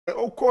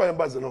call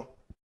embassy no.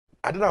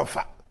 I didn't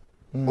fa.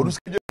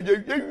 Oduske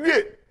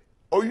ye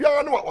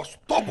oya no was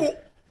stop.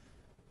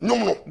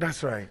 No.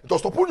 That's right. To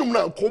stop nyum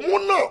na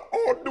komo na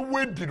all the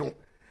way di no.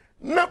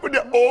 Na be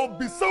the all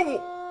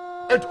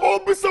bisawo. It all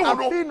bisawo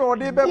no. I feel no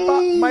dey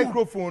be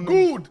microphone.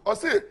 Good. I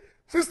say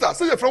sister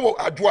say your friend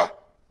adwa.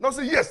 Now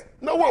say yes.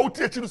 Now what would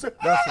teach you say?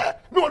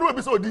 Me want to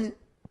be so din.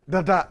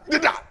 Dada.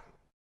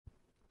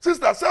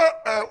 Sister say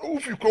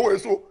if you go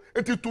so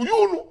it to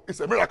you no it's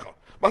a miracle.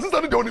 But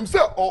sister dey on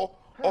himself or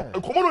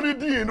common on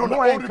din no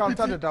I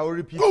encounter that I will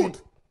repeat. Good.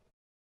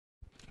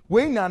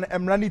 When an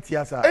emranity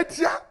asa.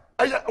 Etia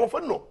aya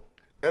often no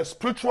a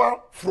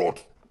spiritual fraud.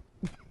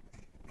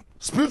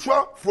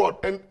 Spiritual fraud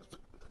and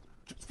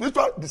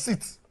spiritual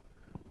deceit.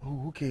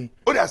 Oh, okay.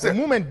 What I say? The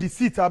moment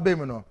deceit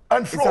abem no.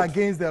 And fraud. It's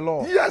against the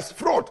law. Yes,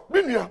 fraud.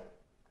 Binia.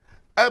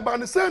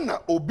 Ebani say na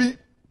obi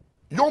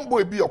young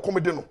boy be a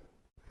comedy no.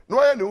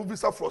 No I no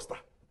visa fraudster.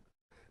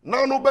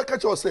 Now no back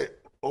at you say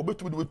obi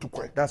to be the way to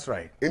coin. That's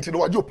right. Into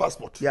the your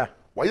passport. Yeah.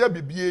 Why you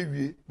be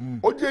wie?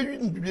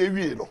 Oje you be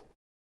wie no.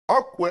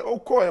 Akwe o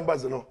call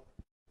embassy no.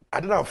 I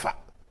didn't fa.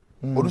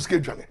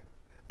 Oduske dwane.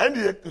 And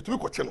it to be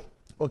kwache no.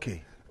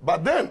 Okay.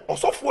 But then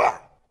osofo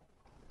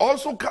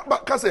also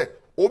ka say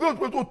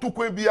obi to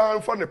kwan bia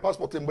and find the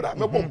passport in bra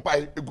me bon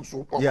pai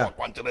eguso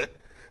kwanchere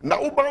na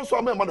uban so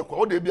am no kwa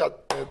o dey bia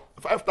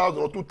 5,000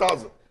 or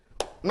 2,000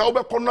 na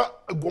obe kona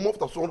gom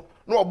after so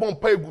na obon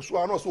pai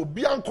eguso na so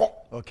bia nko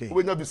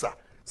we nya visa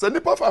say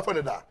nipa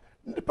 500 da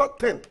nipa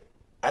 10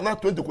 ana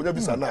 20 konya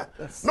visa na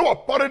wa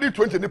already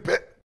 20 ni pe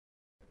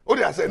o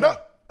dey say na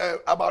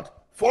about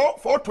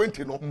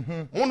 420 no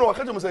mo no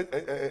waka say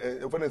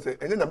say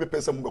enya nya me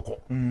pesa mo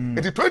beko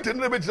it 20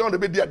 na be jina na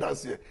be dia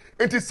dance here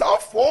it is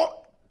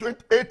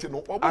 428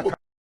 no obo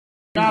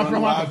ka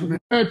from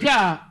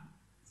twa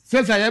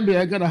sesa ye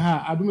be ga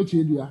ha adumachi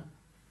edua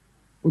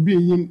obi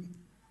enyim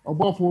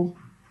obofo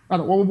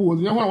ada wo bo wo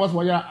ye ho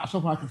was ya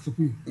asofa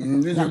akasefu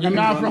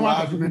na from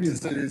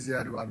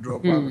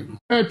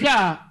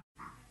twa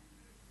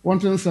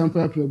wanting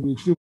sample public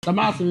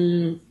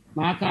tamase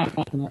na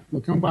aka na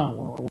mekamba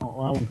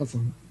wa kasa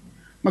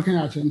makan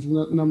ya chen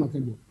na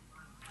makan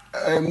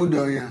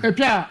mudo ya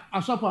twa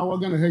asofa wo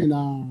ga na ha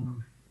ina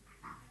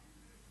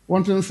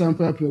wanting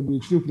sample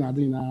public na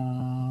dey na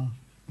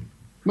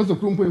maso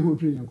krumpo eho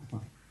pre yankopa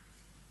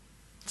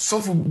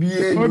sofu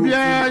bie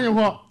obia ye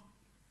ho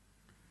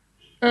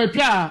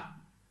twa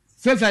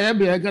sesa ye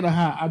be ga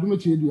ha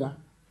adumachi edua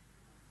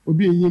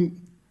obi enyim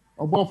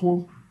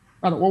obofo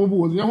ada wo bo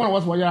wo ye ho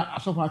was ya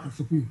asofa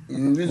akasefu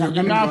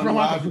na from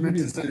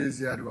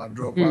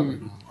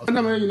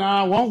na me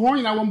ina wo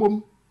ina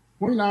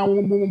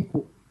wo mbom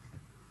ko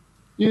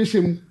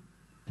yeshem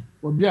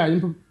obi a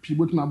yimpa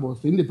pibot na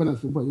boss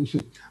independence bo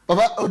yeshem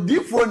baba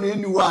odifo na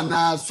eni wa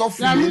na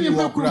sofu ni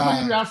wo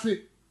kura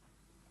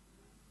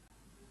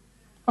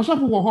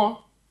asofu wo ho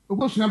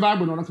ogosuna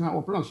bible no kan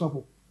wo plan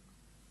sofu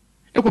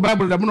eko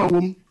bible da mo no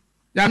wom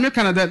ya me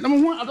canada na mo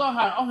hu ado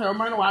ha o ha o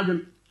man no wa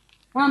adwen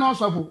wana na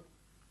sofu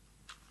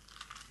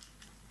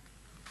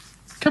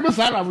kebe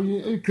sara bu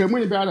kremu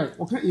ni be ala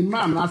o kan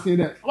imam na say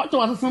that what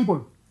was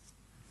simple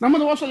na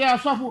mo wo so ya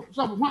sofu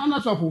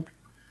wana sofu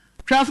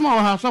twasma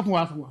wa ha sofu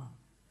wa so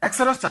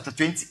Exodus chapter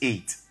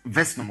 28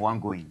 verse number 1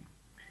 going.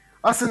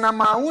 Osina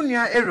ma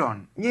wunia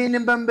Aaron nyine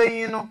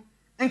mbambe no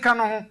nka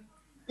no ho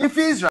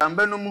ifi Israel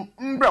mbanu mu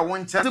mbra wo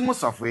nche mu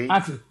sofwe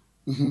ati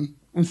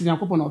nsinya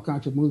kopo na oka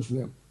che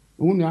Muslim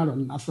wunia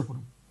Aaron na sofo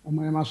o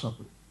ma ma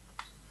sofo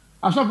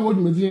asofo wo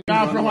dumedi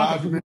ka from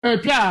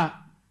twa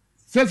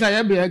sesa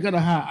ye be ga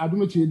ha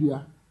adumachi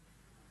edua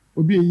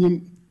obi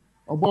enyim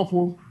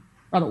obofo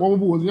ada wo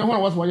bo wo ye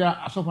ho was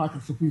ya asofo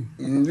akasefu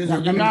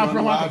na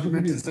from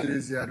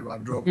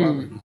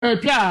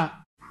twa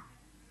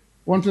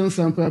wanting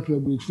sample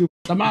public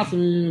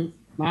tamase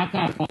na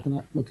aka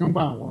na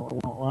mekamba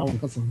wa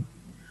kasa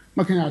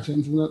makan ya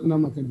chen na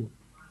makan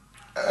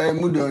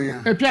mudo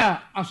ya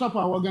twa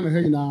asofo wo ga na ha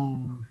ina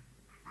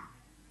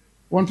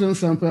wanting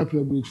sample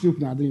public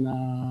na dey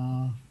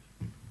na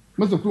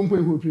maso krumpo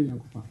eho pre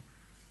yankopa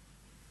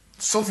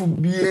sofu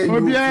bie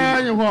obia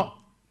ye ho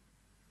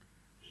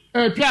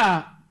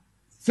twa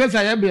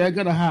sesa ye be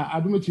ga ha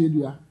adumachi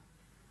edua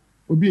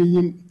obi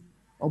enyim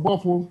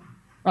obofo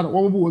ada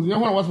wo bo wo ye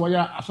ho was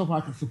ya asofa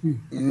akasefu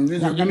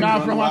na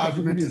from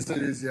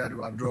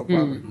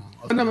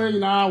na me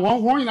ina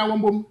wo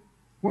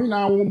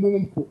ina wo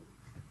mbom ko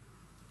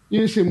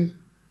yeshem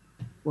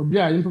obi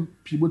a yimpa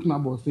pibot na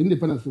boss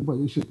independence bo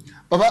yeshem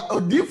baba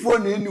odifo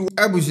na eni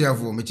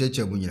abusiafo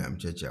mecheche mu nyina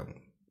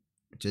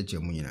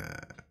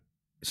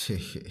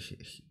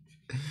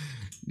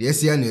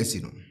desia na esi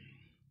no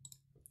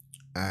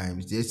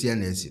desia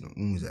na esi no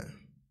umuza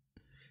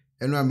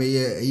eno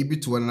ameye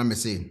ayibitu na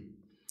mese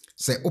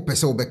se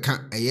opese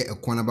obeka eye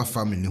ekwana ba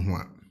family ho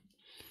a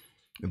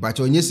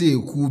mebacho onye se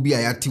eku bi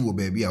a yate wo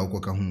ba bi a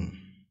okoka ho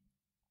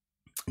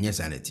nye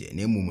sanete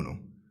na emum no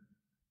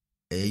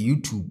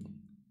YouTube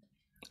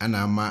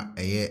ana ama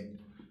eye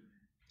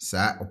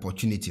sa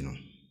opportunity no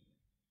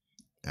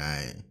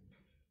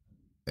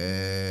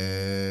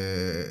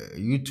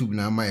YouTube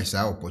na ama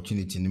esa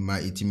opportunity ni ma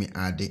etimi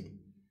ade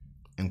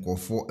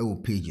nkofo e wo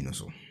page no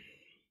so.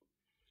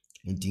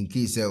 In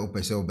case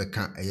opese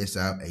obeka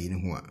ayesa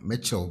ayini ho a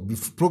mecho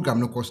program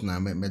no course na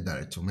me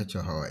direct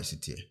mecho how I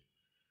sit here.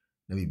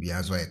 Na bibia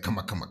azo ay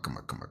kama.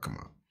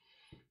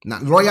 Na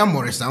lawyer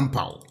Maurice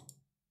ampaw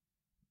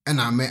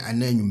na me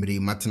ananwumre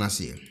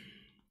matenase.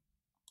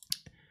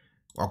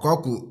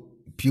 Wakwaku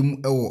pim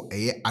ewo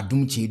eye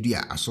adum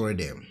chidua asore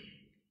dem.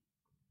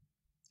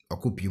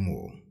 Wakupim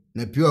o.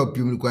 Na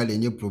pim kwa le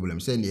nye problem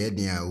say ne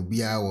eden a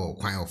obi a wo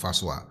kwan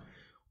ofaso a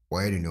wo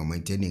ere ne o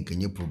maintain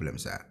kenye problem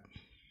sa.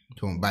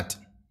 So but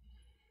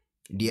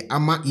the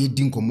ama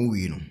yedin komo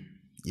wi no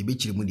ye be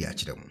chire mu di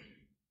akire mu.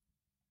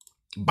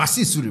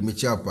 Basi suri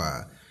mechia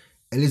pa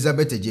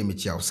Elizabeth J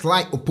mechia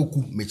Sly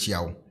Opoku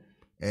mechia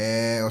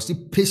osi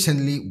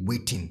patiently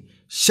waiting.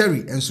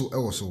 Sherry enso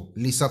ewoso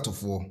Lisa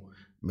Tofo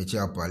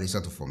mechia pa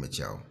Lisa Tofo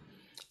mechia.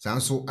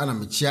 Sanso ana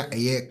mechia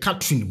eye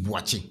Catherine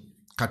Buachi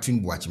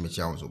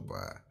mechia so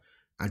ba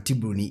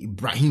Antibroni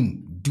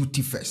Ibrahim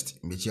Duty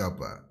First mechia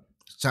pa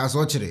Charles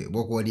Ochire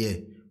boko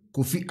de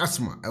Kofi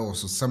Asma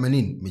ewoso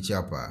Samanin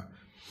mechia pa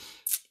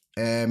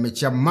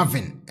mechia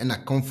Marvin and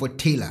a Comfort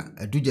Taylor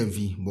a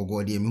Dujanvi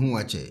boko de mi hu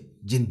ache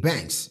Jane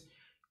Banks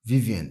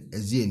Vivian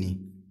Ezieni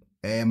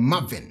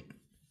Marvin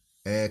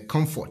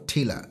Comfort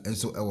Taylor and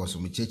so ewoso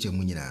mecheche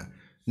mu nyina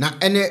na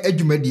ene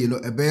adwumadi no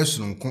ebe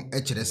sononko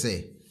e kire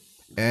se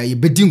ye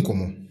bedin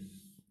komo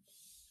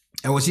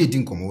e wo se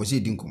edin komo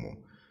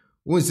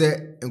won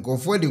se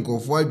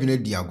nkofo adwene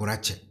di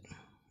agorache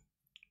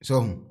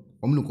so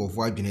omnu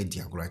nkofo adwene di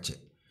agorache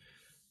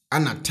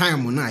ana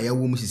time na ya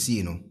wo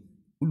musisi no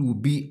ulu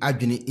bi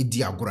adwene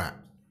edi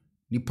agora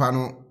nipa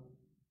no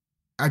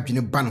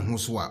adwene ban ho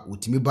so a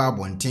otimi ba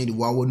abonten de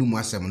wawo nu mu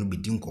asem no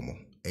bedin komo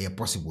e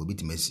possible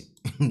bitimasi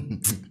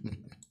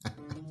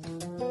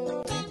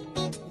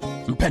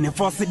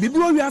Penifose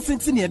bibio wi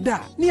asenti ne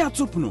da ne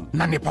atopno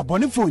na ne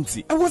pabone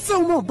fonti e wo se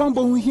wo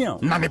bambo hu hia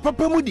na ne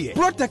papa mu de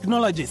Pro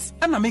Technologies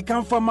ana me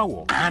kan fama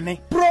wo ane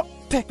Pro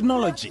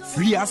Technologies.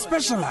 We are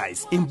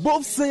specialized in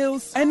both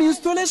sales and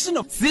installation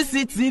of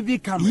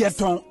CCTV cameras.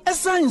 Yeton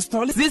esa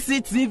install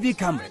CCTV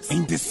cameras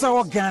in the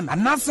South Ghana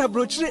and NASA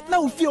brochure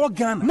na ufi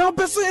Ghana. Now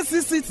beso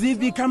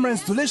CCTV camera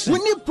installation. We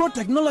need Pro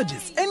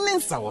Technologies and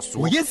then sawaso.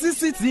 We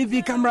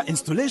CCTV camera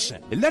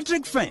installation,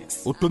 electric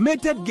fence,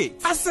 automated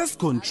gate, access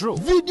control,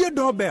 video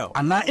doorbell,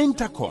 and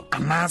intercom,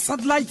 and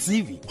satellite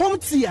TV, home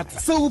theater.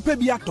 So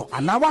upebiato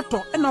and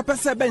wato and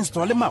opese be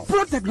install them out.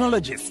 Pro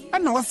Technologies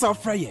and our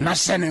software. Na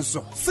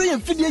shenenso. Say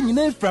fidye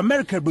nyina from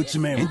America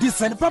brochime ndi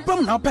send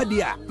papam na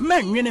opede a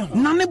manwene ho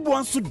na ne bo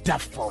anso da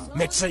form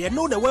me cheye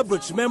no the web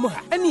brochime mu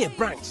ha ene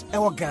branch e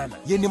wo Ghana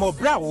ye ni mo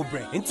bra wo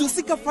bre nti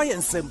sika fa ye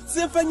nsem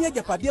se fa nya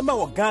japade ma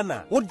wo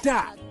Ghana wo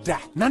da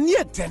na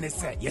ne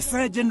tenese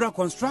ye general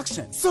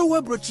construction so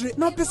web brochire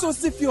na peso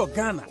si fi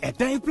Ghana e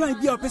dan plan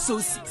bi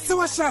peso si se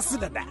wa sha se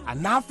dada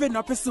ana fe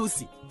na peso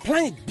si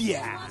plan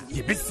bia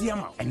ye besi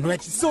ama eno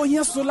achi so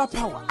here solar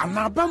power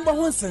ana bamba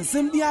ho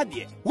sensem bia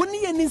de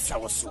woni ye ni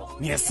nsawoso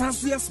ne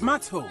sanso ye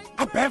smart home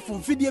abefo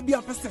fidie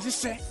bia pese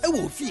hye e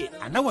wo fie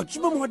ana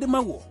watuma mo de ma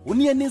wo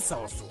woni ye ni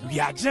nsawoso we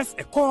are just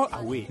a call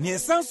away ne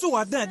sanso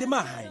wadan de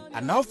ma han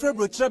ana ofre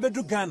brochire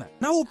bedu Ghana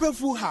na wo pe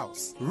full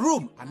house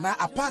room ana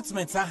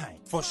apartment ahan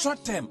for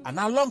short term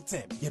ana long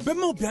term ye be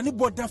ma obiane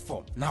border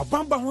form na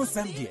bamba ho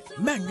nsem de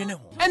manwene ho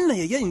enna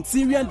ye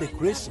interior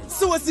decoration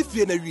so wasi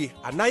fie na wie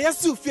ana ye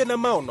si fie na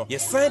ma no ye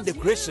sign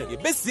decoration ye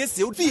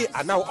besiesie odi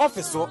ana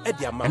office o e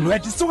di ama no e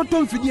di so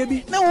tom fidie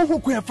bi na wo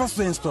hokun e fa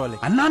so install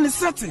ana ne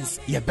settings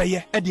ye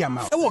beye e di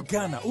ama e wo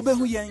Ghana wo be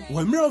hu yen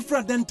wo mre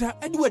ofra denta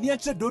e di wadi a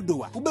che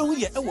dodowa wo be hu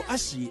ye e wo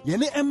ahie ye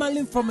ne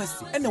Emerlin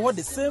Pharmacy e na wo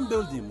the same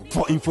building.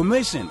 For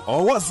information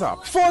or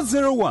WhatsApp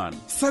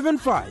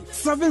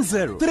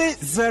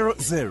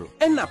 401-7570-300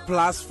 and a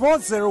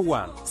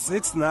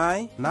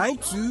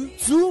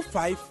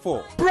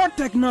 +401-6992-254. Pro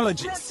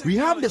Technologies. We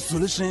have the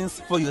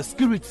solutions for your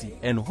security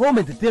and home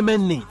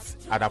entertainment needs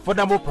at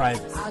affordable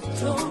prices.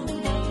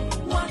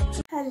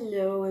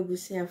 Hello,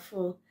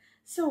 Ebusiafo.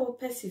 So,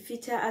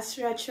 Pesifita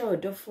Asracha or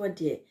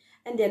Dofode,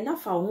 and they're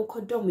not found who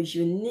condom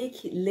unique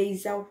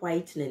laser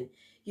whitening.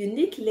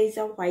 Unique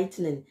laser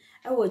whitening.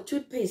 Our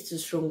toothpaste to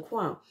strong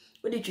quam.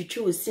 What did you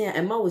choose? Say,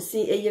 and ma was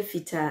saying a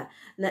fita.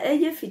 Na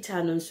eye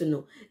fita non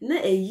sono. Na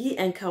a ye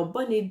and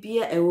carbonate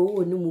beer a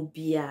row no mu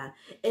beer.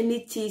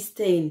 Any tea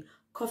stain,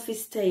 coffee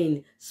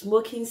stain,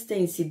 smoking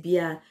stain,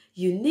 beer.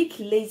 Unique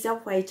laser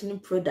whitening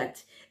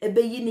product.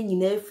 Ebe yini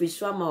nyina free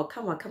swama o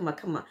kama.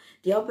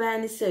 The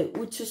obani say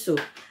utu so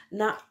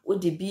na o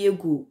de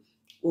biegu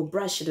o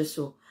brush the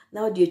so.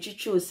 Now the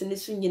chuchu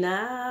sinisu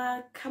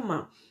nyina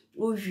kama.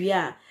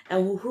 Uvia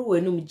and who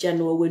wenum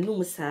January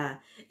wenum sa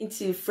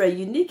into for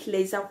unique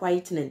laser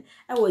whitening.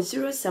 I was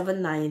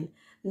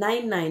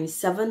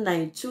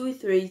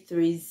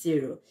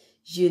 079-9979-2330.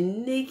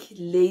 Unique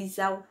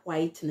laser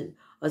whitening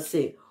or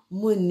say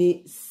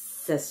Muni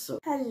Seso.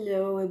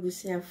 Hello,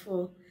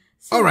 Ebusiafo.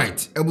 All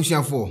right,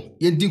 Ebusiafo.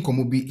 Yendin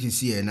komo bi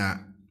sisi na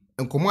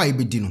nkomo a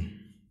ibedi no.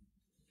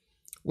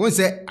 Won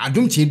say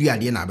adom chedu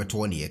ade na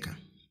abeto ne yeka.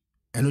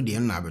 Eno de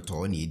na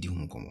abeto ne edi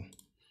hu komo.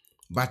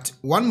 But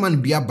one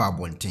man be a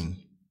babonten.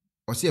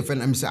 O se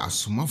efen am say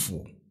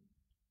asomafo.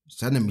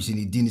 Sana mi se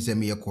ni din se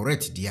me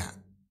correct dia.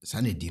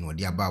 Sana din o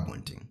dia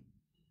babonten.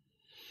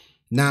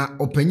 Na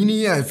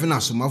opanyini ya efen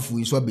asomafo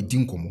yi so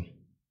abedin komo.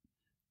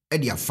 E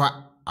de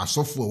afa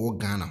asofo wo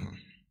Ghana ho.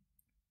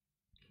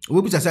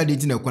 Obi bisa de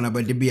tin na kwana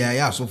ba de bia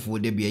ya asofo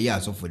de bia ya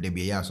asofo de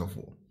bia ya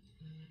asofo.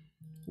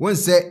 Won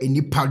say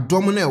enipa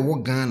dom na e wo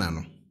Ghana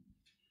no.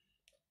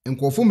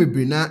 Nkofo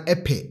mebre na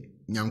epe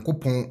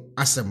Nyankopon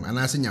asem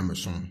anase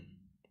nyamesom.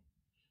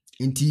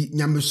 Inti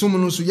nyamesom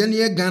no so ye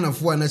ne Ghana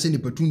fo anase ni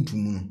patuntum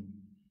no.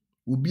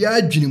 Obi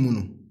adwene mu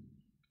no.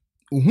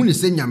 Ohu ne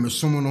se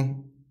nyamesom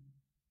no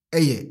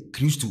eye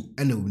Kristo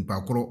ena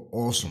nipa koro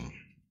osom.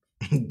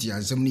 Ti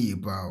ansem ni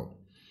yepa o.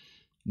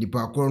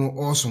 Nipa koro no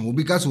osom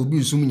obi ka so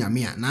obi sum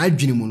nyame a na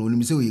adwene mu no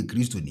onim se oye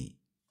Kristo ni.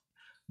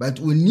 But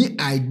oni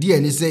idea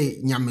ni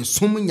say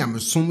nyamesom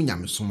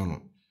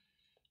no.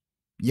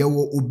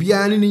 Yewo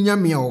obiane ni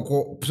nyame a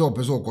okọ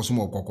pese okosom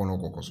okọkọ no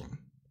okokosom.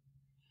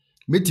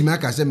 Metimi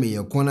aka se me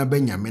ye kona ba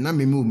nyame na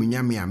me o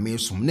nyame a me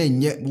som na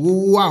enye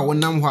wo a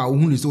wonam ho a wo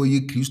hu ni se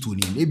oye Kristo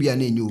ni na bia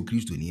na enye o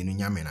Kristo ni no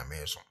nyame na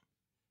me som.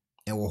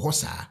 Ewo ho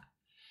saa.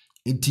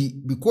 Enti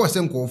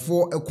because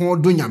nkofo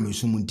ekon do nyame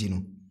som nti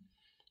no.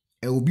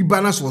 Obi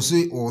ba na so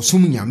se o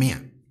som nyame a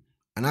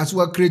anaso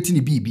wa create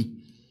ni bibi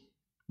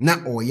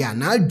na oya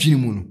na adwene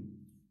mu no.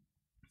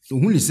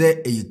 Ohun ni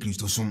se eye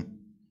Kristo som.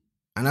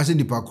 Anase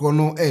nipa kro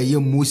no ye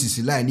Moses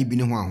line ni bi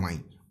ne ho ahwan.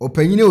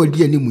 Opanyine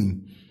odi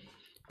animu.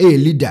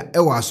 Leader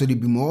wa asori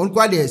bi mo.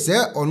 Onko ade se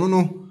ono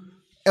no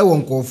wo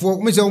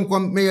nkofo. Me se onko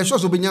me ye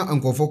so benya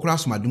nkofo kra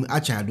somadum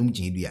acha adum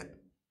chinedua.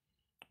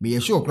 Me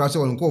ye sure kra se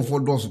nkofo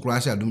dos kra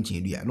se adum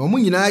chinedua. Na omu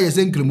nyina ye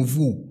se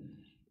nkremufu.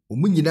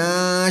 Omu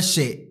nyina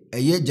hye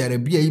eye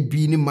jarabia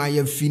ibi ni ma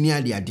ye fini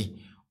ade.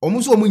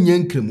 Omu so omu nya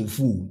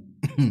nkremufu.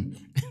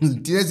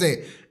 Ti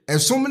se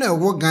esom na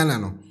wo Ghana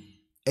no.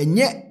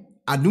 Enye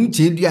adum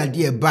chedu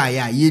ade e ba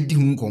ya ye di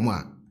hu nkomo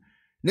a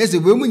na se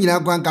we mu nyina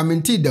kwan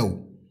kamenti da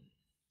o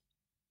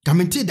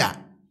kamenti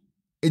da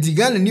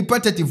edigana ni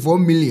 34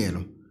 million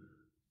no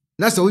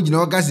na se o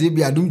gina o ka se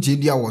bi adum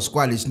chedu a wo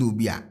squalish na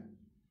obi a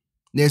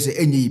na se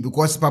enyi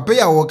because papa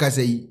ya wo ka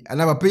se yi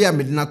ana papa ya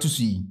medina to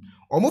su yi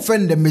omo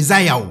fen the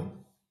messiah o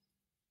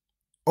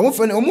omo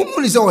fen omo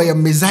mu ni se o ye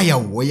messiah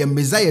o ye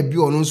messiah bi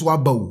ono so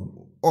aba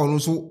o ono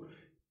so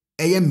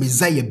eye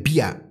messiah bi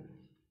a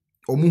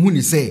omo hu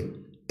ni se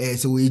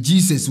so we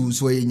Jesus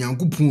so we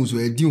Nyankopon so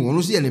edi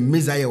won so ye ne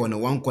Messiah won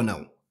wan kona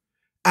o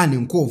ani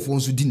nkofo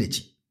so di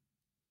nachi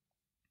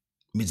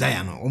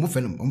Messiah no omo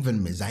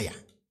fen Messiah.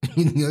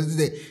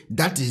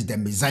 That is the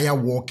Messiah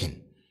walking.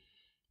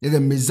 The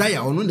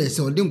Messiah ono na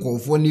se odi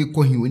nkofo ni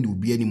kohi woni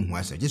obi ani mu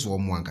asa just wo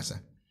mo ankasa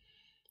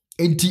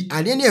enti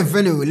ade ne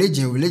efe ne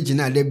religion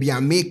na da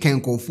bia make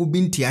nkofo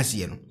bi nti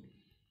ase no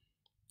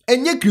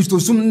enye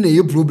Kristosum na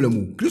ye problem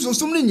o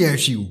Kristosum ne nya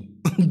hwi o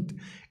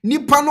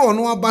nipa no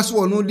ono abaso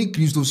ono di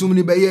Kristosum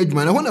ni be ye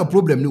adwuma na ho na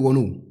problem ni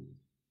wono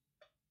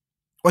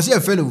o se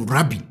efe ne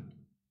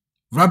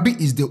Rabbi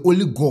is the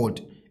only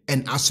God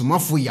and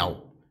asomafo yaw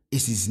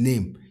is his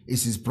name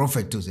is his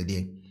prophet to say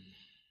there.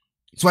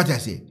 So what I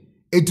say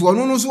etu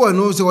ono no so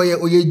ono so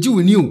oye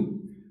Jew ni o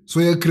so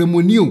ye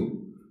kremoni o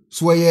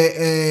so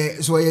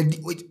ye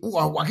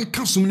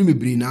wakeka som ni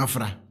mebiri na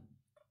afra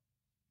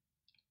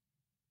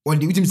on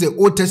the witim say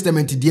Old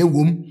Testament die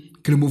wom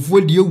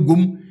kremofo die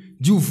wom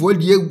Jewfo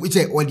die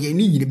say o die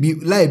ni nyine bi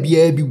la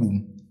bia bi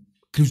wom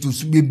Kristo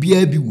so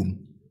bia bi wom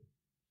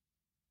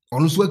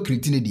ono so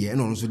akriti ne die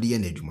na ono so de ye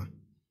na adwuma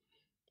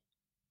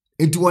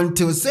etu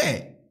until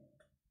say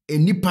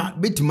enipa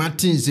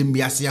betimatin se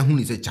mbiase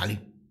ahunu se chale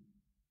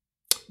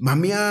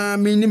mamia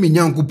me ni me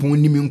Nyankopon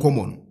ni me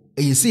nkomo no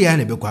eyese ya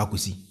na bekọ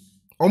akosi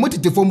omo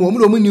tetefo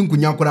omo ni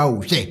nkunya kora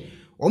o hwe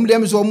omo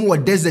dem so omo wo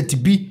desert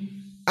bi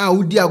a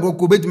udi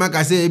agoko betima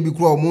ka se bi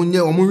kro omo nye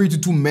omo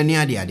witutu mmene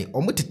ade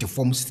omo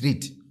tetefo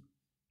street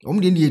omo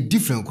de ni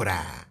different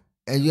kora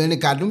eyo ne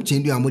ka dum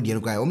chendu amo de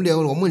kora omo de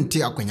omo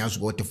nte akwanya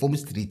so tetefo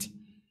street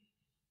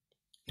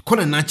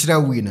kona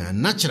natural way na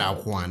natural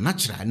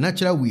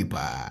way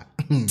pa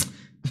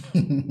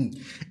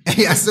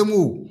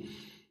asemu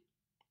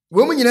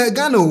we mu nyina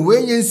Ghana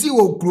we nyensi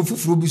wo kuro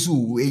fufuro bi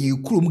so e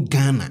kuro mu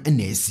Ghana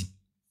na asi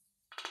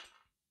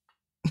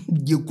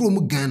ye kuro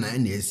mu Ghana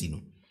na asi no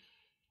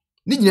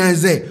ni nyina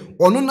ze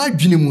ono na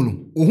dwene mu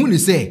no ohu ni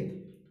se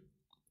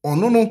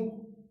ono no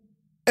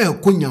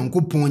ko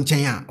Nyankopon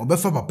nchen a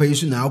obefa papa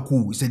yesu na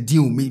akọ se di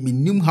o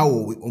nim ha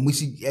o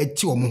musi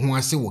eti o mo ho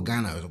ase wo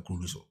Ghana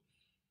kuro so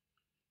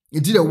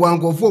enti de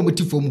wankofo o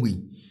mutifo mu yi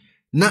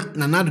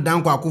na nado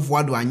danko akofo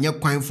ado anye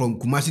kwan from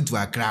Kumasi to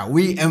Accra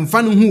we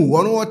emfa no hu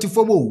wono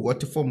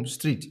what form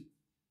street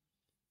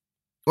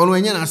ono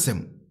enye na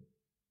asem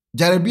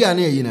jarabia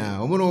na yi na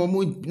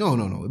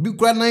no bi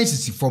kura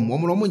 960 form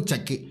omo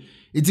ncheke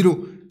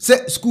itiro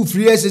se school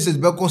free SSS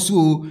be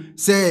koso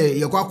se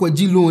yakwa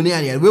ji loan ne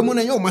area we mu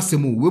na nye o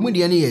masem we mu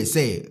de ne ye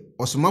se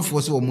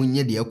osomafo se omo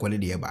nye de ekole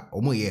de ba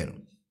omo ye no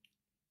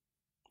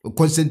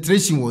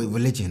concentration of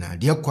religion na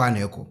de kwa na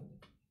eko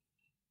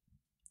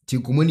ti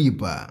komoni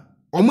pa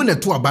omo na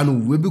to aba no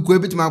we bi ko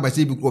ebitima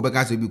agbase bi ko be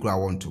ka se bi ko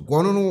awonto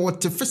ko no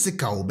what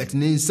physical but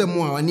ne nsem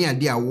a ne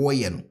ade a wo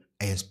ye no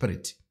a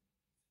spirit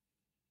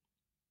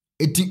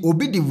eti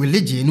obi di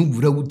religion no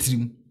wura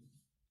wutrim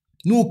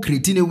no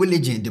create ne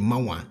religion de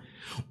mawa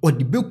o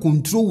de be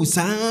control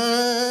sa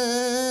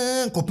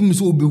kopim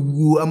so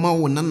obewu ama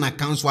wo nana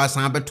kanso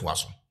asan beto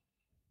aso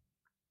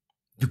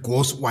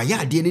because why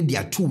ade ne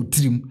dia to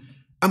trim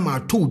ama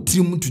to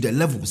trim to the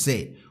level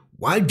say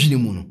wa dwene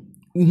mu no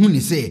uhu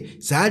ni say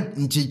sa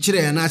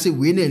nchechire na say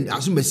we ne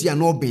asomasi a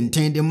no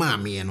benten de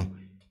maame no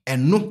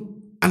eno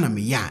ana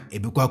me ya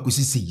ebekwa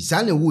akosisi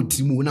sa na wo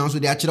trim na so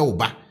de akire wo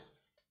ba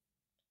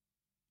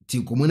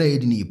ti komona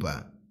yedi ni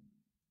pa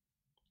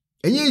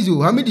enye izo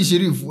Hamidi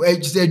Sheriff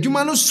say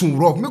adwuma no sun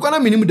rock me kwana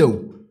minim da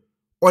o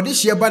ode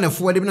hye ba na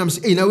fo de na me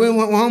say na we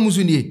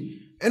musu ni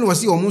ene wo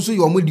say o musu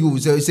yo mo di o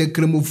say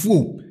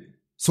kremofuo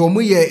so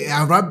mo ye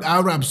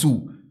Arab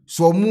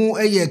so mo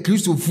ye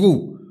Christopher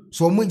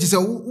so mo ti say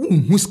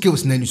who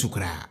skills na ni so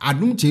kra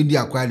adum che di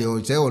akwale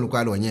o say wonu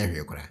kwale onye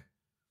hwe kra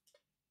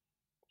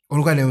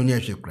onu kwale onye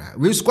hwe kra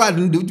we squad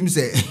no de utim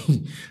say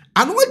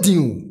anu wadin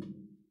o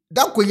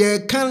da ko ye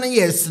kan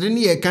ye sre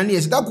ne ye kan ye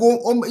da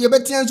ko ye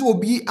betian so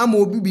obi ama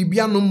obi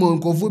bibia no mo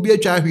nkofo bi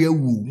atwa hwe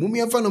awu mo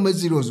me fa no ma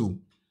serious o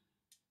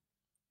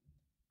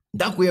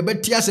da ko ye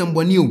betia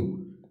semboni o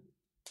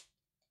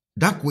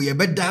da ko ye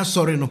beda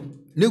sorry no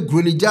ne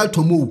gro ni ja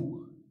tomo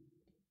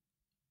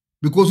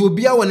because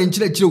obi a won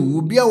nchire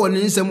obi a won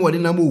nsem wode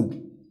na mo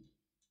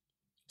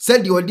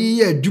said the odi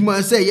ye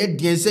adwuma say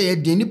ye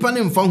den nipa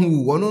ne mfa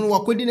ho wono no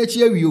wakodi na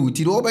chi awie o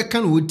ti ro be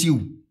kan o ti o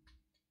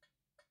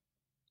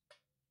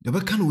de be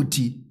kan o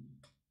ti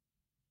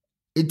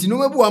eti no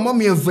mebu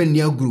amam ye mfa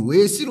ni agro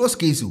e serious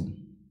case o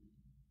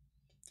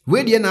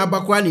we de na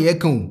abakwa ne ye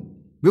kan o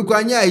be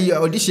kwa nya yi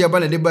odi hye ba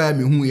na de ba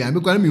me hu ya me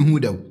kwa na me hu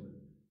da o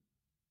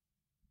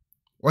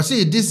or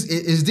say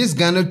this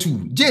Ghana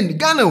too Jane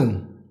Ghana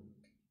o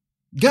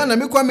Ghana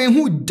me kwa me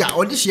hu da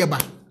odi hye ba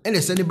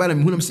ene se ne ba na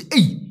me hu na me say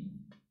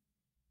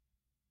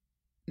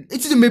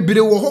it is me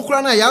bire wo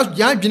hokra na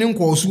ya dwene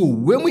nko so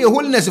we mu ye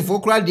holiness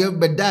for kra de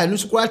be da no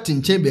so kra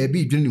tinchen ba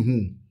bi dwene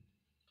hu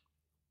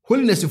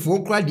holiness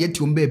for kra de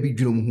ti o ba bi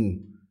dwene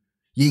hu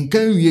yen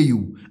kan wie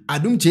yu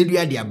adum che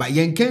dua de aba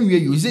yen kan wie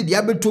yu se de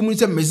abeto mu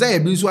se Messiah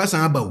bi so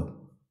asan aba o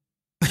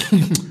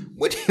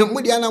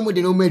mudi ana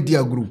mudi no ma di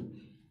agru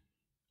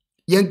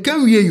yen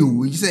kan wie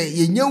yu se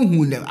yen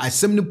hu na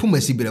asem ne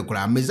pumasi bire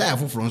kra Messiah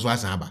foforo so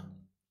asan aba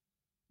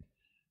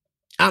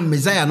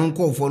Messiah no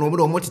nkofo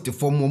no omo tete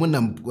form omo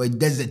na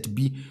desert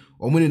bi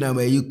omo ni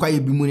na yi kwaye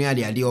bi mu ni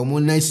ade omo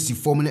na sisi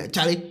form na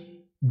chale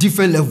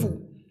different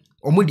level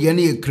omo de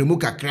na ye kremu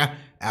kakra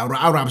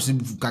Arabs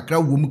kakra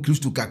wom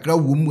Kristo kakra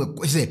wom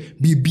se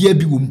bibia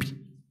bi wom bi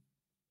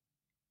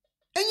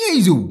enye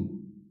izo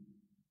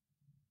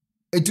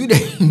etu de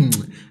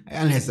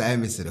anesa ai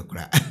mesere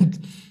kra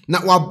na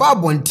wa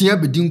babon tia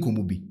bedin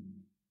komo bi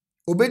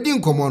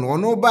obedin komo no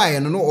no ba ye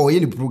no o ye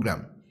ni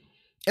program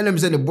ene me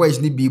say the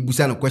boys ni bi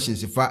busa no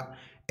questions fa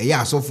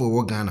eya asofo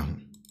wo Ghana ho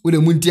wo de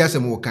munti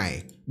asem wo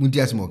kan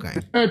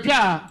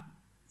pia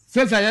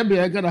sesa ye be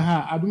ye gada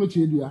ha adum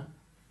chedua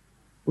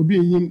obi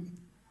enyim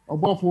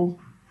obofo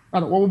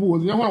ada wo bo wo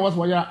ye ho was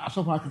wo ya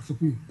asofo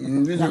akaseku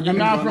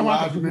na afro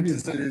wa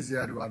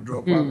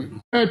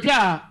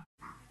pia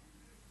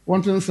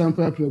want to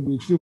sample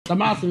people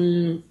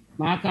tamase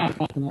na aka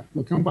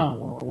na kan ba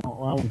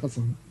wa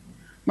kasa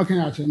makan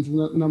ya chen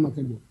na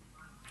makan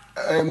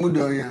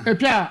mudo ya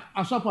pia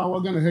asofo a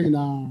wo gana ha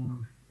nyina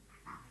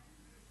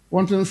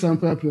want to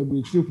sample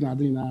people chief na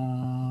dey na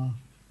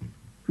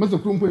maso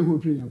krumpo e ho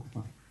tire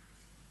yankopa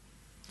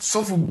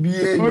sofo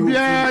bie obi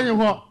anyi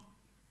ho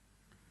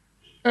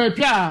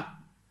pia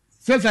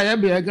sesa ye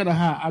be ye gada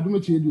ha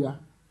adum chedua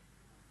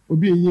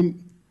obi enyim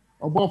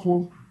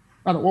obofo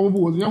ada wo bo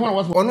wo ye ho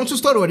was ono to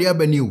story wode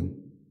abani o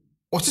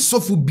o se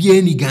sofo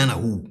bie ni Ghana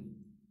ho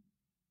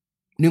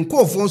ne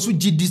nkofo nso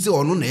gidi se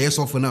ono na ye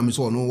sofo na me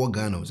so ono wo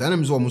Ghana o sa na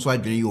me so omo so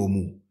adwene ye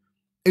omu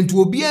enti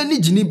obi ani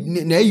gini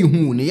na ayi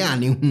hu ne ya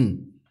ne hu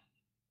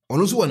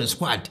ono so won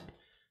squad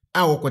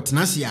a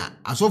wokotena se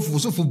a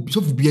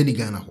sofo bie ni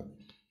Ghana ho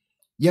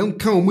yen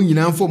kan omu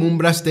nyina fo mu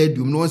mbra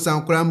stadium no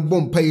san kora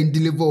mbom pa yen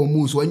deliver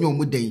omu so anya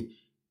omu den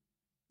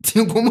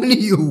tinkomo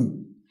ni yo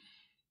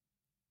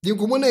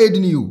tinkomo na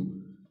edini yo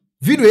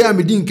video ya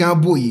me din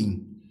kan boy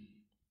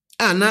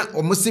ana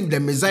omu sim the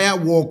Messiah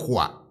walk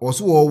wa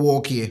oso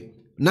walk here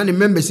na ne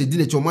members di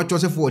ne choma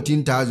chose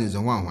 14,000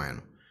 zo hwan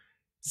no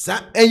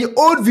sa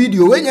old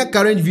video when your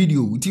current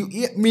video ti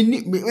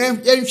me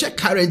share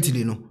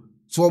currently no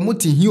so omu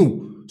ti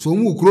hiu so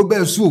omu kro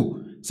be so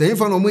se yin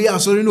fa no omu ya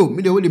sorry no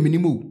me de wo de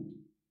minimo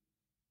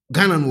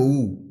Ghana no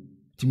wu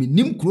ti me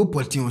nim kro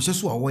portion hye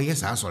so awo ye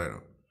sa sorry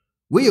no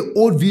we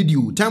old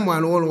video time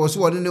one was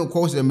what ne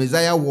call the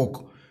Messiah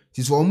walk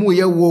ti so omu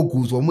ye walk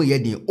so omu ye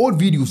den old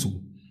video so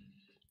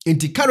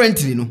enti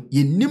currently no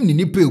ye nim ni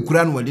nipa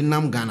ekura no de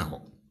nam Ghana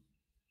ho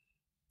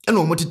ena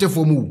omo tete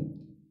fo mu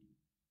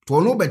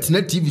to no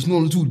betina TV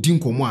no so din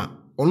komo a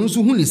ono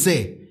so hu ni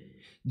se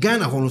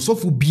Ghana ho no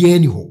sofo bia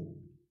ni ho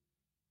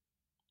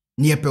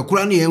ne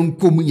pekura ne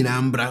enkom nyina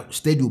ambra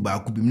stadium ba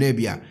ku bim na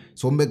bia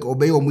so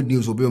obey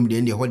omudi so obey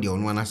omudi ne ho de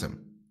ono anasem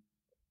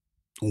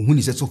hu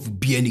ni se sofo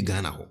bia ni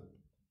Ghana ho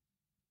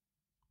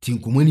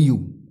tinkomani yu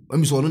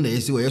ami so ono na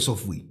yesi wo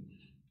yesofo yi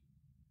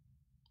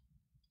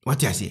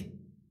what you say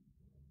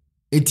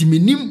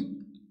etiminim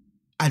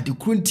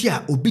adekrunti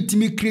a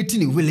obitimi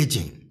creating a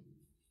religion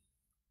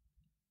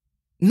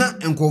na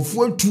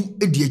enkofo atu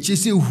edi achi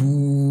se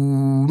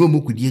hu no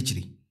mokudi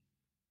achiri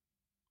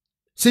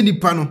se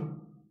nipa no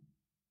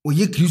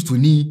oye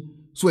kristoni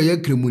so oye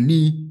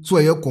kremoni so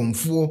oye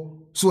konfo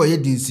so oye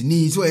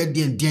dinsini so oye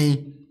den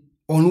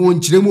ono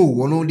wonchiremo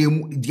wono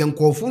de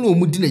enkofo no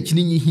omudi na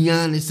chini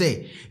nyihia ne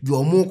se de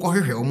omo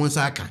kohwehwe omo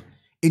nsaka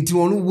enti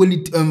ono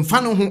woni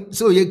mfa no ho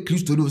se oye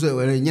kristoni so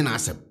oye nye na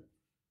asem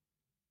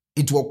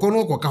enti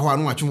okono koka ho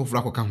anu atwe foforo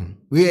akoka ho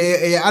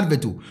we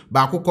adverto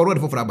ba akokoro de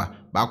foforo aba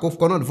ba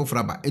akokoro de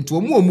foforo aba enti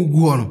omo gu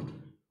ho no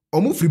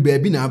omo free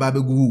baabi na aba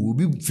begu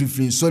obi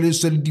free sorry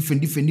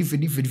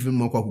different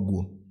mo kwa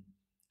kuguo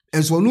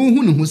enso ono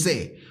hu ne ho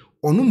se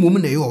ono mom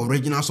na ye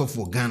original so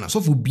for Ghana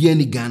so for bia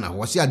ni Ghana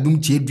wo se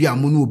adum che dua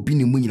mo no obi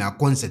ni mu nyina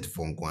concert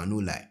for nko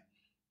no lie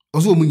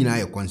oso omu nyina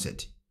ye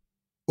concert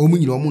omu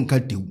nyina omu nka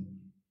tewu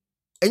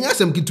enya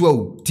asem kitua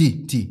o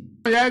ti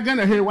ya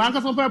Ghana he wan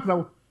ka so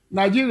pepla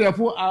Nigeria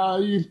for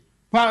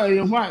pa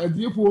ho a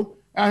edipo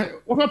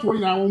wo pepla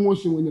nyina wo mo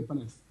so we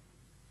panas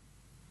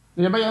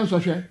ya ba yan so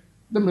hwe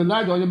de me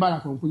laja onye bara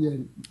kon kunye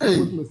ni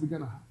wo si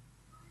Ghana ha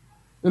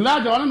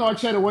laja ona na o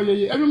chere wo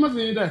ye every month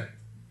ni there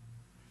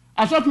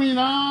asọpụ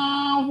nyina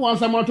ho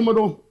ansam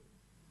atomodo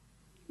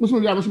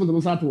musu ya musu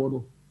mo sa to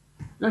wodo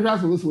na hwa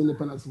so so le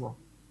panas wo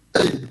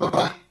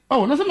papa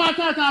oh na se ma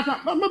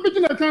ka ma bi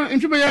na kan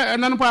ntwe be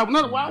na no pa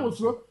na wa wo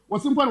suro wo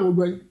simpa na wo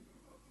gwan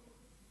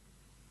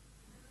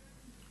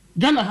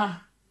Ghana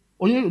ha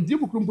onye di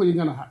bukuru mpo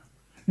Ghana ha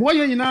mo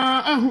ye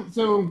nyina ahu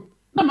so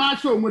na ma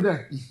acho mu de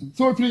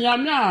so tiri nya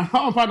na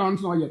on fa na on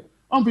so ye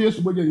on pe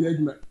yesu boje ye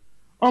adwuma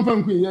on fa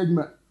nku ye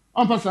adwuma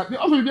on pa sa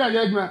on fa bi ye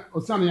adwuma o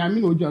sa na ya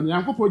mi na oja na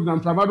yankopɔ gina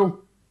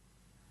mpravado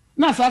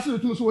na asase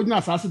tu so wogina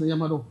asase na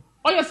yamado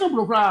o ye se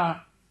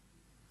blokra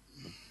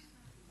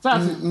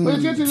sase o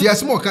ye ti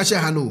asmo ka she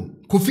ha no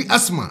Kofi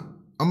Asma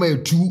ama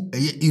etu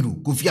eye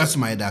iru Kofi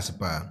Asma ye da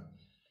sepa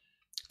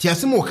ti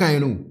asmo kan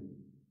no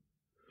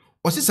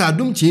osisa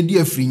adum che di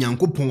afiri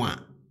nyankopɔn a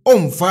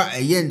omfa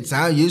eye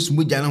nsa Yesu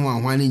mu gya na ho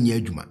ahwan nya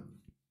adwuma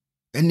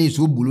ene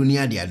so bulu ni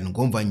ade ade no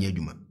komfa nya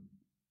adwuma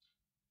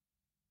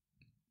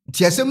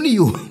ti asem ni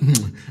yo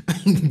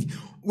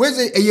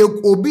weze eye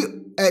obi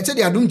che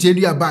di adum che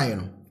di abaye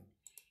no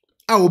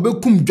a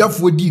obekum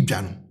dwafo di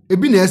dwa no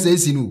ebi na esa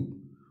esi no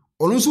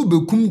ono so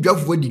bekum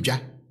dwafo di dwa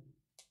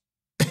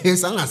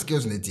sana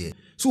skills na tie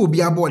so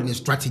obi aboard ni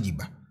strategy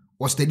ba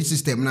o steady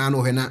system na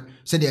no he na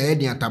se de aye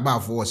dia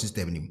tabafo o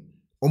system ni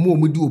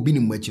omo di obi ni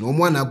machi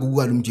omo na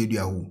agugu adum che di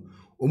ahu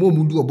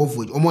omo di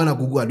obofo omo na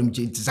agugu adum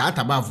che ti sa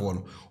tabafo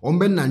no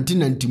ombe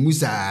nanti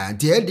musa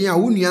ti e dia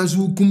hu nua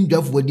so kum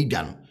dwafo di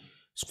dwa no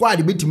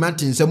squad beti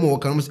Martin nsem o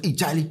kan e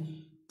Charlie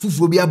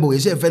fufuo bi abo e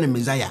se fe ne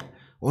Messiah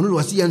ono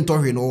lo se ye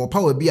ntohwe no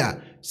power bi a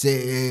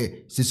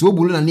se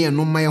obulu na ne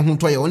no maye ho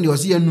toye ono lo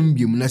se ye num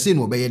biem na se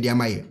no obeye de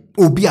amaye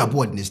obi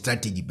aboard ne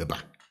strategy beba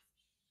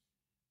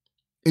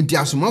enti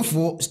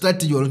asomafo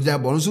strategy ono de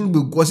abo so be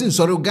ko se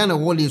nsoro Ghana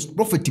wole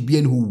prophet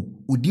bi ni ho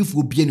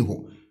odifuo bi ni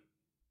ho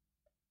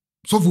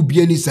sofu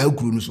bi ni sa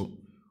kuru no so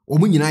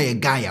omu nyina ye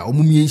Gaia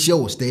omu mienhia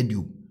wo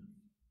stadium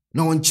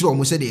na on kire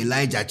omo se de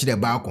Elijah kire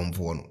ba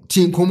akomfo no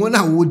tin komo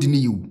na wo di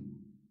ni yu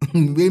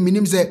we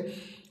minim se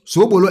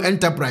so bolo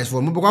enterprise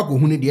for mo bokwa ko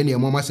hu ne de ne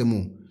mo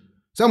masemu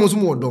samo so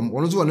mo dom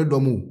ono so wone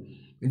dom o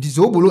nti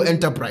so bolo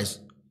enterprise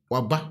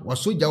waba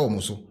wasoja wo mo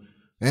so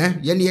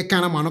ye ne ye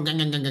kana ma no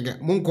ganganga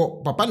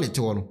monko papa ne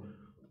te wono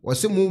wo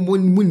se mo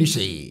ni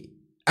hye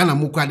ana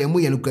mo kwa de mo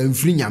ye no kan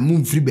firi nya mo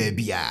mfiri ba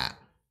bia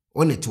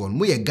one te wono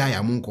mo ye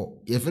Gaia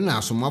monko ye fe na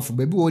asomafo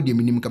ba bi wo de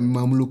minim ka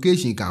ma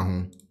location ka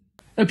ho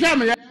epia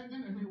me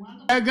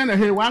Ghana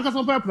he wan ka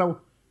so pepla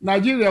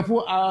Nigeria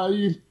for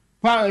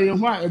pa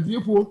ho a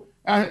edipo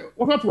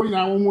wo pepla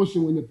nyina wo mo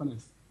so we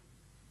panas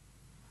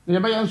ya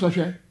ba yan so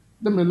hwe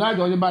de me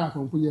laja onye bara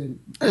kon kunye ni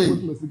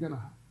wo si Ghana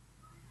ha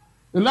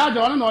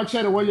laja ona na o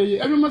chere wo ye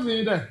every month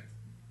ni there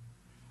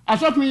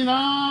asọpụ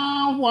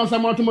nyina ho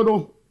ansam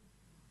atomodo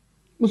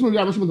musu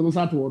ya musu mo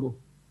sa to wodo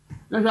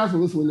na hwa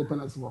so we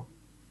panas wo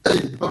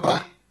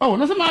papa oh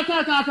na se ma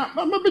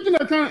ka ma bi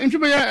na kan ntwe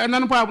be na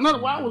no pa na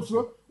wa wo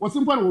suro wo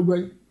simpa na wo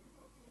gwan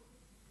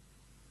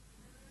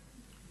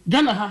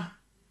Ghana ha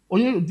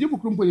onye di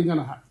bukuru mpo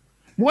Ghana ha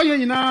mo ye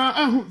nyina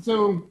ahu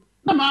so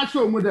na ma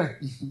acho mu de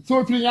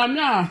so tiri nya me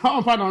a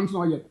on fa na on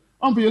so ye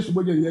on pe Yesu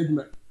boje ye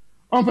adwuma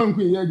on fa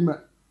nku ye adwuma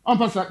on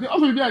fa sa on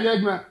fa bi a ye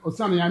adwuma o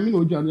sa na ya mi na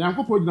oja na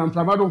yankopɔ gina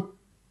mpravado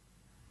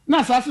na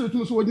asase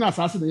tu so wogina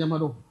asase na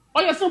yamado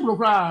o ye simple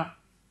kra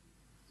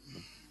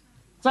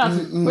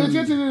sase o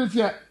ye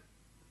tie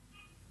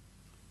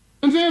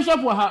nti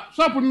shop wa ha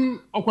shop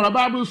okwara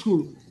Bible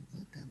school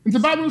nti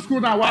Bible school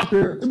na wa pe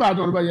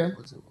Ibadan ba ye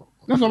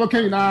na so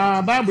bɛka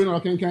nyinaa bible na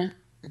ɔkenkan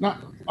na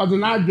ɔde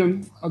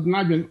n'adwen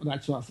ɔde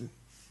akyerɛ ase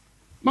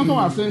maka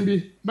wɔ asɛm bi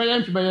bɛyɛ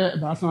mfe bɛyɛ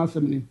baasa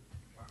asɛm ni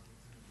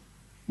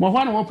ma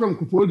hɔ na wɔpram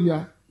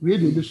kopodia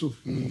radio bi so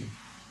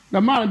na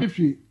maa bi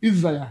fi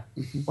Israel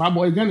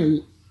wabɔ Ghana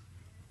yi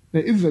na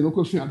Israel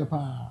ɔkɔsua ade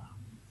paa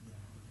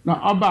na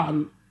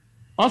ɔbaa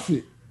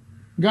ɔse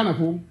Ghana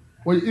po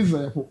wɔyɛ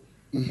Israel po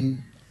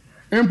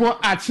mpo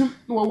akyem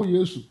na wɔwɔ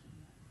Yesu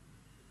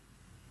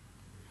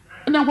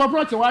ɛna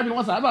nkɔpɔ kyɛ wadwene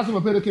wɔ sa aba so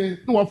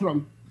pɛpɛrɛkɛ na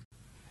wɔpram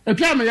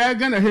etwa me yɛ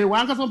Ghana he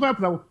wankasa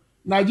pɛpɛrɛ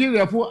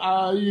Nigeria po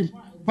ayi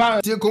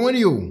pa tie komoni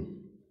yo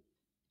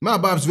ma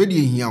babs we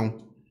die hiaw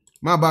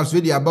ma babs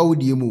we die abawo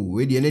die mu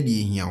we die na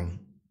die hiaw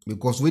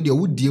because we die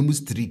wo die mu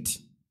street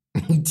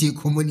tie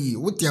komoni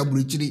wo tie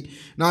aburuchiri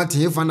na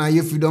tie fa na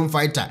ye freedom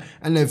fighter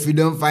and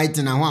freedom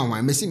fighting na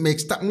hwan me si make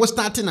start wo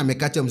starting na me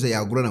ka chem say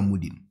ya agro na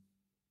mudi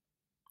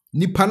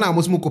nipa na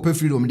mo kope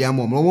freedom dia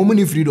mo mo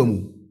ni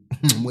freedom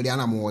mo dia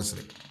na mo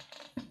wosre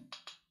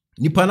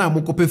nipa na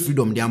mo kope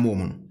freedom dia mo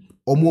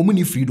mo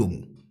ni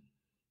freedom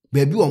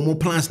baby omo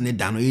plans ne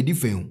da no ye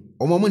different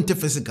omo nte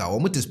physical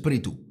omo te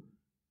spirit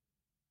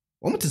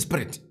omo te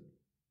spirit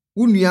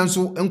unua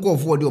nso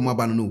enkofo de omo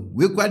abano no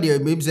we kwa de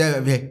maybe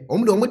say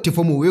omo de omo te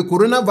fom we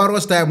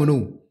coronavirus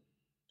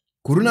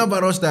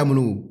time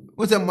no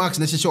o say max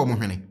na hye omo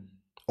hwene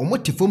omo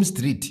te fom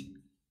street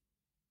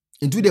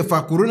into the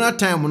fa corona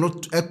time no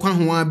ekwa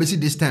ho a besi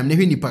this time na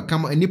hwe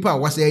nipa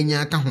wasa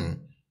anya aka ho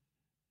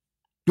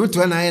don't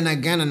when na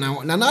Ghana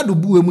na ado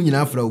buwe mu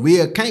nyina afra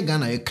we kan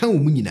Ghana ye kan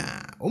mu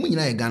nyina omu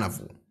nyina ye Ghana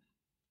fo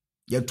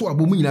ye to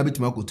abo mu nyina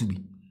betima akotu bi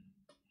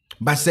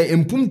ba se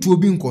empum to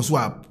obi nkoso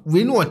a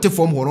we no ote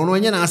form ho no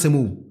nya na asem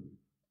o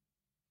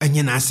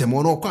anya na asem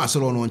no kwa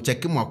asoro no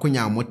check mu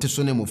akonya amote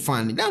so ne mu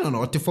fan na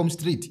no ote form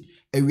street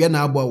ewie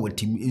na abo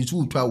awotim nsu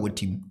utu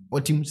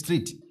awotim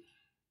street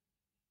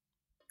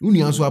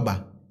uni anso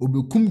aba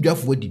obekum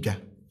dwafo adidwa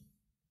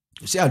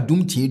se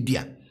adum tie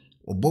dua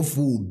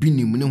obofo obi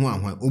nim ne ho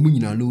ahwan omu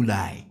nyina no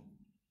lie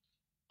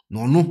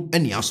no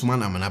ene asoma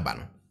na manaba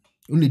no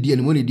uni die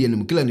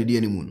ne kila ne die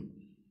ne mu no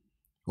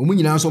omu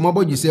nyina so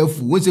mabodje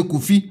sefu wonse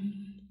kofi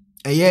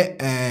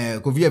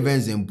kofi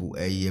evenzempu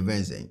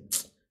evenzen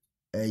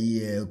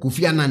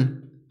kofi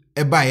anan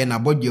eba ye na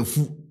bodje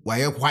fu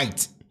waye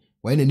white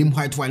waye na nim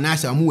white na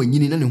asa mu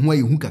wanyini na ne ho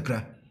ayehu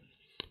kakra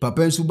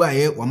papa nsu ba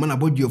ye wa mana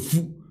bodje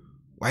fu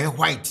waye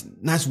white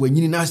na asa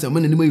wanyini na asa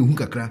mana nim ayehu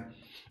kakra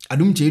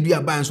adum chedu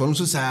aba nso no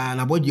so sa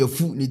na bodje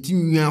fu ne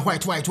tinwa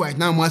white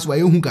na mo asa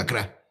waye hu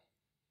kakra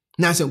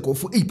na asa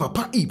nkofu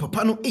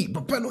papa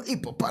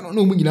no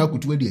no mu nyina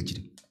akutu adi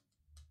akiri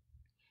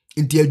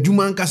nti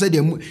adwuma nkasa de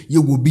ye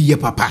wo bi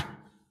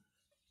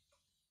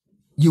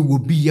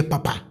ye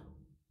papa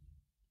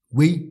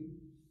we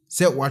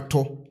se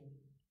wato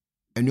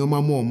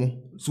enioma momo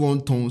so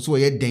onton so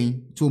ye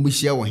den so mo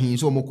hia wo hen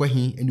so mo kwa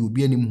hen ene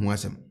obi anim ho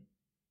asem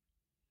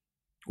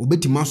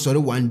obetima sore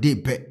one day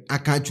pe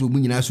aka chiro mu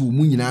nyina so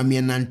mu nyina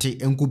me nante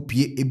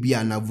enkopie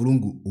ebia na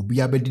vurungu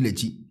obi abedi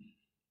lachi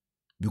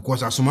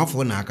because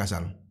asomafo na akasa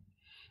no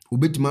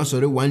obetima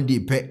sore one day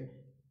pe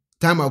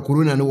time of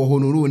corona no ho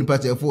no ni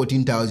pass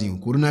 14,000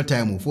 corona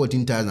time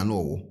 14,000 no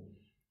wo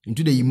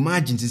into the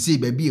imagine to say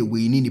baby e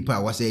we ni nipa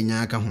wasa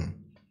enya aka ho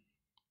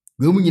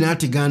we mu nyina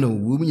ate Ghana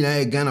we mu nyina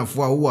e Ghana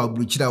fo a wo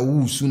abruchira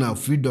wo su na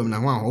freedom na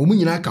ho mu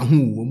nyina aka ho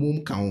wo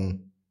mu ka ho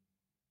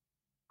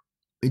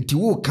enti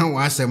wo kan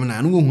wa asem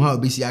na no hu ha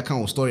obesi aka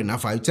wo story na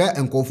fa ta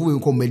enkofo we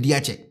nko madi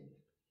ache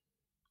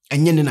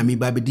enye ne na me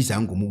ba be disa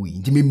nkomo we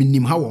enti me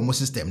nim ha wo mo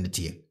system ne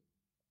tie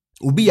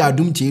obi ya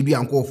adum chedu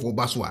ankofo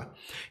ba so a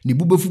ni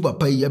bubefu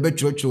papa yi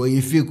abetwetwe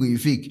ye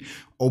fake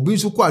obi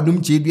nso kwa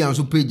adum chedu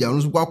anso page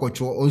anso kwa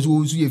akotwo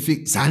onso ye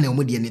fake sa na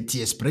omo de ne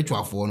tie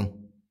spiritual fo no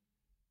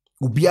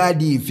obi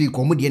adi fake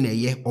omo de na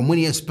ye omo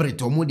ne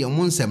spirit omo de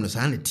omo nsem no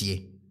sa na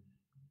tie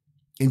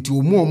enti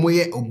omo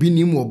ye obi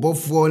ni mu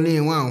obofo ne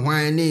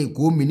hwan ne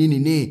ko minini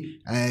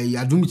ne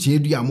adum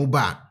chedu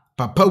amoba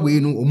papa we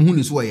no omo hu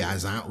ni so ye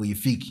azan o ye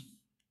fake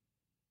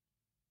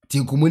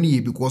ti komoni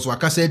ye because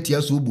wakasa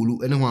tia so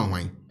bulu ene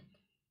hwan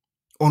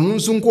onu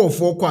nso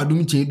nkofo kwa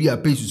adum chedu ya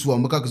page so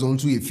amaka kaso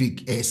nso ye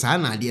fake saa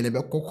na ade ne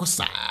be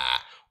kokosa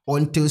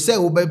until say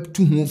wo be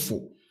tu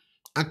hofo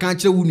aka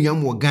kire wo nua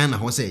mo Ghana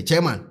ho say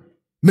chairman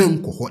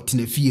men ko hot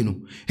na fie no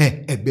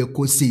ebe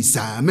ko sei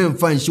saa men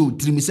fan show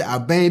trim say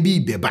aban bi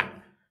beba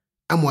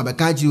amo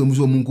abeka kire wo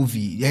so mun ko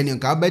fi ye ne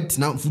nka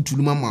betina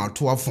futulu ma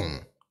ato afon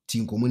ti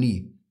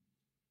nkomoni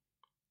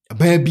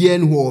aban bi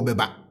en ho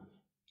beba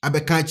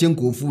abeka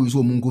chenkofu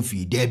so mungo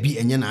fi da bi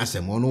enye na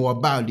asem ono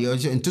oba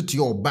de ntutu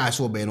yo oba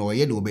so be no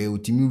ye de oba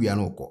otimi wia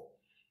no ko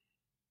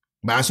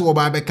ba so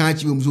oba abeka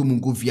chi so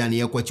mungo fi an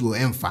ye kwachi o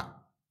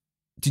emfa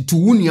titu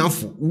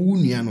wuniafo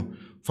wunia no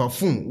fa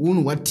fon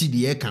wunu wati de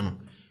ye ka no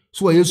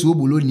so ye so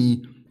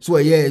boloni so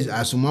ye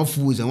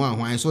asomafu ze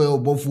hwan so ye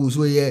obofu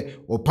so ye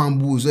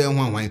opambour so ye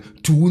hwan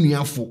tu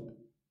wuniafo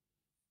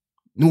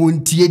no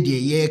ntie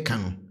de ye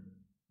ka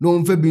no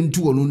mfa bi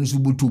ntu ono nsu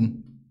butum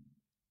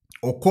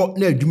okọ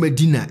na adwuma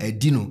di na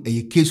edi no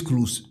eye case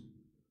close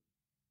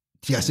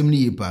ti asem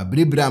ni yipa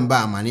brebra mba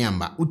amane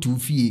amba utu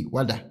fie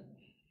wada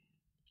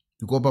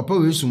because papa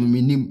we sum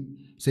minim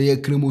say ye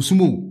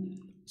kremosumo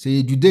say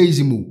ye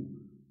judaism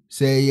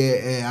say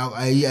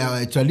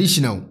ye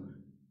traditional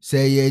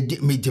say ye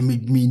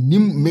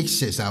minim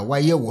mixes are why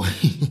ye wo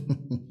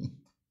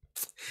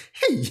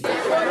hey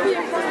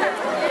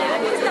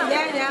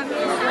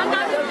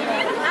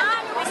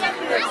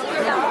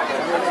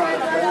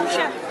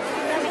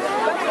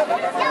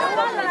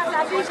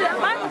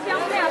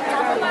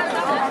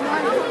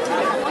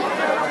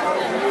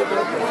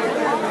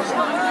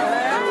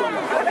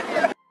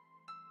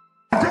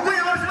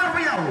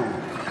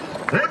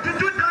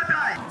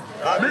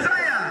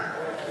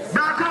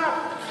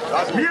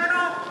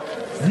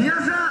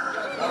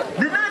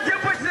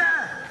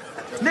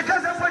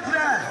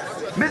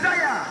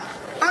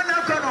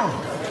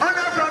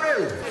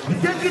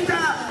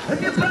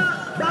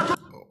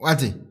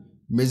Wati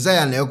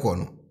Messiah na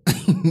ekono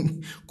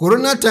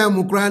Corona time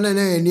ukrana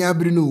na eni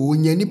abiri no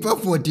onya nipa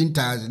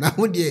 14,000 na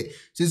ho de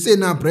se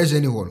na pressure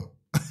ni ho no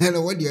na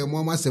wo de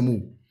mo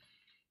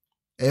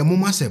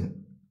masem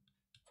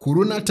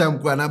Corona time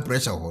ukrana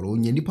pressure ho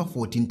onya nipa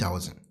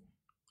 14,000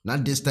 na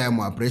this time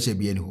our pressure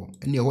bi eni ho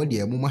eni ho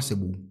de mo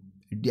masem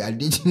di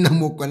ade na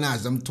mo kona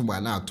azam to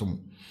ba na atom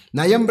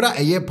na yembra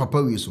eye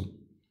papa we so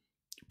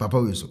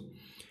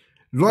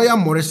lawyer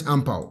Maurice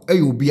ampaw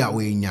e obi a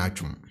o enya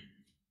atwom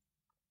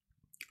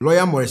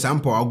lawyer Maurice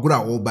ampaw agura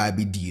o ba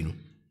bi di no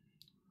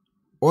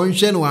on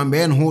hwe no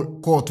ambe no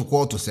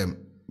court sem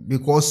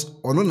because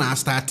ono na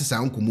start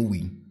san komo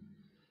wi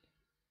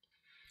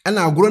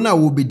ana aguro na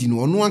wo bedi no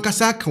ono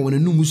ankasa aka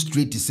wonanum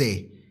straight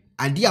say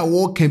ade a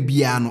wo ka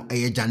bia no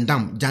eye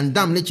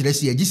jandam ne kire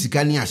se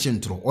agisika ne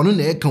ahyentro ono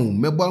na eka wo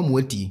mebo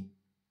amuati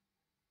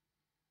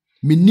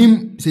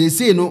minim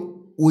se no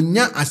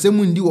onya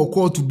asemu ndi wo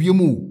court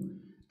biemu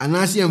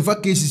anase emfa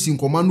cases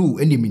nkoma no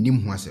ene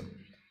minim ho asem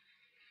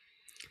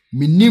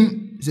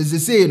minim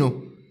se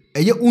no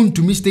eye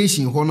untumi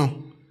station ho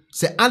no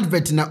se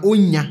advert na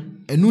onya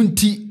enu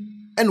nti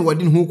ene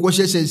wode ho ko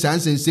hyehye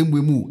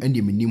sansensembwe mu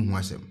ene minim ho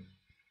asem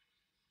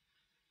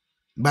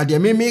ba de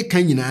meme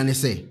kan nyina ne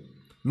se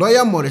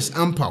lawyer Maurice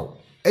ampaw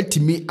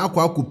etimi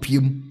akwa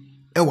akopiem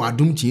e wa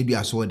adom chiedu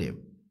aso dem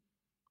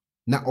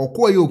na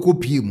okoye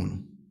okopiem no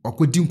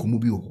okodi nkomu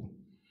bi ho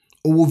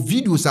owo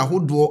videos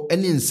ahodo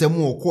ene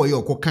nsem okoye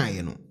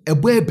okokan no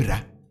ebo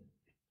ebra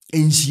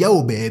enhia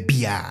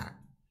obabia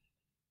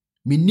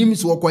minim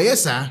so okoye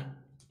sa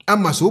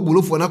ama so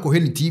obolofo na kohe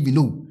ni TV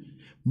no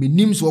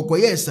minim so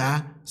okoye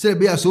sa se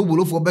be aso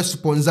obolofo be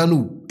sponsor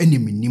no ene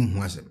minim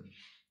ho asem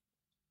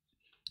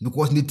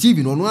because the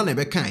TV no no na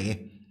be kan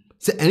ye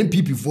se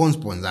NPP phone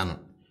sponsor no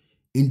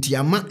enti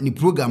ama ni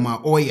program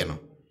a oye no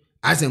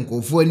asen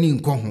kofo ani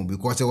nko ho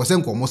because e was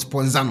nko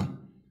sponsor no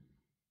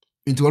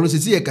enti wono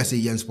se ye ka se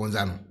yen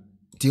sponsor no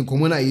ti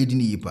nkomo na ye di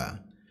ni yipa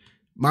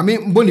mame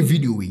mboni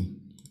video we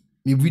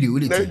mi video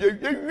we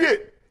ye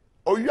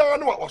oya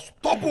no wa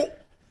stop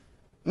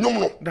nyum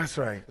no That's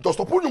right. to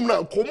stop nyum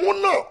na nkomo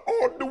na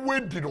all the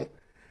way di no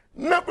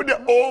na be the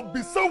all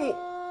bisawo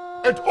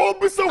et all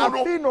bisawo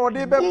no I no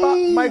dey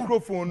be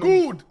microphone no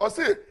good I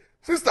say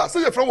sister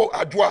say your friend wo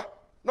adwa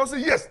now say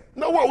yes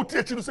now wa uti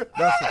echi no say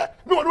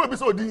me wa no be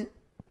so din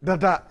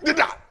dada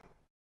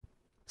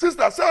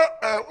sister say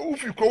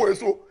if you go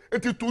so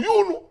it to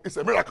you no it's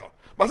a miracle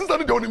but sister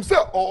dey on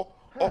himself or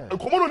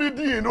nkomo no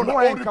di no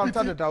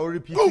na all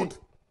repeat good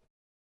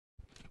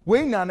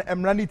we na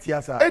emrani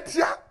tiasa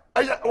etia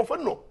aya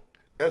ofan no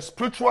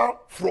spiritual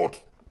fraud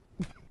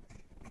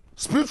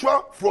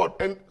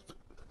and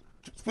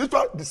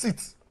spiritual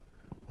deceit.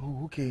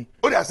 Oh, okay.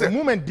 What I say? The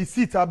moment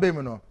deceit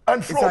abem no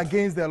and fraud. It's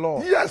against the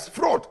law. Yes,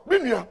 fraud.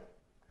 Minya.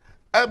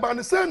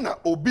 Ebani say na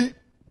obi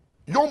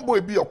young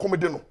boy be a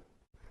comedy no.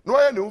 No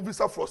I no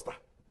visa fraudster.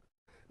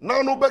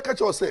 Now no back at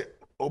you say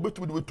obi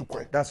to be to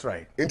coin. That's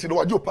right. Into the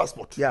wajo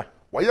passport. Yeah.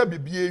 Why ya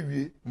BBA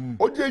wie?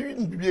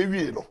 Oje BBA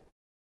wie no.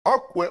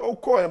 Akwe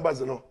okọ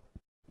embassy no.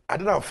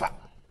 Adena fa.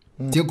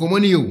 Ti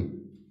komoni you.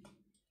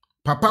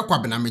 Papa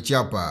kwabena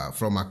mechiapa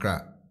from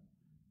Accra.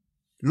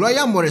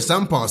 Lawyer Maurice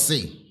ampaw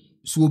say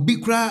so obi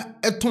kra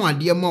eton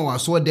ade ma wa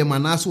so dem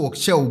anaso wo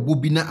hye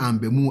obobi na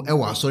ambemu e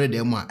wa so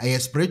dem a e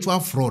spiritual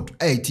fraud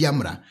e ti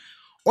amra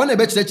ona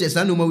be cheche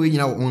san no ma we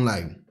nyina wo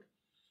online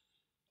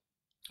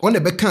ona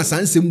be kan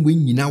san sem we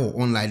nyina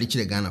wo online de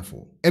kire Ghana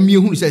fo emi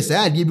ehunu say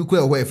ade bi ko e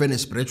ho e fe na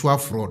spiritual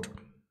fraud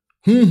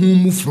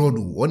mu fraud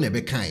ona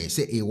be kan e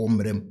say e wo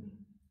mrem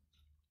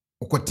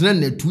okotena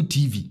na 2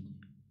 TV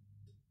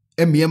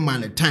emi e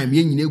man time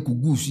ye nyina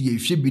ekugu su ye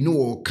hwe bi no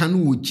wo kan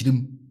wo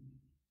kirim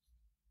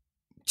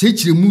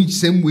chechire mu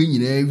sem we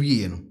nyina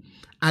wie no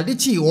ade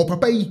chi wo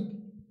papa yi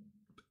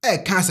e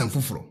kansan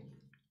foforo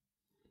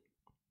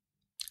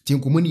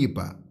tinkomo ni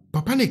pa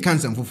papa ne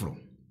kansan foforo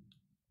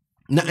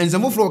na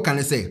enzam foforo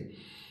kan say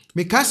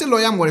me kase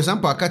lawyer Maurice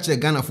ampaw ka kire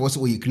Ghana for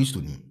so ye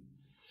Kristo ni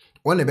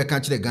wona be ka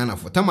kire Ghana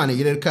for tama ne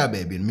yere ka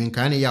ba bi me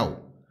kan ne yawo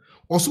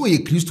oso ye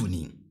Kristo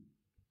ni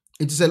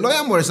it is a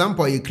lawyer Maurice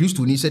ampaw ye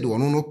Kristo ni said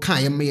wono no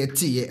kan ye me ye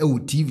tie ye e wo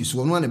TV so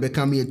wono na be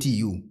ka me ye tie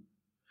you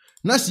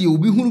na si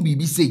obi hunu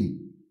bibi sei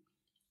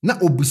na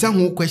obusa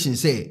ho question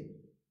say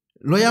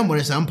lawyer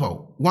Maurice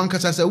ampaw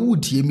wankasa sa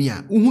wutie mi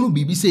a uhunu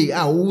bibi say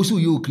a wo so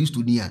ye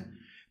Kristo ni a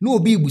na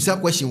obi busa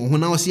question wo ho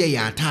na wo se ye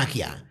attack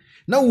ya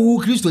na wo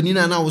Kristo ni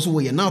na wo so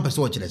wo ye na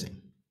opese wo kire sen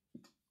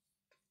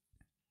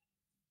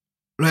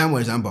lawyer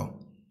Maurice ampaw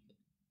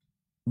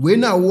we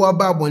na wo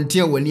aba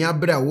abonten wani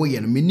abra wo ye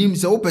no menim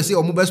se wo pese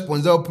o mo be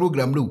sponsor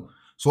program no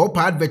so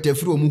pa advert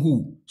free o mo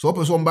hu so wo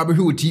pese o mba be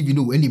hwe TV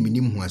no ani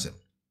menim ho asem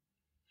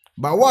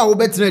ba wo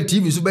betre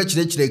TV so be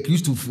kire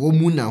Kristofo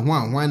mu na ho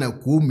ahwan na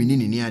ko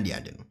minini ni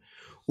ade no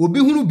obi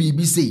hunu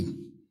bibi sei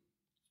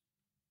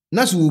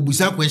na so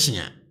obusa question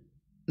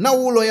na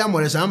wo lawyer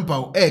Maurice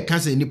ampaw ka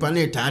se nipa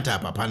na tata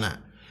papa na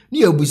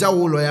ni obusa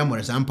wo lawyer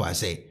Maurice ampaw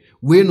say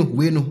we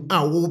no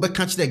a wo be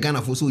catch the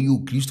Ghana for so you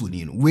Kristo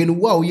ni no we no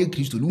wa ye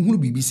Kristo no hunu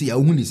bibi sei a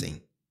wo hunu sen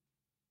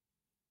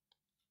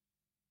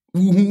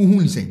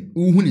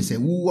uhuni say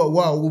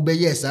wo be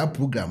yes a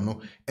program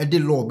no e de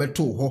law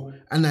beto ho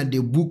ana the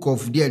book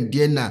of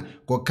the na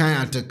ko kan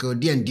article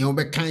the wo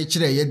be kan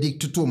kire ye de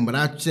tutu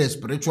mra kire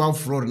spiritual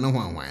fraud na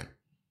hwanwan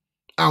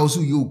a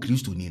also you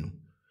Kristo ni no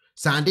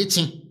sande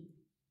chi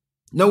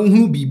na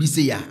uhunu bibi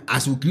say ya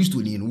aso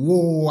Kristo ni no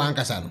wo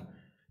ankasa no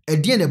e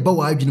de na ba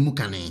wa adwene mu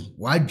kanen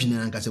wa adwene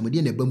ankasa mo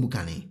de na ba mu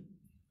kanen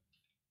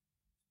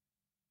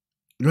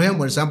Royal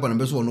Maurice ampaw na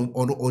beso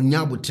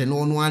onya botre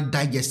no no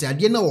adagese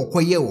ade na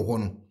wokoye wo ho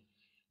no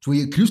so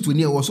ye Kristo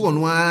ni e wo so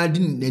no adi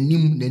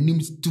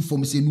nanim tu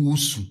fom se no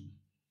osu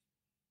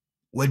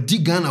wadi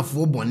Ghana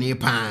fo bone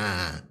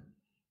pa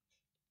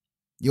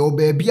yo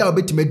baby a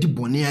obetima di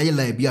bone aye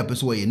la bia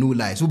peso wo ye no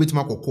lie so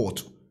obetima ko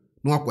court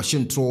no akwhye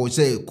ntro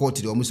say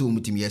court de o mo se o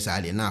mutimi yes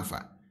ale na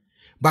afa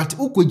but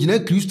ukogina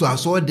Kristo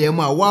aso dem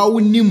a wa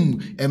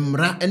wonim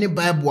emra ene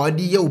Bible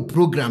adi ye o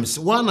programs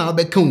wa na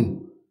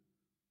obekan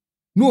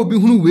no obi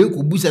hunu we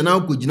ko busa na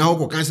ko gina ho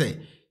ko kan say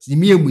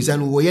simi emusa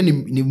no wo ye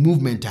ni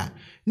movement a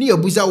ni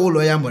ebusa wo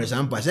lawyer Maurice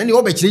ampaw say ni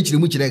wo be kire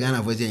mu kire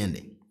Ghana fo say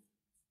yende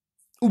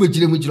wo be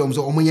kire mu kire om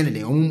so omonye ne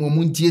den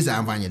omun tie za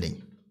amfanye den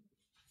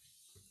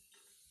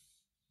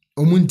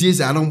omun tie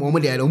za no omo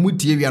de omun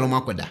tie wi alo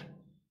makoda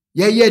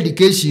ye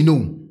education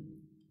no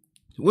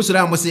wo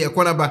sura mo say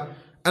ekona ba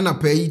ana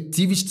pay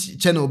TV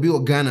channel bi o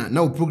Ghana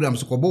na o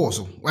programs ko bo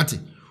so wati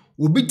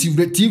obi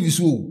TV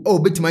so o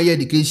betima ye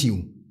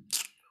education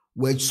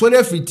we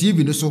sole free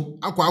TV no so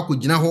akwa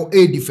gina ho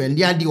e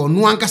defend ade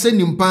ono ankasa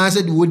nimpa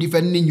se de wo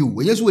defend ni nyu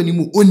we yeso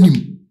onim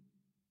onim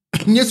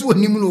yeso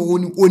onim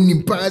no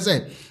onim pa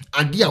se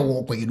ade a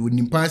wo kwaye do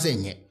onim pa se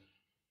nye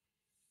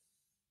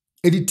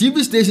edi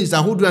TV stations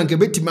ahodo anke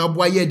betima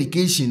aboa ye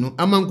education no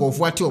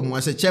amankofo ate omo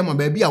ase chairman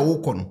ba bia wo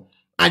kɔ no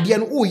ade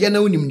no wo ye na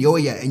onim de wo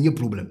ya enye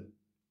problem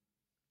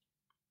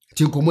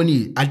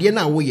tinkomoni ade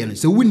na wo ye no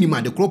se wonim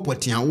ade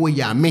kropoti a wo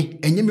ya me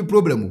enye me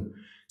problem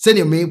se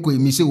ne me ko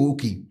mi se wo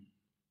okay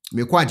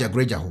me kwa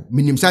jagreja ho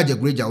minim sa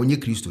jagreja onye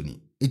Kristo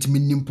ni it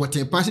minim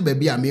poten pass ba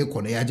bia me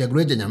ko na ya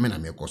jagreja nyame na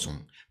me kosom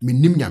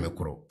minim nyame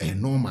koro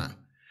normal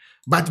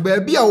but ba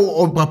bia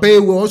o papa e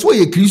wo so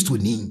ye Kristo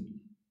ni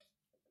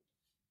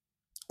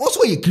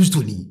also ye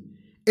Kristo ni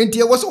enti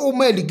e wo so o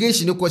ma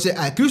allegation ko say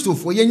a Kristo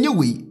fo ye nye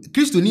we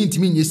Kristo ni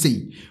ntimi nye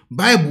sei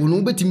Bible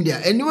no betim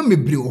dia enema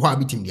mebre ho a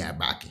betim dia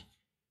back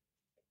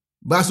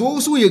but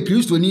so ye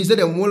Kristo ni say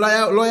dem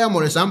lawyer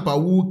Maurice ampaw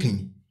wu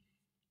kan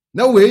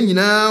na we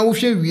nyina wo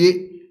hwe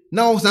wie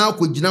na wo san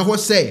akogina ho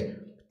say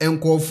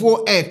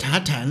enkofo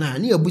tata na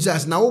ne abusa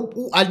as na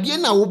wo ade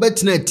na wo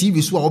betena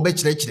TV so a wo be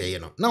kire ye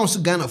no na wo so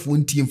Ghana fo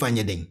ntie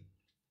mfanye den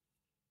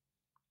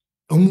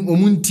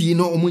omunti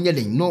no omunye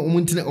den no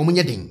omunti na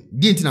omunye den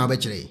di nti na wo be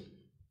kire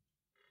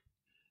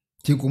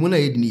ti ko mona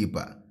yedi ni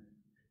pa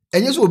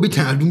enye so obi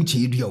tan adum che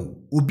edua wo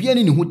obi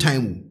ani ne ho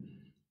time wo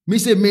mi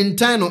se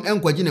mentan no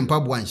enkwaji ne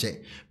mpabo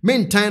anhye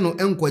mentan no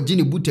enkwaji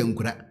ne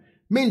butankura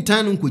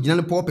mentan no nkogina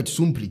ne pulpit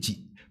so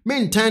mprichi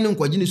mentan no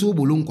nkwaji ne so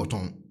bolu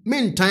nkoton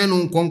mentan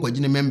no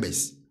nkwaji ne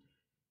members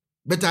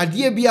but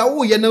adie bia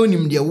wo ye na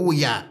onim de wo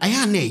ya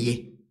aya na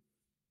eye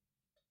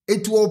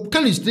etu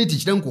kan straight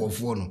kire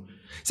nkofo no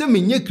se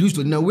menye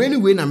Kristo na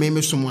we na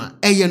me som a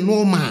eye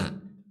normal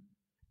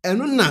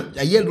eno na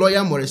aye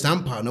lawyer Maurice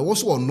ampaw na wo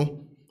so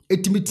no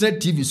etimitre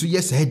TV so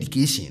yes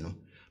education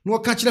no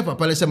ka kire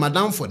papa le se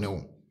madam for ne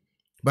wo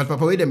but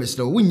papa we dem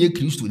sele wo nye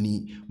Kristo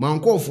ni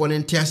mankofo ne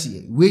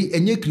ntiase we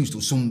enye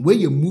Kristo som we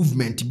ye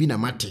movement bi na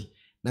mate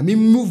na me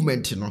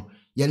movement no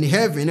ye ne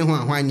heaven ne ho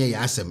ahwanye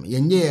ya asem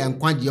ye nye ya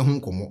nkwaje ho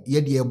nkomo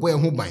ye de ebo ye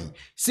ho ban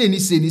se ni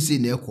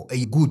na ekọ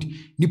ey good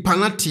ni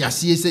panate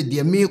ase se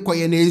de me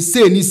koye na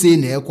se ni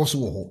na ekọ so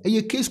wo ho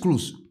ey case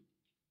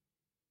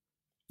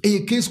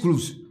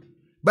close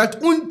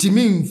but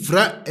untimi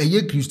mfra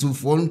ey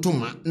Kristofo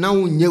ntoma na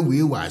wonye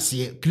we wa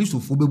ase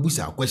Kristofo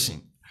bebusa question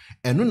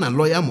eno na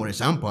lawyer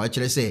Maurice ampaw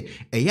kire se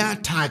ey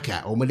attack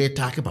a omode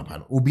attack papa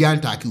no obi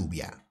attack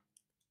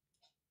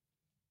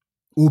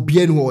obi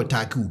enu o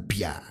attack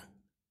obia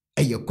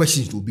eye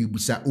questions to obi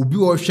busa obi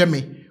o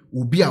hweme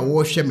obi a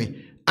wo hweme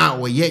a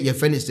wo ye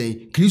fene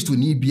say Kristo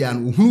ni bia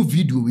no hunu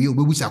video we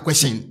obebusa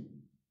question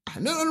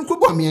no ko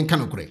bo me enka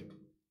no kore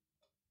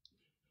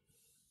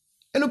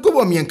eno ko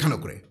bo me enka no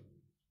kore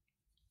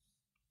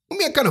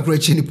kind of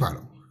creature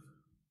palo.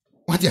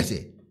 What I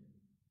say?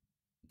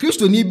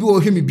 Christo ni bi o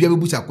hwe me bia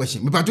bebusa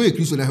question. Me pato e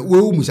Christo na we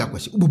umusa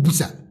question.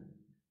 Ububusa.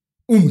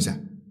 Umusa.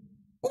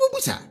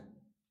 Ububusa.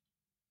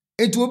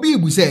 Ento obi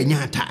ibusa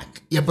enya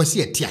attack. Ye pese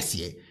ye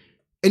tiase.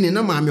 Ene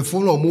na ma me fo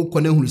no mo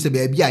kɔ na hunu se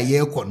ba bia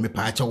ye kɔ me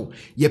pa akyɛw.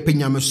 Ye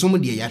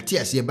penyamesom de ya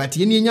tiase but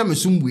ye ne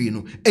nyamesom bui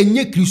no.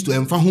 Enye Christo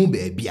emfa ho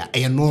ba bia.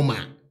 Eye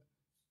normal.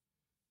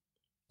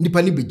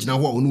 Nipa ni begina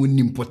ho onu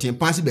nim poten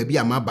pass ba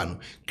bia ma ba no.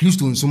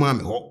 Christo nsoma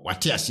me ho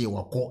wate ase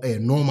wakɔ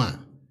normal.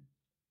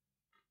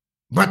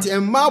 But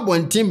emma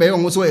bontin be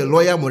yon so a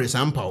lawyer maurice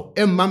ampaw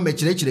emma me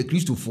kyerɛkyerɛ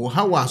Christopher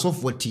how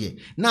asofo tie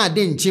na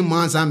ade nchi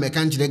mansa me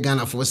kan kyerɛ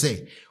Ghana for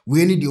say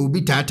we ni de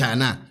obi tata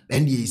na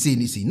and ye say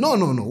ni say no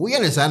we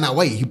ne sa na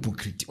why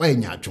hypocrite why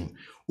nyaatwom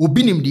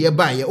obi nim de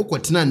ba ye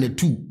okotena na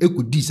tu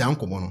ekodi sa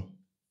nkomo no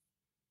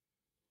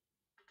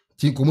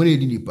ti komo ne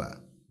di nipa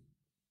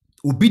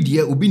obi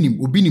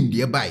nim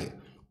de ba ye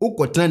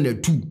okotena na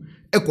tu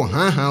ekɔ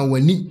han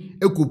wani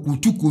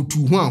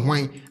ekokutu ho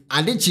ahwan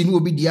adechi no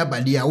obi dia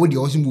bade a wo de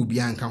osim obi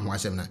anka ho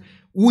asem na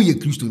wo ye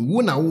Kristo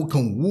wo na wo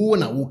kan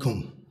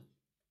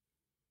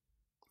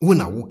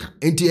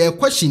enti e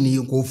question ni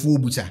nkofo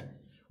obuta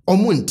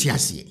omo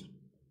ntiase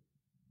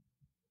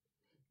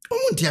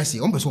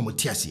ompeso mo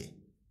tiase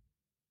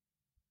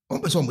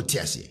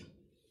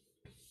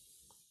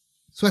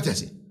so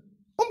atase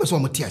ompeso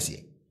mo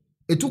tiase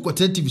etu ko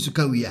TV so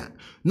kan wi a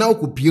na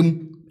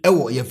okopiem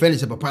ewo ye friend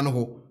se papa no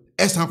ho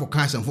esan ko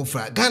kan asem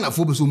fofra Ghana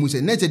fo be so mu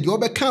se na de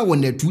obeka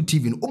won na True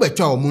TV no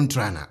obetwa o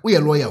montra na we ye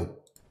lawyer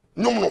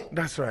no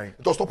That's right.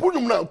 just stop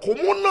nyum na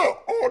komo na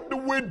all the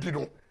way di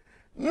no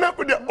na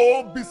ko de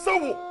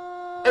obisawo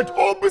et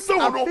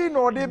obisawo no I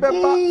no de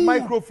beba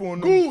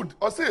microphone no. Good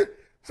I say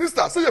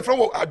sister say your friend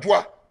wo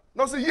adwoa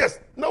now say yes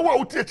now wa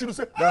uti echi no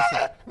say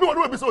me won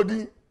obisawo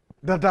din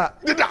Dada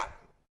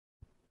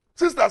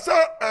sister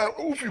say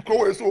if you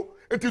go so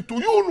it to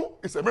you no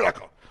it's a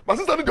miracle but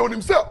sister dey on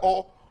himself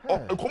or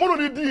komo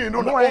no di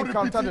no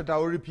na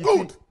all repeat.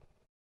 Good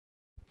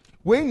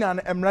We na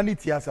emrani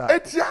tiasa.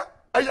 etia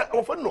aya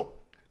ofan no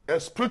a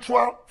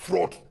spiritual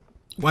fraud.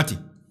 What?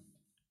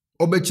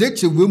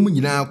 Obecheche we mu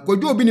nyina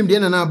kwadwo obi nim de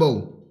na na ba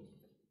o.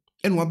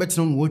 En wa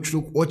betena no wo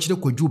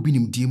kwadwo obi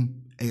nim dim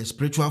a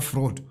spiritual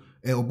fraud.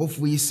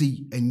 Obofo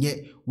yesi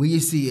enye we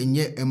yesi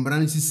enye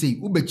emran sisi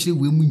ubechire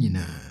we mu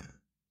nyina.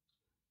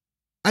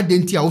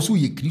 Adenti a wo so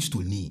ye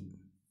Kristo ni.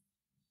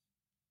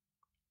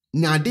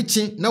 Na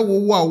adechi na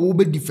wo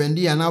be defend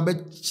ya na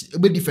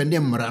be defend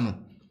emra no.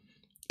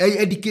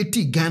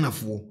 Educate Ghana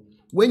fo.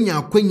 Wenya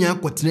akwanya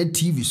akotena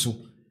TV so.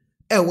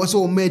 Wo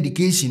so o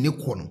education ne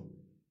kɔ no.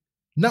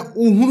 Na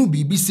ohunu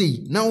bibi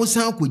sei na wo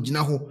san akogina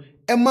ho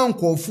ema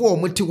nkofo o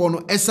mete ho no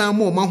esan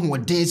ma o ma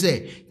hoden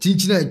se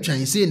chinchina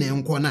atwan sei na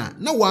enko na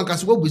wo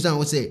ankaso babusan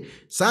wo se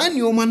saa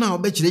ne o ma na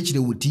obekyerekyere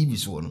wo TV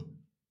so no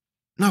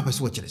na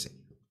pese wo kyere se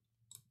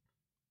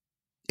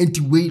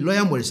enti we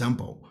lawyer maurice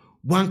ampaw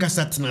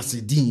wankasa tena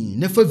se din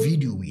na fa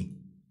video we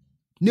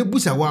ne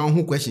busa wa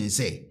ho question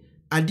se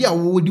ade a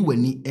wo di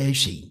wani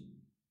ehwe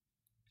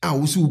a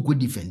wo so go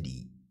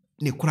defendi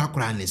ne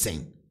kura ne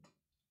sen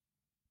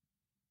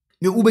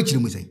ne ubechire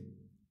mu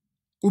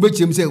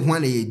say ho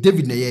na ye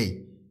David na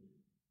ye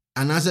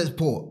anase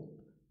Paul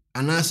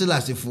anase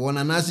lasefo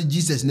na anase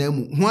Jesus na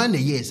mu ho na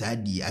ye sa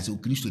di as o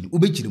Kristo ni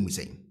ubechire mu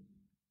say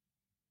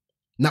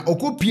na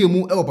okopie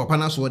mu e wo papa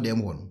na so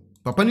dem ho no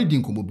papa ni di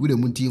nkomo bi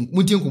mu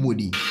ntie nkomo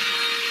di.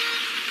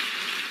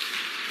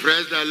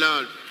 Praise the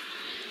Lord.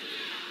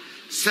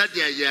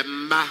 Sadia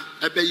yemma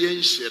ebe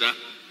yenshira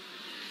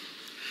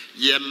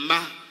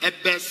yemma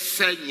ebe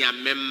senya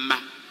memma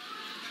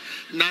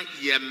na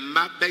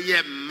yemma be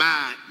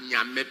yemma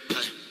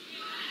nyamepe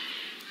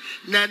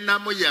na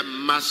namo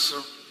yemma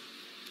so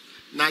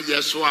na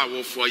yeso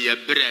awofo ye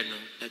bre no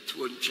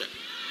etuo ntwe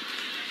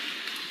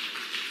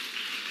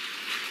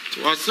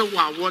to se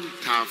wa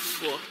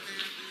wontafo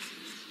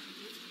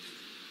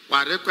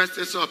wa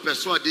request so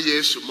person de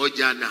Yesu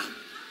moja na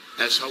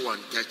eso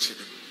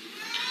wontachire.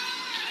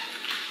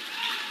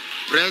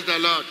 Praise the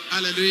Lord.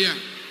 Hallelujah.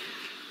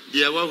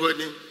 Dear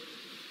wahoni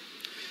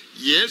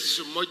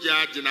Yesu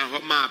moja jina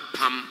homa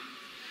pam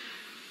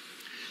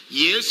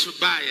Yesu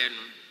baye no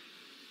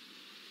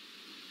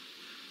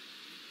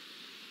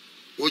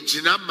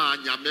ojina ma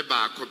nyame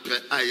ba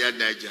akope aya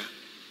naja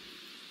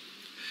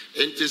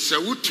enti se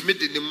wutumi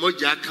de ni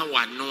moja aka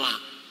wano a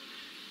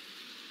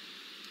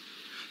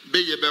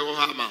beye be wo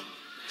ha ma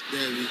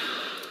David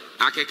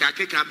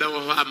akeka be wo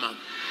ha ma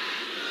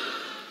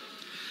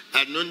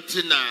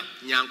anunti na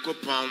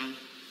nyankopon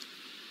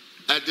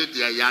ade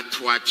de ya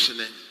to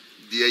achene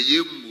de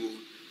yemu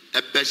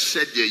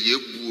ebehye de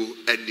yebuo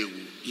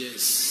anewu.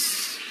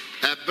 yes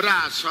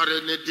Ebra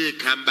sorry ne de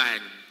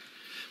combine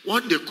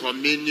one the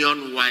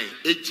communion wine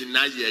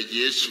ejina ye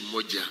Yesu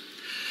moja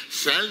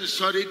sen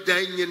sorry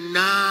dan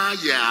na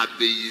ya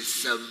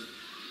abeyisam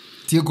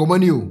Tie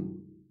komani o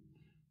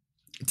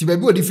ti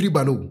baby odi free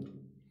ba no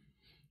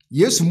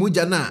Yesu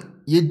moja na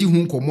ye di hu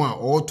nkomo a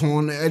o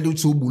ton na edo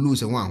so bulu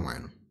se wan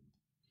no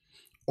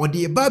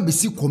odi e ba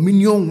besi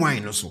communion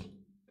wine no so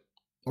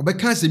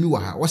obeka asemi wa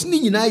ha wose ni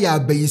nyina ya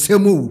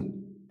abayisem o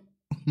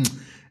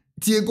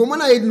tie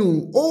komana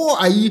enu o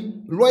ayi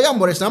lawyer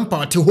maurice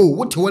ampaw te ho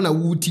wote ho na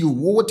wuti o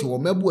wote ho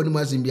mabu ani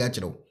masem bi a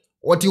kire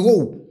o te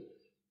ho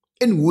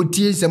enu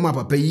wotie nsem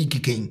papa yi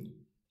kiken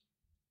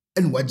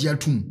enu waje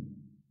atum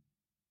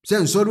se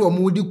nsori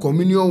omo di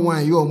communion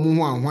wan ye omo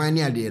ho ahwan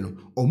ne ade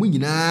no omo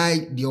nyina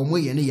de omo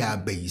ye ne ya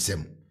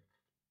abayisem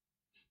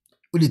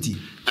uditi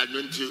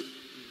anonto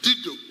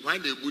dido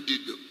wan na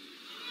budido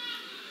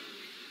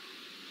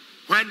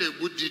wan na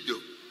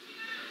budido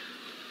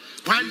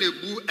wan na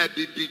bu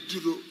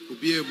abibiduro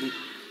obi emu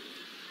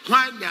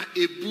wan na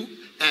ebu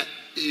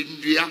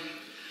ndua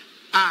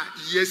a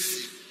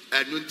yesi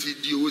anonto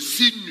di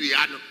osi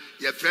nnua no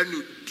ye fra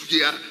no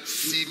dua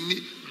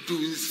sini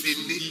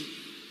dunsini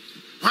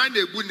wan na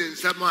ebu ne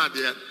nsam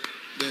ade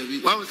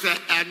wan se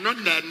eno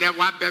na ne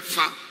wa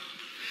befa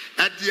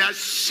ade a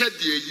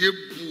hyede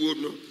yebuo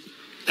no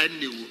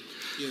eniwo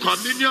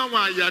communion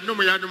wa ya no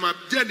ma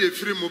de na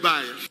free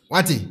mobile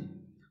wati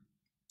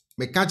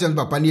me catch on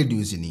papa ne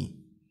dunsini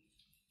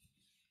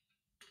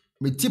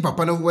me ti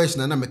papa no voice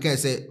na me ka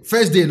say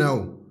first day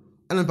now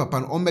ana papa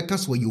no on meka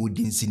so ye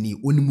odinsini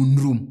onimu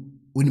nrum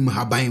onimu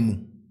haban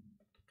mu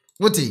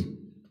wati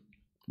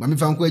mami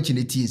fa nko achi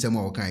ne ti nsem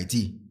a wokan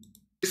ti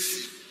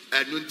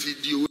anonti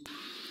dido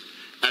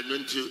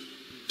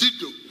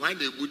wan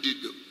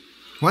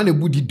na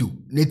budido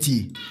ne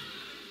ti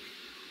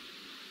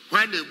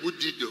wan na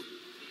budido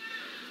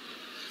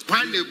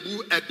wan na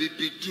bu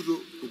abibiduro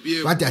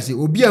what I say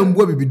obi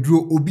ambu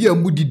abibiduro obi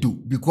ambu dido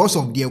because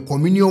of their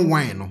communion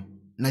wine no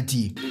na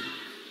ti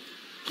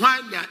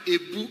wan na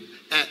ebu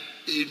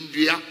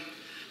ndua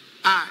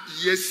a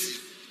yesi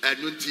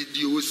anonti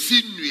di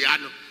osi nnua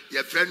no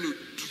ye fra no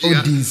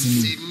dua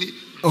sini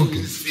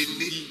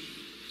sini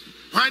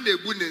wan na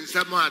ebu ne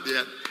nsam ade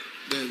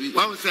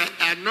wan se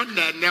eno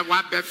na ne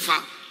wa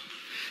befa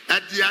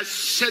ade a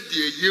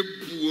hyede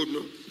yebuo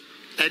no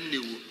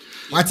eniwo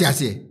what I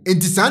say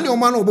enti sane o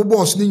ma no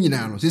boss ni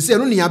nyina no se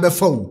no ne ya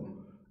befa wo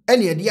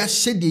ene ye de a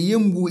hyede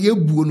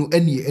yebuo no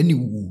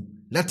eniwo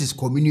that is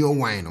communion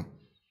wine no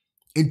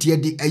enti ye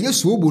de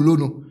ayeso obolo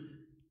no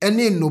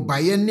ene no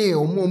baye ne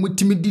omo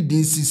mutimi didi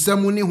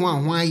nsisam ne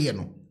ho aye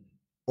no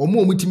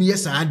omo mutimi ye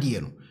saa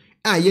ade no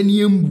a ye ne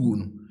yembuo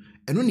no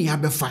eno ne ya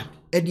befa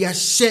e de a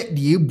hye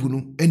de ebu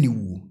no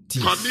eniwo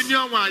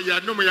communion wa ya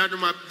no ma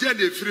de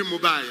na free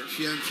mobile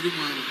Fian free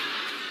man.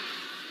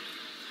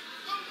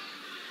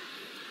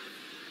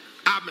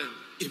 Amen.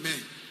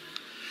 Amen.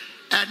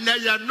 And now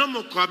you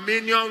no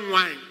communion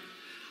wine.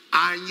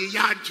 And you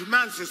had to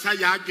man say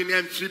ya agene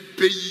and free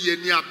pay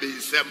any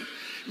abesem.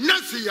 Na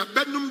se ya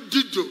benum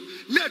dido.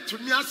 Na to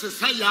me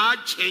say ya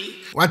achen.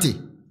 Wati?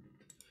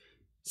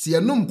 Si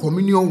enum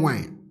communion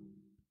wine.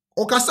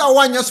 Okasa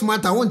wanya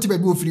smart I want to be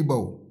free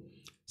bow.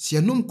 Si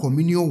enum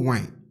communion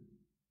wine.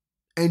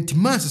 And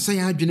man say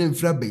ya agene and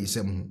free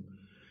abesem.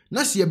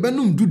 Na si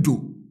benum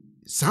dudo.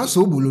 Sa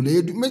so bolo na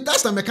edu. Me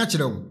that's na me catch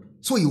them.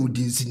 So you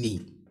dinsini.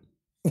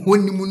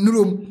 Oni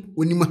munrum,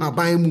 oni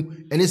mahaban mu,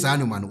 ene saa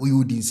no man, o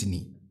you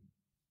dinsini.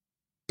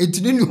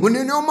 Etini ni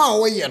hone ne o ma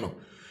wo ye no.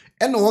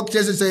 Ene wo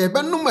kese se ye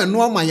benum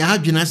eno ma ya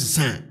adwena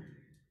sesan.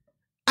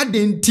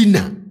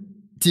 Adentina.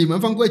 Ti man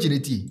fan ko akire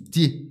ti.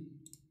 Di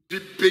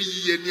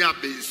peyi ni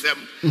abesem.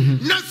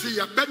 Na se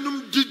ya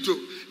benum dido,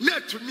 na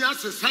tumi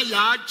asesa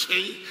ya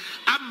achen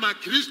ama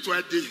Kristo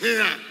ade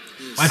he a.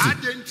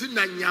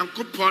 Adentina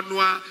Nyankopon no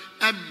a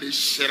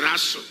amehira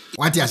so.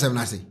 What you asem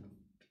na say?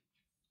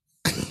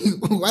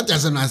 What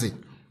does I say?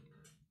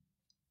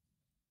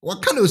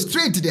 What kind of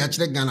straight to the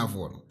actual Ghana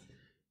for?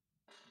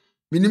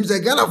 Minim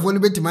say Ghana for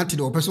bit mati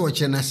the person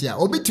watch nasia.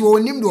 Obiti o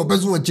nim the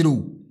person watch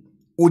you.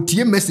 O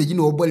tie message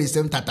no body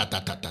sem ta.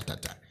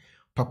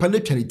 Papa le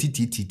tware ti.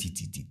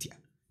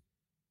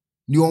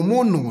 Ni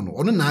omo no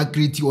ono na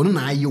create ono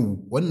na aye wo.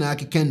 Ono na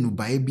akeka nu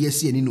ban bia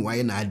se ani no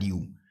waye na ade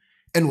wo.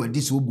 En we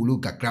dis wo bulu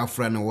kakra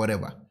fra na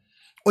whatever.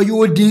 Oyo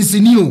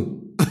odinsini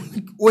o.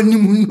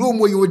 Onim no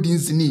mo yo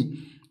odinsini.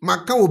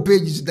 Maka o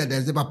page that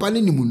there's a papa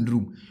ni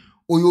mundrum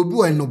oyobi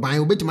o no ban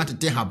obetima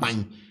tete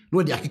haban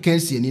no de akeka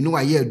sie ni no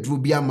aye aduro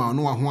bia ma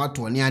no ho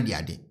ato ne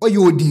ade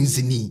oyo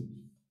odinsini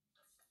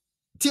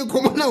ti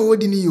komo na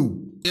odini yo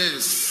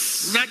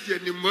yes na de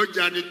ni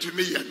moja ni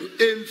tumi ya no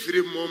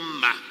emfiri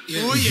momma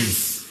Oh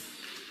yes.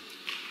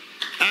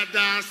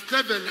 Ada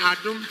Stephen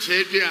Adom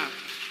chedia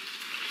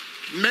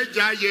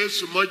meja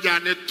Yesu moja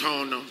ni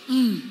tono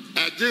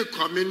ade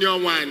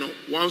communion wine no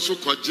won so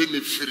koje ni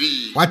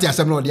free what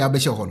asem no de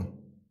abehye ho no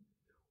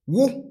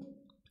wo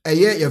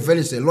eye ye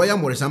very say lawyer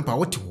maurice ampaw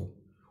wote ho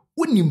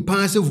unim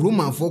pa se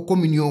roman for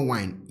communion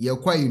wine ye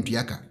kwa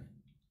yentuaka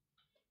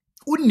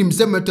unim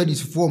se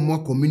methodist for mo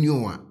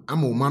communion wa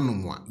ama o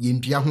manom a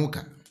yentua ho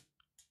ka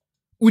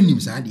unim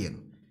sa de no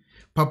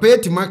papa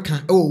etima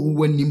ka o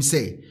wanim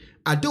se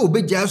ade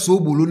obegya so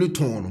obolo ne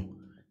ton no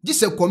gi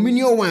se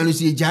communion wine no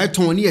se egya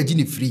ton ne agi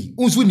ne free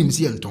unso nim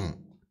se enton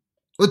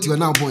oti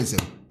ona obon se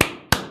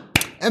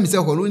em se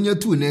ho no nya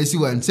tu na asi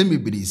wa nsem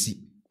ebirisi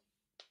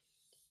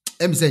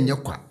emse nya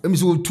kwa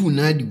emse otu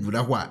na adi wura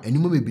ho a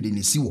enimo mebire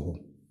ne si wo ho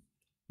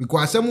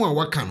because asem a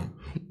waka no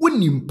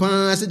wonim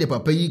pa se de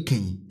papa yi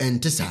kan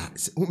ente sa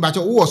ba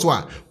cho wo so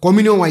a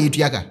communion wa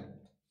yetuaka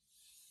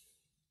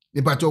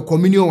me ba cho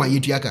communion wa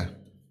yetuaka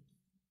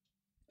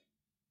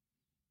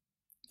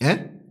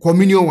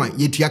communion wa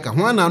yetuaka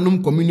ho na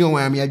anum communion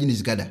wa am ya gine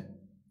zikada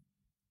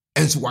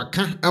enso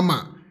waka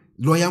ama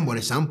lawyer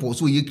more sample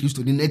so ye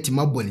Kristo ni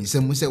netima boni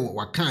nsem se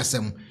waka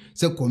asem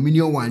se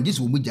communion wa this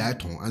wo mu jai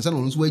ton ansa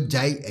no so wa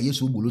jai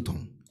eyeso bolo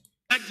ton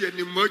ade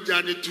ni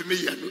moja ni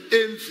tumi ya no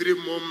emfiri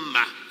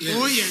momma.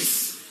 Oh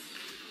yes.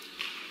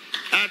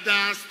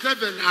 Ada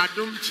Stephen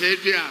Adom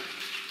chedia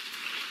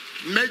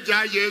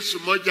meja Yesu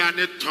moja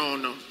ne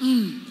ton no.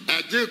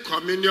 Ade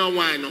communion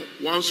wine no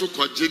won so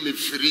koje ni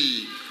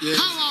free. Yes.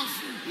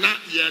 Na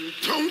yen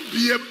ton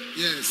biem.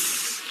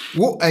 Yes.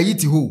 Wo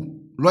ayiti ho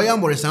lawyer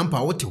more sample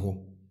wote ho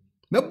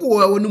mebo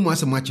wa wonu mu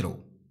asem akiro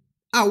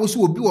a wo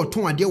so obi wo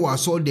ton ade wa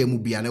so da mu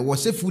bia na wo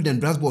se food and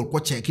drugs board ko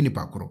check ni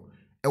pakoro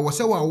e wo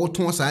se wa wo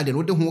ton sa de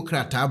no de ho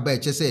krata ba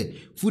che se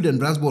food and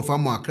drugs board fa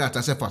mo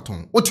krata se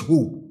faton wote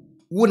ho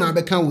wo na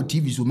be kan wo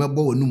TV so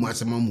mebo wonu mu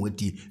asem am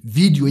wati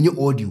video nye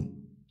audio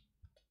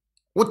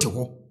wote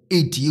ho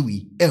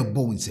etiwi e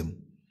bo nsem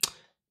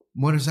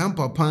more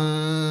sample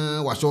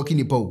pa wa so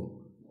kini pa wo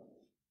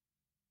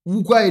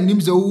kwa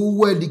enim se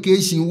wo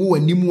education wo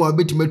anim wa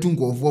betimatu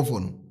nkofofo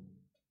no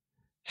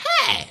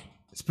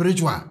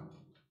spiritual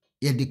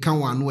ye de kan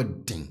wa no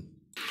den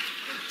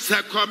se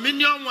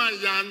communion wa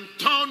yan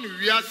ton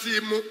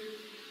wiase mu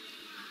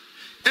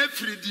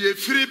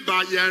efri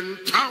ba yan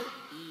taw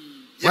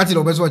what the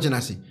obeso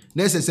chenasi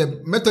na se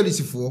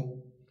methodist fo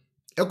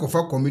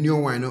ekofa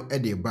communion wa no e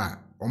de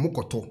ba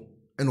omukoto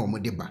e na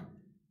omode ba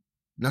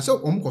na se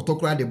omukoto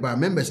kra de ba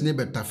members ne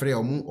betafre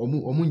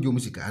omu njom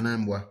sika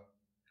anambwa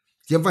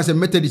ti emfa se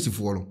methodist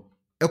fo lo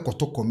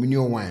ekoto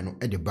communion wa no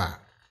e de ba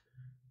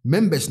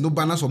members no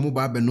bana so mo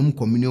ba benum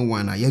communion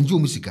one na yanju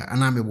musika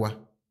ana meboa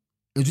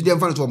entu dem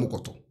fa so mo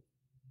koto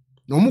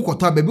na mo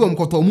koto ababi mo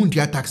koto mo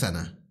ntua tax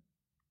na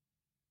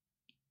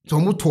so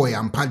mo to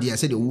ya mpade ya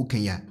se de wo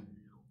kan ya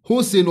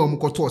ho se no mo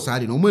koto sa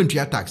de no mo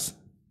ntua tax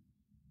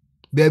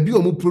baby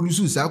mo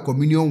produce sa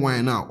communion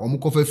one na mo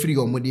kofa free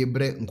mo de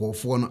bre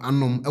nkofo no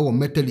anom e wo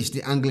methodist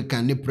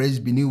anglican ne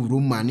presbyterian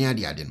roman ne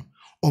ade no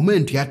o mo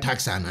ntua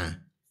tax na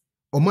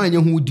o ma anya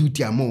hu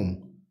duty amom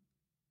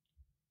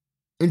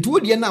Entu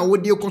wodi na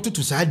wodi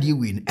kototo saa de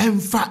we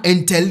emfa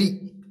enteli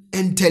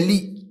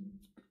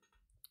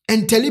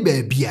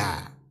be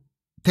bia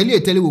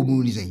teli wo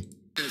mu ni sen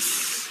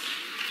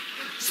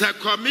se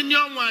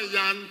communion wa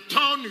yan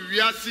ton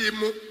wiase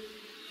mu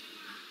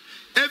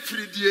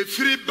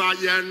efri ba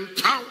yan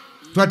taw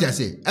what I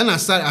say and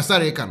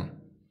asare ka no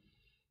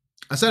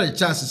asare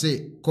chance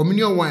say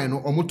communion wine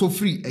no omoto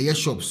free eye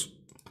shops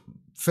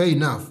fair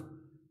enough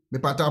me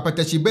pata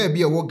apatachi ba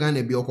bia wo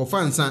Ghana bia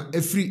okofa nsa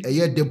efri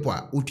eye depo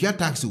a otua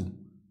tax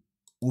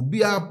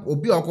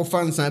obi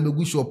okofa nsa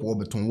begu shop wo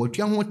beton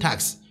wotua ho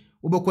tax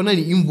obekona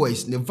ni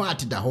invoice ne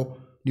VAT da ho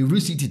ni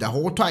receipt da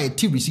ho to aye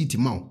ti receipt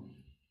ma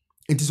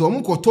enti so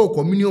omo koto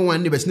communion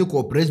one ne besne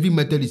ko presbyterian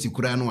methodist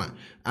kura no a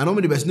anom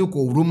ne besne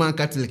ko roman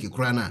catholic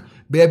kura na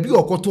ba bia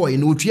okoto ye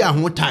no otua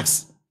ho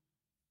tax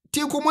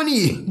ti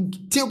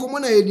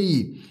komoni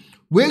edi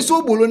we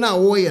so bolo na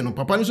wo ye no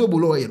papa ni so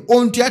bolo ye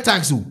on tua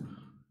tax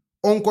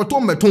onkoto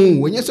meton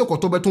wenye se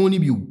koto beton ni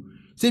biu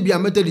se bia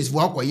methodist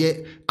fo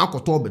akoye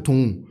akoto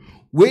beton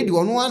we di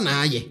ono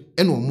ana aye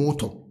e no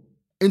moto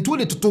entu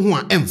de toto ho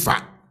a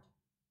emfa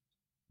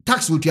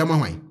tax otua ma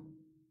hwan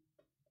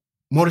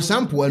more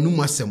sample anu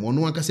masem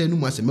ono akasa anu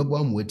masem mebo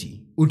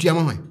amuati otua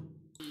ma hwan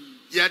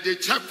ya de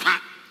chakwa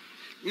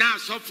na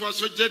asofo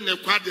so je ne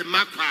kwa de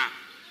makwa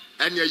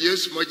anya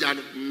Yesu moja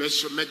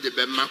meso me de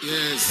be makwa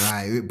Yes.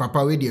 ai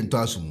papa we di ento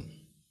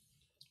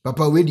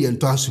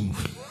asum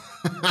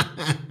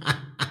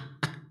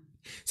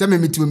se me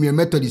meti me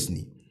methodist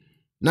ni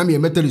na me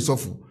methodist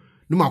ofu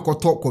no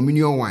makoto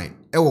communion wine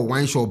e wo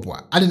wine shop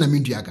a ade na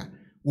menduaka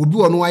obi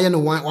ono aye no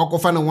wine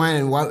wakofa na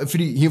wine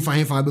free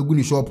hifa abegu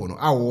ni shop no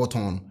a wo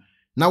ton no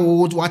na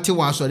wo wate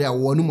wa sori a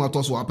wo no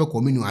moto so apɛ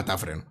communion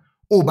atafre no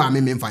o ba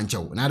me mfa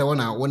nchew na de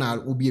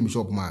wona obi mi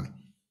shop ma me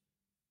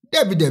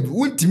debi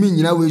wontimi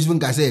nyina we zu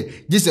nka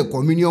se gise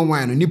communion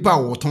wine no nipa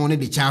wo ton ne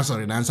de cha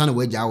sori na nsa na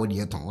waja wo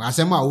de ton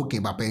asem a wo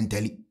ke ba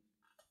pentali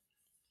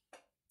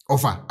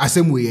ofa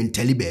asem we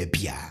entali ba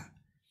bia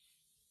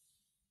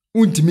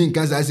untimi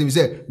nka za asem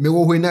se me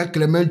wo na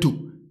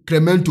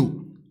Clemento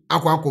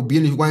akwa bi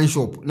ni wine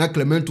shop na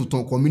Clemento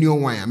ton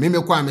communion wine me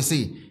kwa me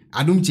se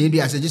adum che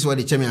di ase gise wo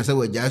de cheme ase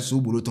waja so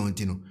buru ton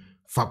ti no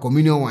fa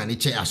communion wine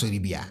che asori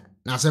bia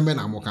na asem be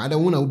na mo ka da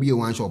wona wo bi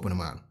wine shop no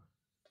ma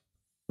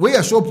we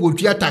a shop wo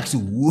tua tax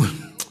wo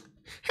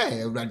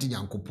hey brati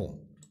yankopon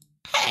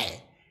hey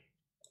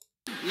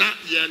na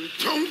yen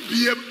ton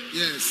biem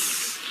Yes.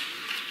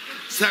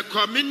 se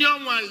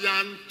communion wa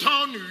yan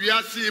ton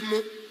wiase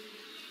mu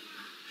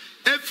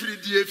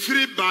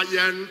efri ba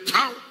yan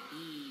taw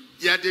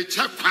ya de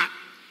chakwa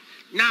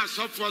na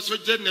asofo so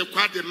je ne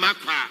kwa de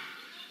makwa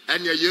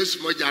anya Yesu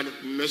moja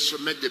meso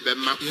me de be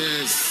makwa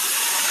Yes.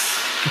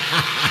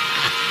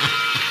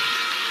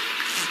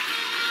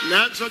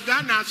 Now, so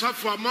Ghana, so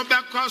for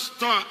mobile cost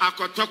store, I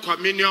could talk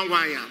communion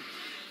wine.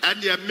 And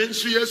the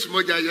men's years,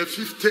 Moja,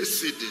 50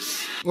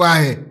 cities.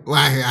 Why,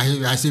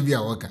 I see be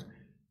a worker.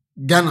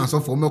 Ghana, so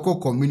for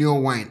Moko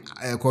communion wine,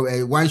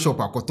 wine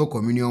shop, I could talk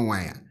communion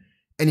wine.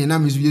 And in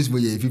Namis, use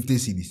Moja 50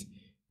 cities.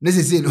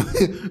 Necessary, no,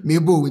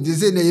 maybe we just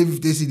say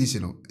 50 cities, you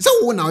know.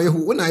 So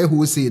when I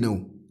who say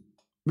no.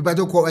 Me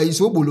pacho ko e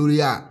so bolori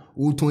a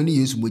wo 20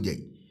 years moja.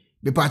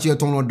 Me pacho e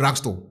ton no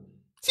drugstore.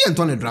 Si en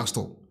ton no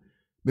drugstore.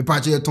 Me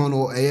pacho e ton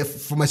no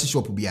pharmacy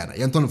shop biana.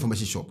 Ye ton no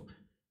pharmacy shop.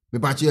 Me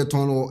pacho e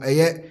ton no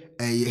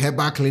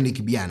herbal clinic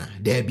biana.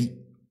 There be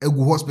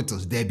egu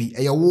hospitals there be.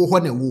 E wo ho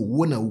na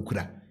wo na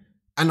ukura.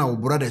 Ana wo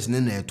brothers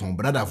ne na ton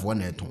brother for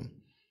na ton.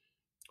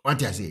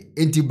 What I say?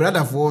 Enti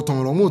brother for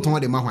ton no mo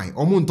ton de ma hwan.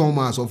 Omo ton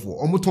ma so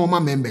for. Omo ton ma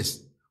members.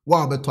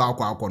 Wa obeto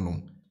akwa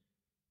no.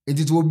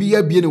 It will be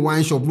a being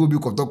wine shop, will be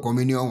called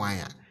communion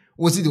wine.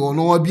 Was it or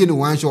no being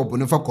wine shop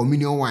on for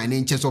communion wine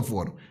in chest of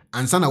water,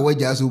 and son away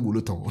just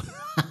buluto.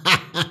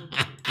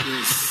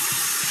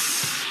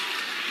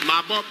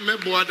 My Bob, me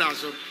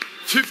borders of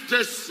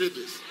 50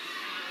 cities.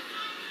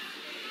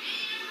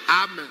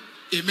 Amen.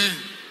 Amen.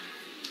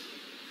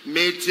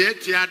 May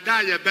Tia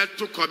die a bet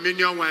to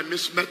communion wine,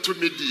 Miss Metu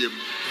Medium.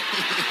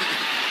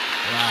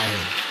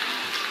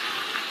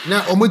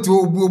 Now,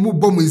 Omutu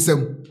bomb in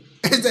some.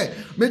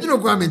 Make no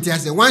comment here.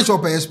 Say wine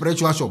shop a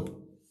spiritual shop.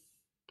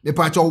 The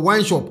patch of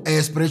wine shop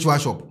a spiritual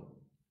shop.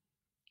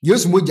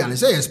 Use moja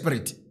say a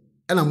spirit.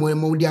 And I'm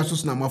more dia so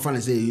na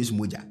mafan say use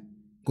moja.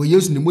 Go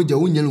use ni moja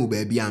unyen wo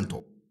ba bia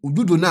nto.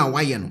 Ududo na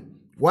waye no.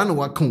 One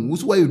wa kan wo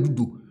so waye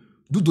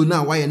dudo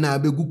na waye na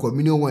abegu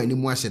communion wine ni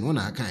mu ase no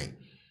na akan.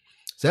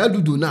 Say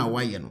dudo na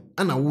waye no.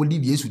 Ana wo di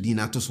Yesu din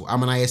na to so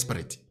amana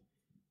spirit.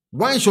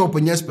 Wine shop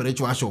nya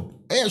spiritual shop.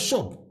 A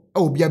shop.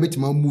 Obi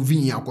abetima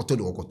moving akoto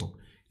de okoto.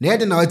 Na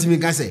ede na watimi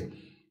ka se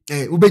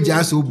ubeji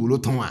aso obulo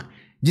ton a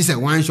ji se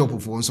one shop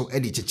for nso e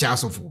de checha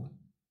aso for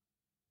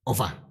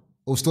offer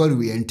o story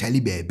we entally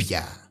be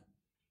bia.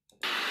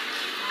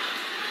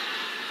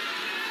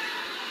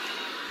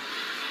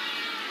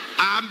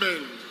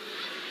 Amen.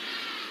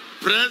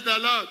 Praise the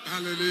Lord.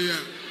 Hallelujah.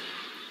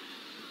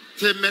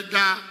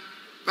 Temega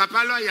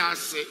papa lo ya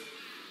se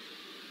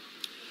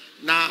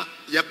na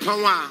ye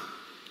ponwa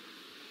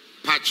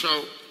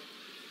pacho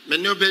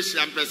many obesi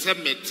ampese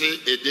mete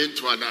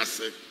edento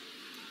anase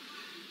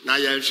na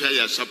ye hwe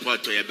ye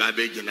support ye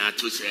babe gina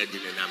to say di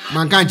na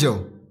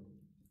mankancho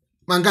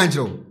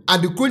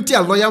adekunti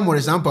a lawyer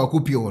maurice ampaw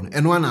kopio no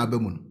eno na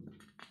abamu no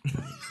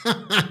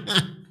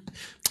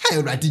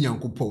ai rati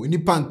nyankopo ni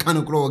panka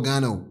no kro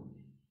Ghana o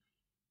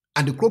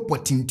adekro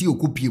potinti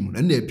okopie mu na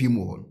apie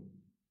mu ho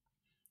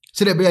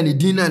se de be ya ni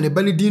din na ne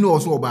ba ni din no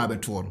so oba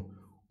abeto no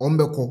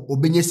ombeko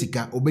obenya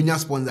sika obenya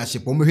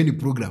sponsorship omehwe ni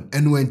program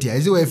eno antia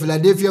ise we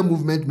Philadelphia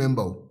movement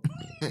member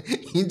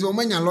into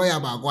omanya lawyer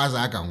ba akwa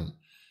asa aka ho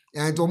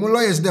ya to mo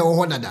lawyers de wo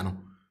ho dada no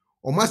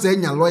o ma sa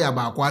nya lawyer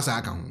ba akwa asa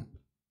aka ho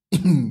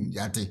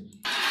yate.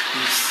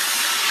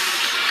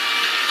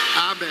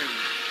 Amen.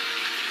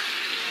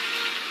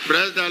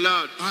 Praise the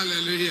Lord.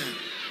 Hallelujah.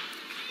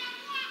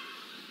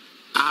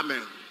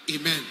 Amen.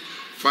 Amen.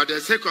 For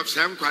the sake of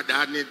some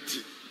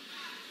quadanity.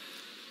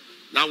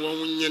 Now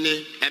one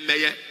yene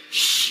emeye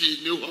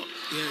she knew her.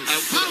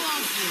 Yes.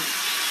 Powerful.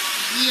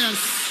 Yes.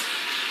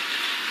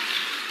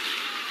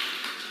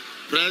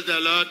 Praise the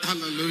Lord.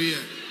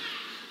 Hallelujah.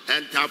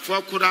 And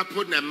tafo kura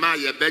put na ma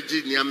ye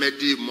beji ni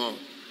amedi mo.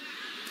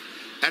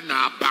 And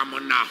na bamo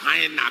na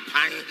hain na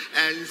pain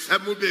and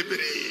samu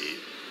bebre.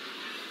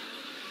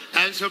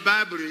 And so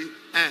Bible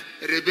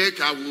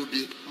Rebecca will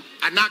be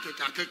anaka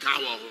kaka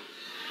wo.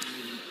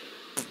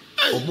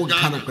 Obu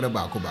kana kura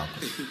ba ko.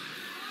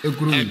 A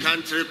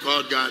country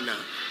called Ghana.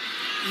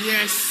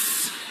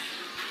 Yes.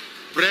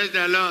 Praise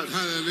the Lord.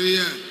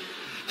 Hallelujah.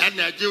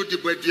 And I do the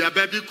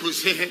baby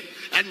kusi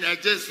and I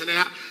just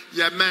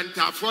your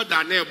mentor for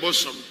the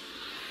neighborhood.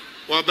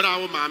 Or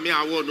bravo, mammy,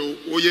 I won't know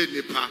Oye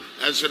Nipa,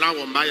 and so now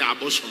on buy a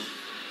bosom.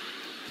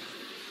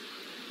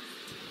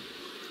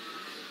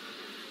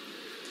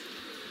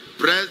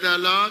 Praise the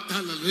Lord.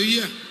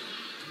 Hallelujah.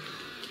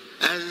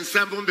 And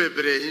some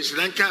baby in Sri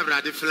Lanka,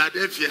 the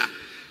Philadelphia.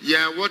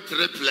 Yeah, what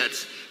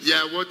triplets?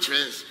 Yeah, what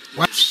twins?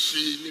 What?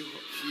 She knew.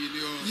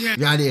 Yeah.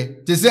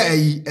 Yade, to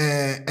say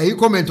a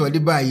comment on the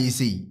buy you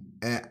see,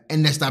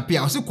 and next up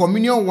here, also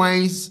communion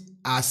wines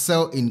are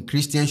sold in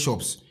Christian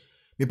shops.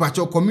 Me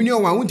pacho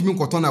communion wine won't mean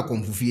kotona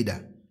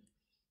konfufida.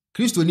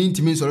 Christo ni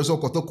ntimi so so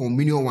koto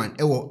communion wine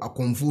ewo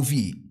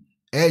akonfufi.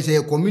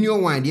 Say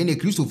communion wine dey na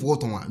Christo for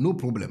ton no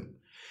problem.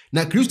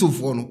 Na Christo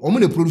for no omo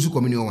na produce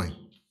communion wine.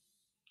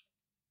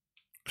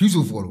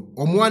 Christo for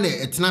omo na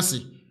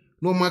etenase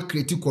no ma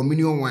create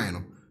communion wine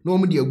no. No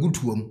omo dey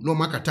agutuam no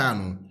ma kata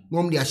no. No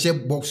omo dey share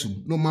box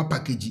no ma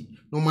package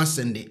no ma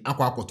send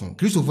akwa akoton.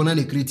 Christo for na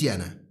ne create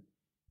ana.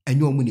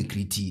 Enyo omo ne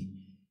create.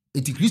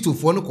 Eti Christo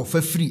for no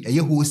kofa free eye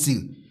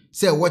wholesale.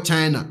 Say what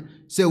China,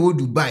 say what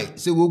Dubai,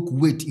 say what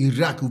Kuwait,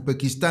 Iraq,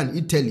 Pakistan,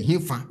 Italy,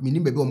 Hinfa,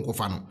 minim bebe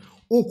kofa no.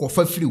 O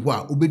kofa free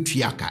wa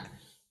obetuaka.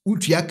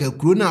 Utuaka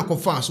krona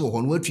kofa so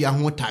hon wetua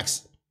ho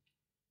tax.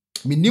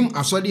 minim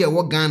asɔde a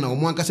ɛwɔ Ghana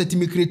ɔmo ankasa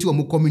timi create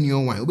ɔmo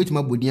communion wine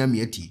obetima bodia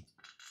miati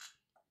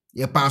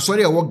ye pa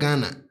asɔde a ɛwɔ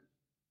Ghana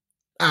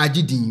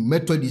agidin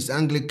Methodist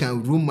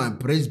Anglican Roman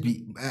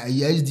Presby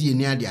YSD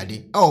ni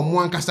ade a ɔmo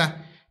ankasa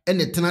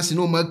ene tenase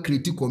no ma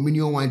create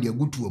communion wine de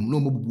agutu ɔmo no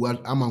mo bubu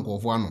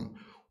amankofo ano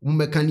ɔmo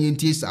meka ne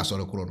ntie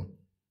asɔre koro no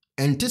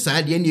ente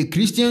saa de ne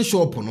Christian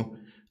shop no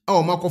a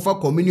ɔmo akofa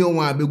communion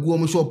wine abegu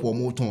ɔmo shop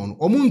ɔmo ton no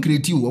ɔmo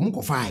create ɔmo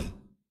kofai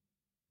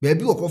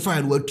baabi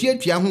ɔkofai no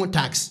atuatua ho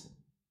tax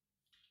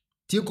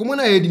ti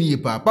komona edini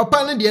yepa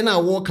papa ne de na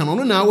wo kan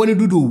no na awone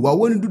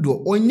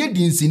dudo onye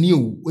dinsini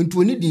o ntu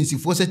oni dinsi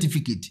for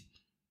certificate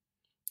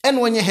en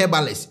onye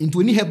herbalist ntu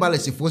oni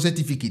herbalist for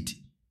certificate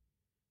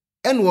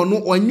en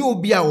wono onye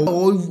obi a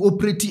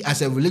operate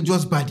as a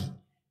religious body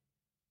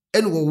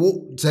en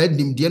wo said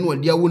nim de no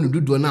de awone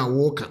dudo na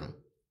wo kan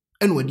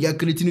en wo de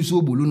akreti ni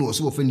so bolu no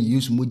so ofa ni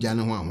Yesu moja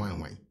ne ho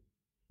anwan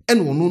en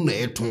wono na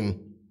eton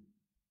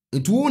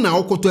ntu na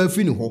okoto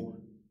afi ni ho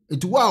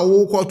it wa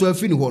wo kwato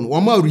afini ho no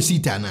o ma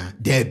receipt ana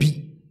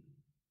dabi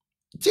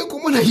tie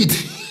komo na yidi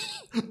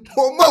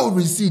o ma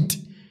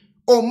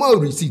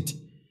receipt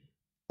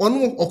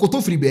onu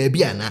okoto free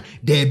baabi ana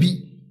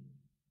dabi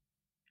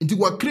nti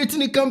wa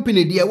creating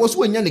company dia wo so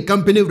wanya ne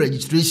company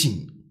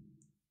registration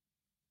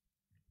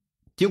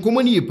tie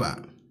komo ni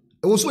yepa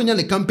wo so wanya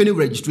ne company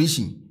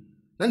registration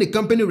na ne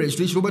company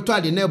registration obeto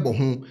ade na ebo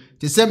ho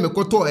te se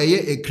mekoto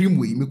eye cream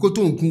we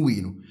mekoto nkun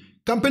we no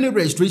company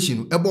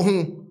registration ebo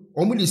ho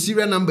omu di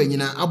serial number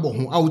nyina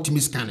aboho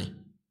outimi scanning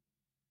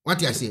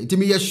what I say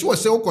ntimi ye sure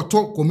say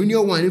okoto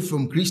communion wine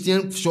from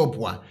Christian shop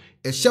wa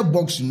e share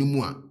box no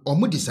mu a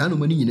omu di saa no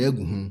mani nyina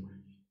agu ho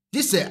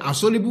this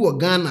asole bi wo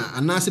Ghana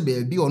anase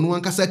baabi ono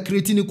ankasa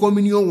creating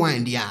communion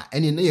wine dia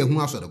ene na ye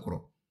hu asode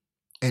koro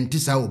enti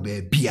saa wo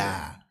baabi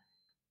a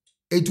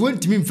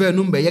etwentimi mfa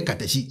no mbe ye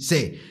katashi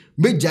say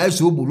meja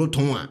so obolo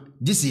ton a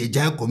this ye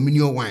ja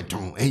communion wine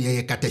ton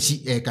ye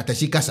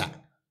katashi kasa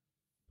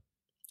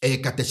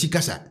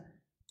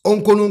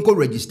onko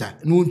register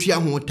no ntua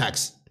ho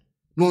tax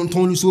no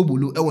nton so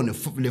bolu e won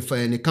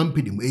ne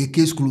company e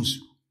case close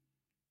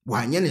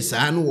wa nya ne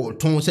saa no wo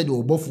ton se de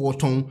obofo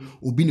ton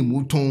obi ne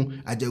mu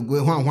ton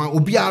ajago hwan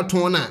obi a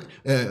ton na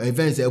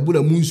events e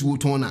bula munsu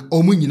ton na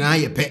omu nyina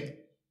ye pe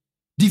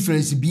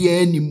difference bi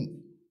anim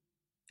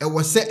e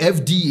wo se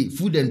FDA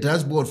Food and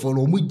Transport for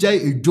omu jai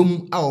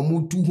edwom a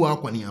omu tu ho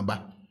akwani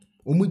aba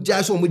omu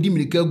jai so omu di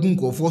mirika gun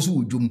kofo so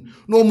wodwom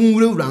na omu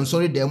wurawura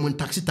nsori de mu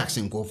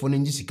taxi nkofo no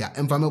ngisika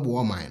emfa mebo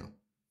o man no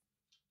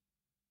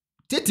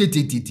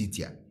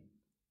tititia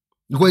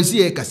ngo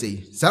si e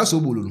kasei sa so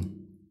bolu no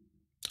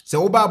se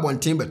wo ba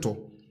abonten beto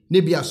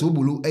ne bia so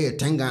bolu e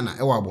 10 Ghana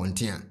e wa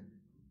abonten a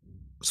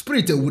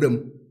spirit awuram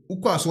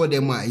ukọ aso de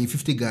ma e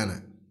 50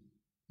 Ghana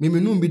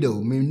memenu bi da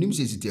o menim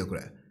se sitia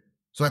kura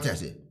so ati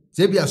ase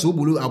se bia so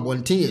bolu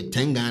abonten e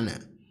 10 Ghana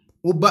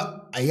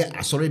oba aye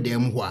asore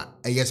dem ho a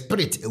aye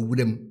spirit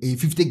awuram e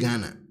 50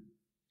 Ghana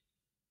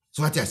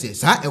so ati ase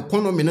sa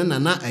economy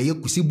na aye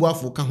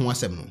kusibuafo ka ho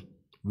asem no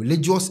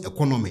religious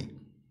economy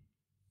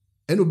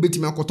eno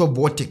betimi akoto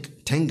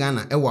Baltic 10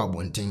 Ghana ewa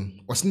abonten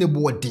osene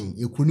bo den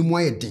ekronimu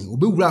aye den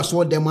obewura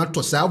so dem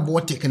ato sa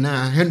Baltic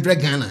na 100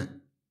 Ghana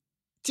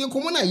tie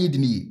komo na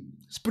yedini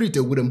spirit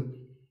awuram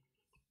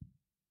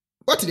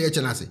what dey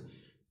eche na say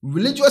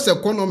religious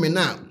economy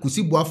na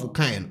kusibuafo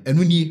kan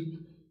eno ni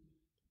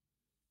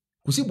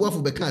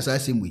kusibuafo be kan sa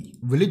asemi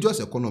religious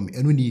economy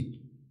eno ni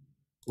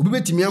obi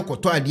betimi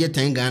akoto ade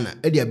 10 Ghana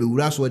e de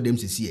abewura so dem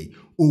sisi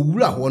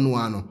owura ho no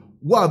ano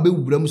wa be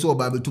wuram so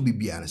ba beto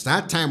bibia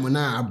sa time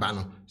na aba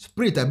no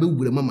spirit abe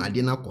wuram ma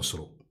ade na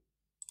kosoro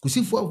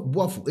kusifo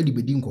boafo edi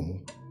bedi nkomo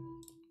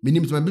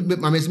minim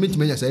ma mesment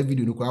menya sa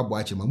video no ko abo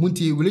ache ma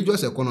munti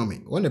religious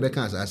economy wona be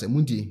kan sa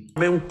munti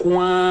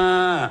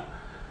menkwa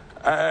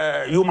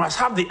you must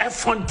have the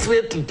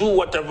effrontery to do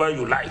whatever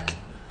you like.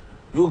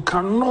 You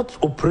cannot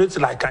operate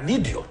like an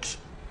idiot.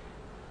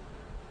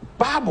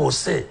 Bible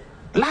say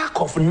lack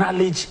of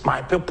knowledge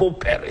my people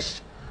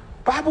perish.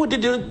 Bible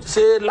didn't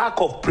say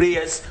lack of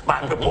prayers, my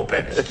people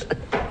perish.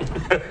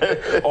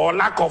 Or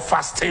lack of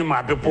fasting,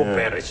 my people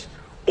perish.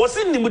 What's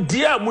in the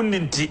media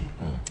muninti?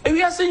 If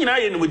you are saying I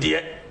in the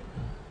media,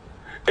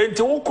 and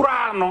to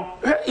Ukra no,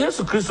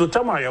 yes, Christo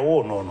Tamaya,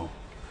 no.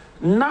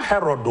 Na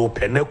Herod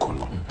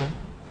Penecono.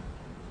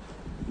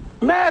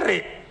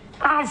 Mary,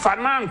 I'm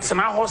finance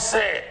na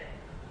Jose.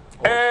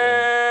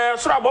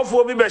 So above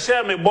will be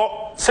share me,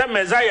 but some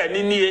Messiah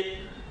Nini.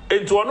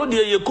 Into one of the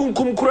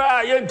Yakunkum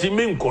Kura, Yanti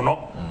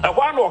Minkono. A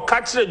one or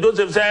catch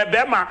Joseph say,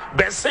 Bema,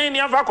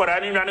 Bessania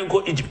Vakorani and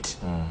go Egypt.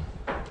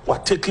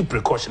 What taking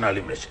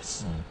precautionary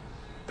measures?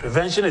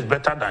 Prevention is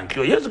better than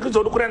cure. Yes, because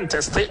you can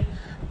test it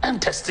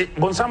and test it.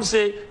 But some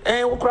say,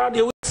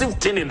 the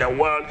thing in the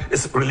world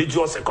is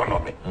religious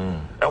economy.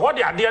 And what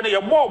the idea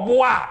is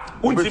more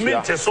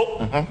ultimate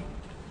so.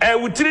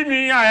 Within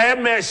me, I am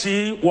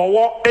Messi,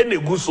 war, any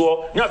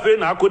guso,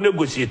 nothing I could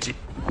negotiate.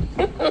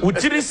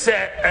 Within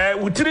say,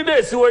 within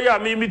days, where I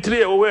mean,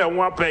 3 away and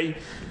 1 pay.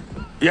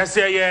 Yes,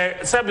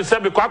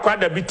 sabi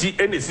quite a bit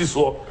any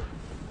so.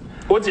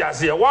 What you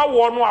say? What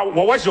one?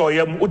 What was your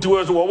yam? What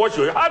was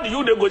your? How do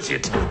you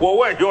negotiate? What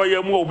was your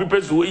yam? Will be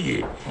paid to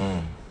ye.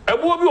 A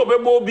boy be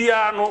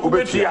obebiano,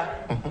 obetia.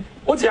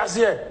 What you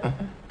say?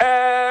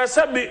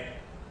 Sabi.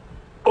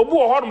 Obu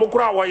ohon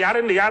mokura wo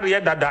yare ne yare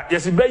dada.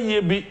 Yes be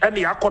ye bi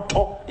ene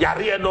yakoto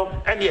yare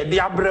no ene ye de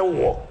abre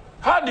wo.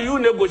 How do you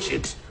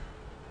negotiate?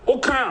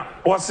 Okan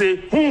was say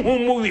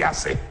mu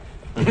wiase.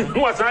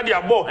 Was na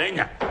dia bo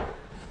hanya.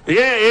 Ye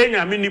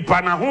enya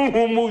minipa na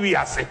mu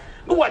wiase.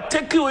 No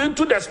take you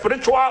into the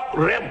spiritual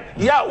realm.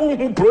 Ya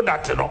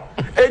product no.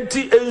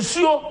 Enti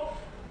ensuo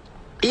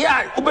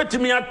ya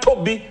ubetimi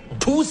atobi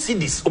 2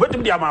 cedis.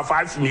 Ubetimi dia ma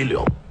 5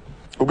 million.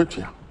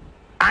 Ubetia.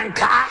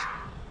 Anka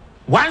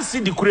 1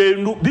 cedi kure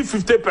be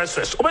 50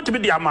 pesos. Ubetimi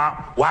dia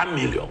ma 1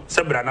 million.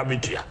 Sebra na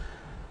bitia.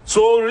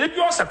 So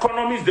religious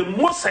economy is the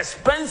most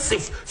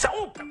expensive. So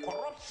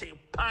corruption,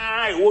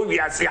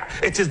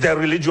 it is the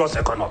religious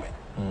economy.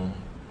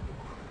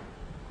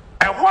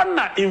 And when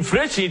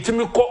inflation it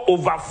may go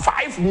over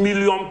 5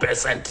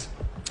 million%.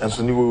 And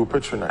so you will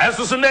patronize. And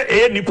so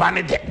any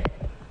panic.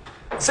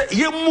 Say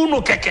ye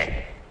muno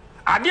keke.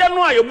 I didn't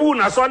know you moon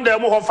as one day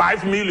more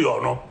 5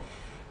 million. No,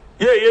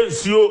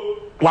 yes, you.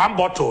 One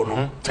bottle,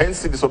 no? 10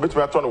 cities, or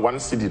better, 1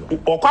 city.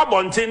 Or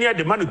Cabontinia,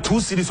 the money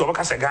 2 cities of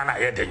Casagana,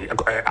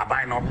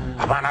 Abino,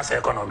 Abana's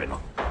economy.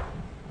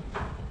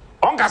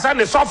 On Casan,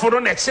 the software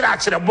on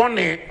extra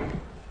bonnet,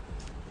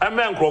 a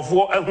man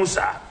for a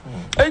Husa.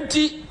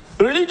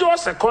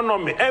 Religious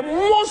economy, and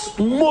most,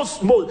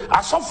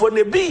 a software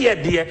may be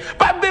here, dear,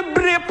 but the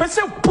brave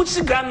person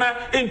puts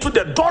Ghana into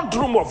the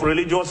doldrum of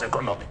religious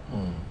economy.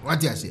 What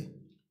do you say?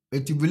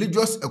 It's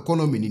religious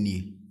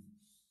economy,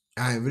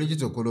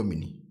 religious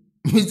economy.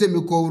 Mr.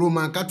 Miko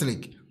Roman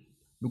Catholic,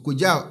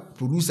 Mikoja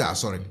producer,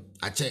 sorry,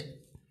 I check.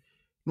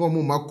 No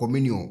more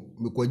communion,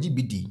 Miko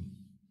GBD.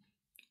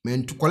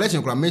 Men to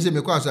collection cry, men say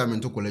because I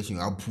meant to collection,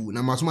 I'll put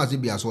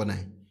Namasma be as one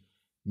night.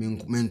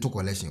 Men to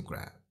collection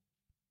cry.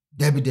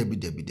 Debbie,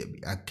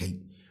 okay.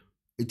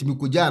 It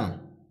Mikojano.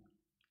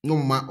 No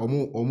ma or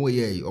more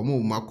ye, or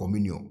more ma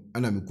communion,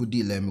 and I'm good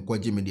deal, and Miko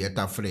Jimmy the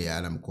atta freya,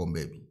 and I'm come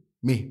baby.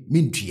 Me,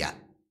 Mintria,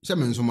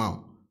 Semen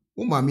Somao,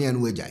 Umami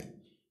and Wejai.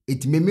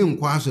 It may mean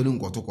quite so long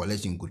to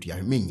collection could ya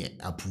mean yet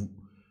a poo.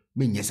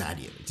 Mean yes,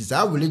 idea. It is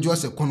our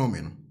religious economy.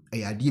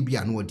 A idea be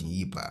an word in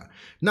yipa.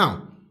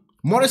 Now,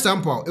 Maurice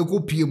ampaw, echo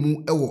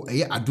PMU,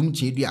 a adum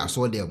chedia,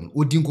 saw them,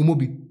 Odinko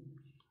mobi.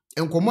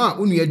 And Koma,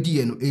 only a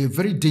dear, a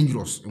very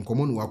dangerous and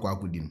common work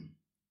with him.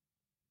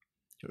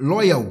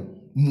 Loyal,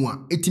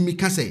 moi,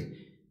 etimikase,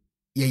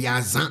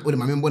 ya zan, or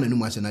my member and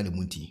Numasana de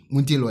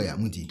Munti lawyer,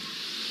 Munti.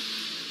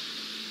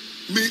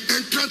 Me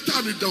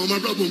encanta down my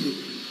brother.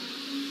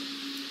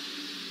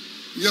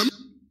 Yam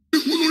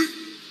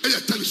I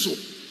tell you so.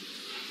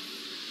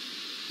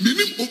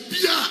 Minim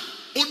obia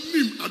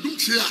onim adum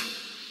chia.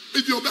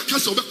 If you back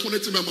us over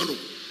connecting my mano.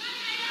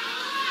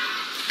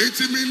 It's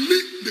me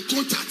the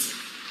contact.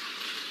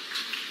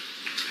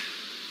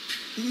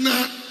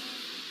 Na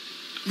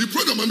the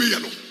program me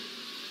yano.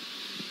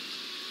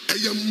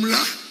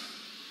 Ayamra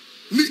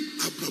ni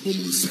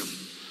Abraham Musem.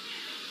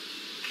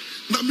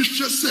 Na me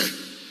say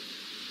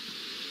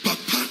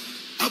Papa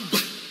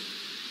Abba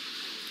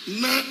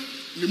na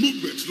the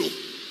movement law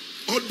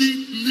or the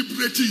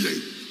liberating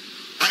ye.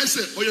 I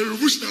say, or you're a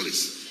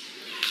revolutionalist.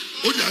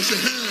 Or I say,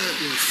 hey,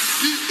 yes.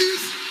 He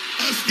is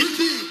as a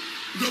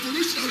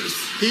revolutionalist.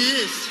 He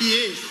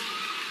is.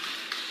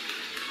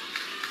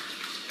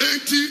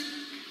 And he,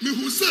 me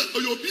who say,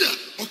 or your beer,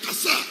 or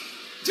Kasa,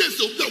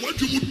 just of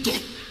what you would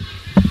talk.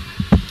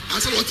 I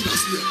said, what you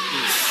ask here.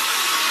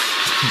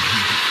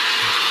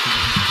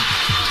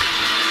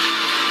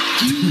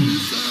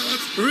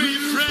 Jesus,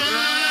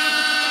 refresh.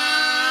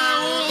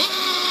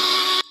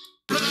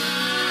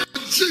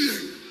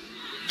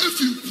 If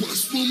you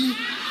postpone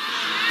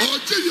or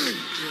Jayen,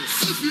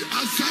 if you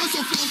assess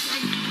of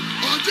Fontaine,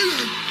 or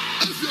Jayen,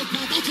 if you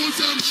Papa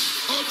Fontaine,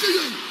 or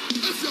Jayen,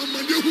 if you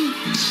Mandehu.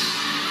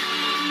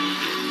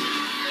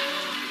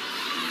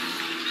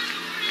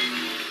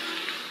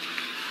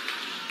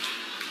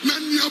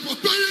 Nanya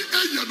Papa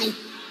Eyano,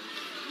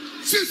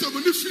 since I'm a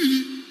new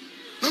fee,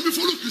 let me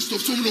follow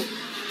Christophe Somno,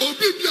 or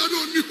be Piano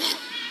Nipa,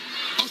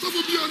 or some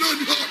of Piano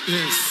Nipa.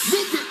 Yes.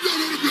 Move it down.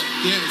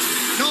 Yes.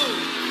 No.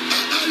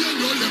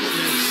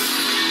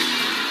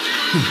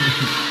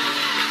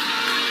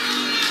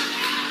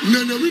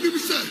 Nana we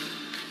say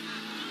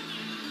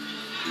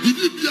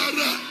bibi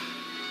biara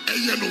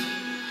eyeno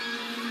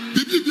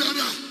bibi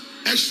biara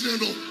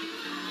eshreno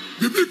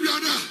bibi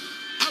biara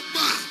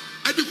aba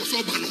adikoso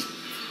ba no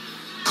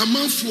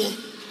amanfo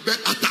be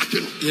attack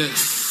no.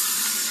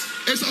 Yes.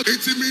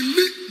 It's me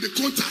the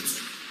contact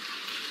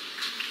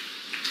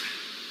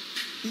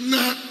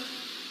na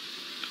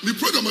the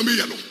program me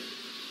yano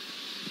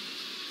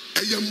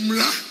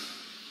ayamra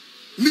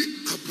ni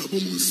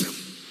Abraham Musem.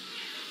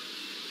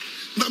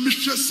 Na me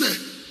say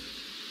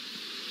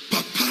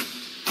Papa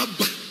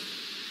Abba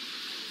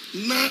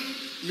na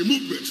the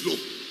movement law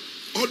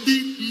or the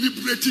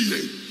liberating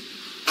ye.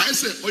 I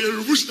say, or you're a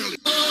revolutionary.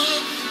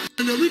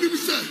 And I really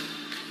say,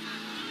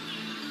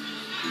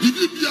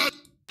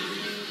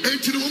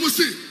 And you know what we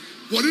say?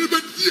 What did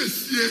it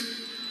yes, yeah?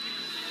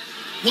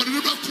 What did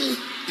it call?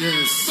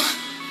 Yes. But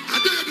I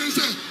didn't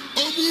say,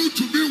 I'm going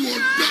to be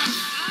one that.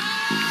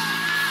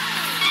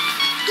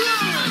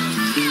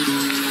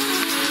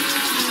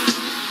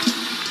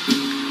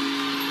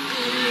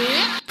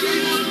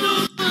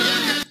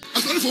 I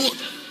started for what?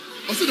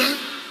 I said that.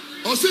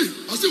 I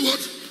see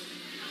what?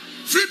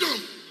 Freedom,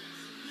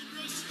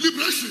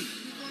 liberation,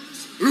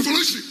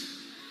 revolution.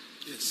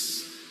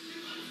 Yes.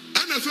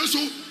 And I feel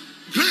so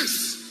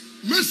grace,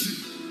 mercy,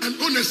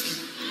 and honesty.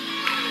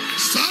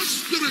 Such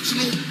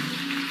spiritual.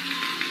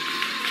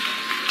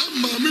 And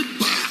mommy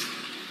bar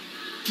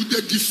to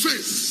the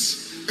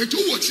defense. And to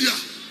what here?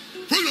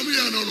 Program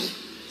here no.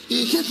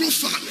 Uncontrol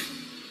family.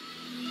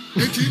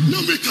 And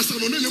no make us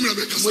no name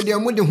make us. What they are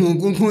more than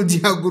who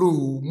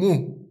diagro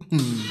mo.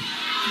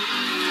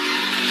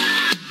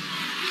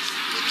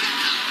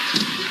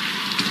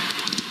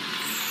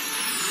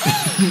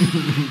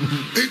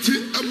 Eti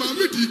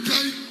amame di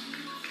kai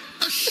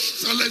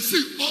shall I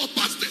see all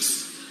pastors.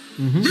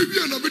 Maybe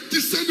I'm a bit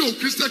descending of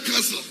Christian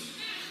Castle.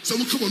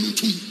 Some come on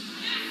to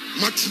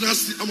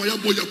Matras Amaya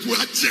Boya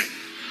Puache.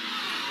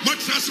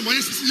 Matras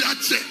Mayas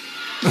Yache.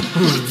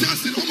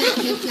 Matras in Omaya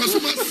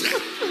Kwasuma.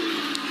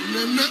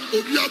 Nana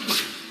Obiaba.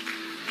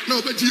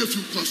 Now, bet you if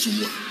you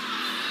Kwasuma.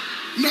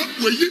 Now,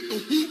 where you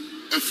who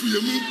if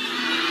you move.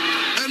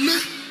 And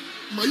now,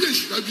 my yes,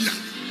 Rabia.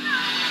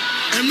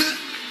 And now,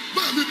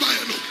 Mammy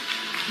Bayano.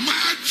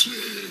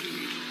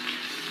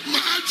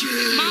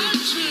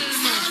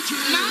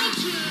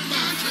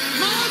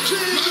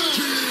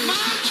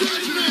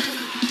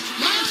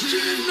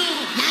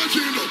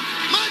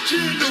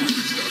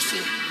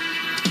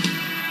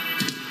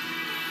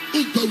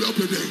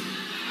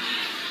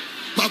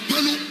 Papa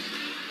no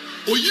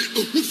oyi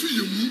ohufi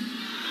yemu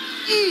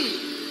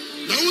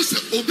na wo se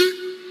obi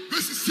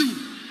besisiw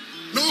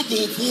na obo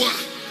oboa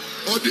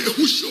or the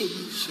ehu show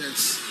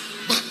yes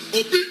but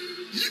obi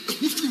yi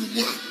ehufi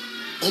mu a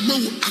ọmọ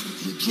wo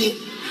akuduro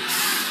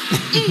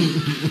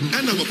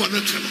ẹna bàbá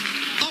náà kàná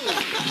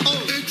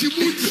eti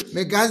mu.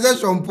 Mẹ̀ka sẹ́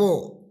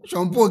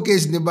Ṣọ̀mpọ̀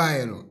case ní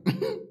báyìí nọ.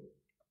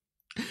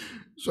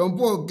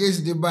 Ṣọ̀mpọ̀ case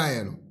ní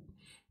báyìí nọ.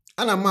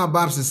 Ana máa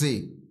bá sẹ́sẹ́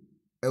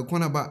ẹ̀kọ́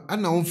náà bá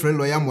ana òun fẹ́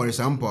lọ́ọ̀yà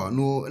maurice ampaw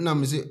no ẹ̀na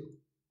mi sẹ́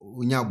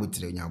onye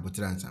abotire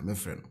ansa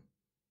mẹ́fẹ́ no.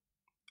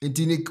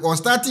 Nti ni ọ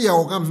start yẹ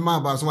ọ kàn fi máa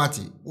bá so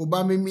wáti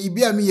ọba mi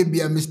ibi a mi yẹ bi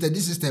a Mr. D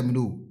system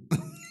no.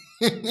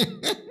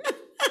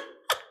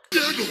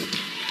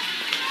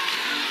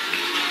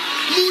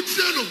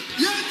 Mucheno,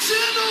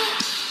 Yacheno,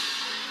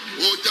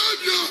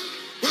 Ojabia,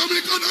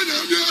 American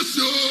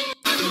Anabiaso.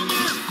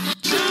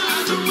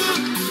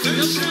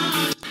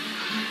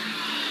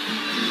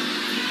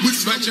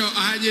 Which macho,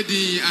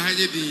 Ahayedi.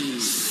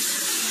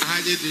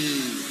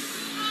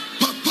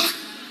 Papa,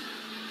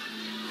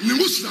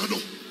 Nimusano,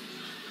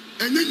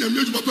 and then you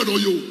made Papa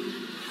Oyo,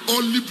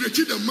 or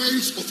liberating the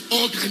minds of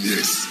all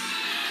Ghanaians.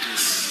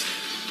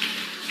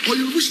 Or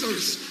you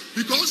missionaries,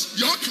 because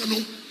your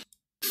canon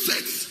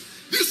says.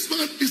 This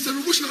man is a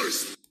revolutionary.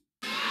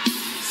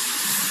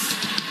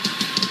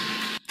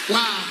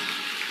 Wow.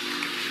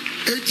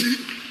 Eti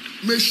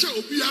mesha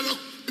obiara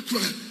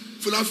kura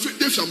for la fe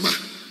defama.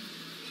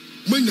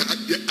 Manya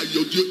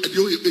ayodio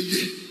adio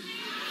eye.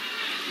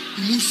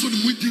 Muso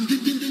mu ding.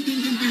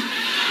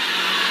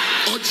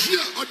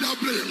 Odia oda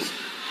bre no.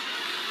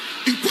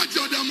 Inkwati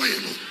oda maye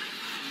no.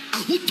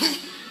 Ahuto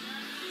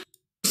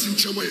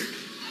sinchamaye.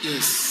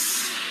 Yes.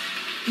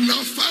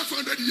 Now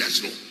 500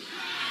 years no.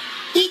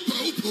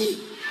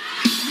 Upo.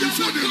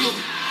 Before they know.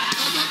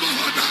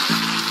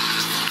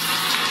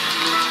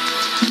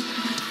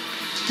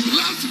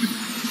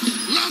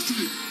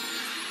 Lastly.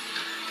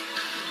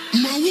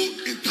 Mawu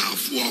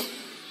intafo.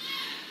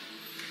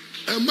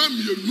 Ema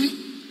mienu.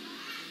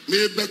 Me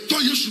beto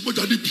Yesu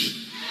bojade bi.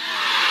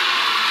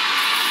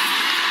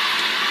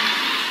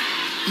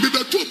 Me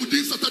beto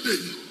obudin Saturday.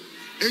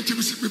 Enti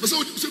me pese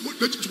o se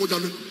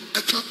bojade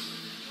eka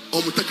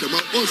omutakema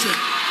o se.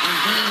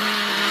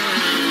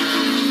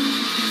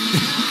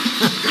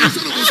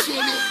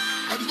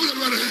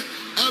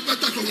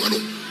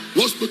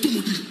 Was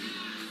Petumudi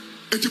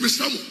and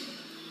Tibisamu.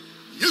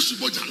 Yes,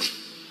 Bojano.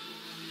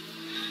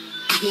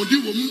 I won't do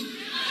woman.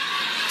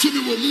 To me,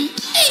 woman.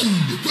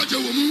 The Praja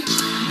woman.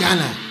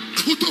 Ghana.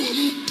 Huta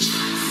woman.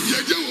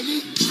 Yaja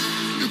woman.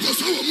 The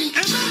Kosa woman.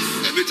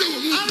 And the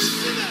woman.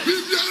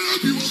 Bibiara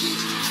woman.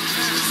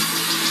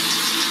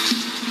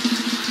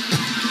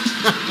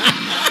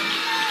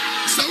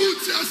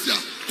 Saudi Asia.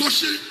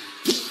 Koshi.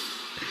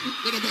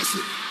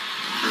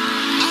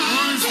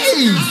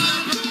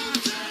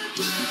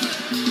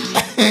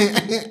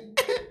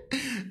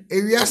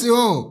 Ewiase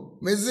ho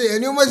me say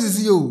eni o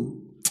masisi o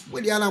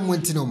we di ana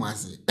monti no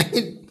mase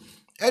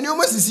eni o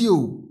masisi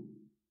o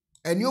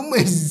eni o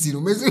masisi no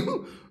me say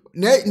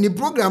ni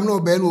program no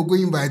be no go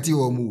invite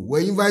o mu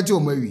we invite o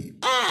mawi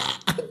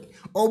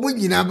o mu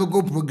nyina be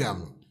go program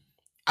no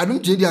adum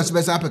chedi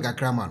asbesa apeka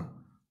krama no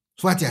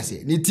so ati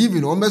ase ni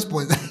TV no o me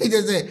sponsor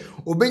je say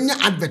obenya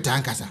advert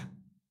ankasa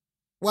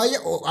why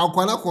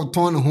akwala ko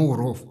ton ho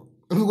rof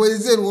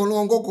because say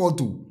no go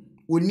to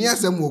oni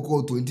asem wo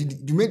call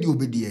 20 dwumedi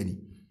obedi ani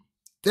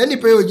tani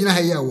pay ogina ha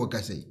ya wo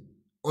ka sei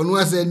onu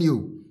asani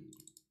o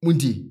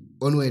munti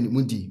onu ani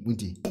munti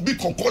bi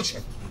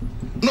concoction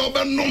na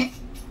obenum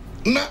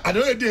na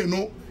adere dey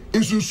no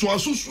insunsu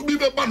asusu bi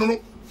be ba no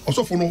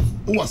osofo no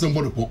wo asem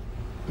bodo po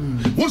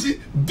see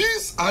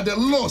these are the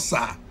laws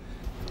sir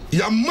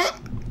yama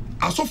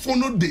asofo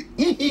no de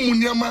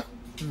uniama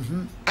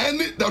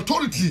any the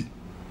authority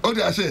or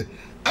the say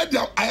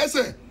I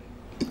say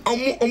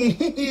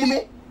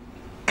no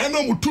and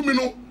mutumi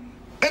no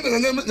and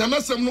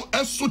yamasem no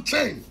eso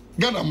chain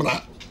Ghana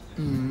mra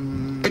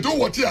e do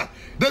what here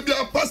they be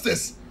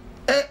pastors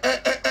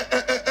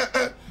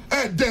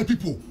dead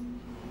people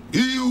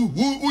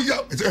who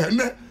ya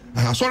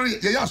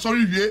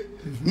sorry we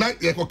na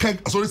ye ko kan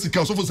sorry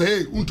sika so for say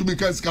hey untumi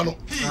kan sika no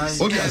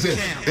okay I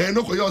say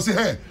no ko you say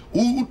hey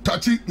who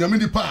touchy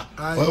nyamidi pa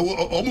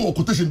omo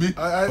quotation bi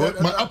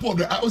my apple of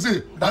the I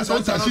say that's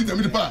all touchy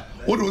nyamidi pa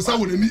what do say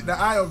with the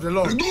eye of the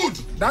Lord good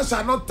that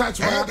shall not touch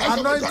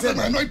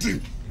my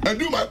anointing and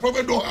do my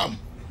prophet no harm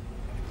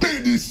pay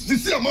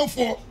this amount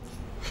for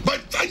but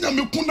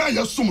nyame kuna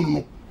ya som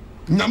no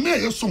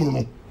nyame ya som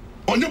no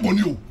onye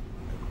boni o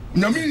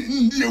nyame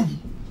ndi ewu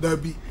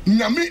dabi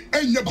nyame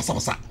enye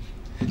basabasa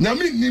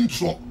nyame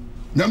nimtro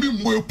nyame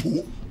moepo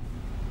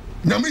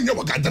nyame nye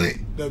wagadere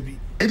dabi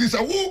it is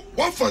a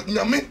wo for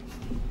nyame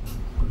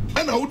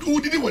ana wo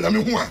didi wo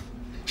nyame ho a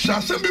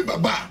hyase be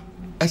baba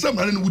ese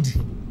mare no wudi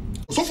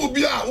so for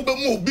bia wo be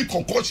mo obi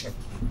concoction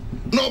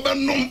na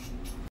obenom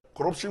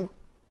corruption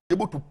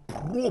able to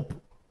probe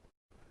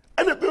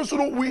and the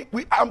person we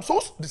I'm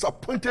so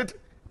disappointed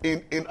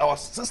in our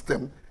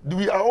system.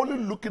 We are only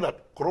looking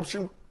at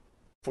corruption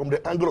from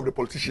the angle of the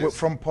politicians. Well,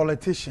 from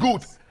politicians.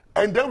 Good.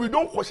 And then we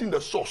don't question the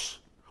source.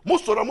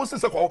 Most of them say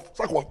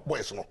sakwa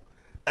boys no.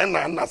 And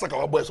na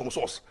sakwa boys some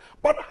source.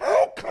 But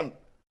how can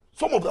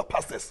some of the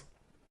pastors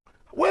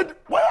where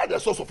are their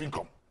source of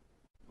income?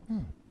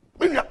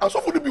 Meaning as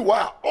of be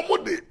why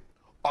almost they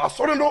are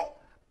sorry no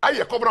I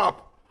cover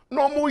up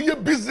no more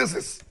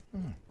businesses.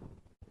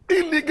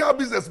 Illegal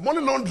business,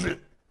 money laundering.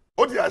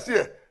 What do I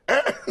say?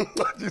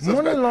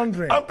 Money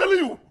laundering. I'm telling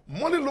you,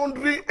 money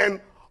laundering and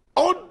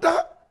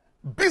other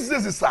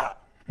businesses are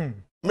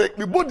make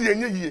me body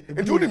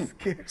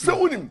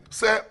and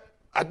say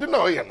I didn't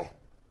know you know.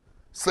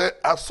 Say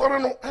I saw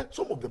no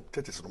some of them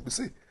churches no be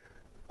say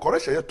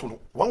correction here to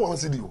 1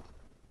 CD.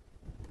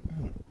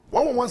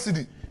 1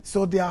 CD.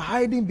 So they are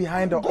hiding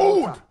behind the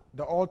altar.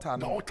 The altar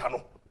no.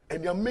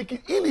 And they are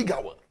making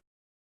illegal work.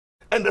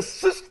 And the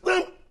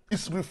system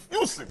is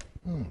refusing.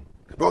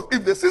 Because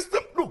if the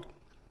system, look,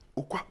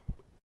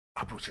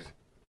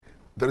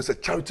 there is a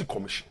charity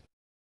commission.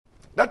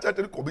 That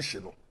charity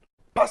commission,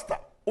 pastor,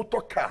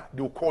 autocar,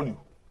 they will call you,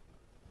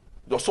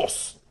 your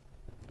source.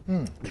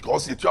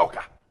 Because it's your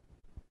car.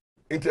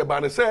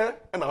 Interban say,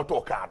 and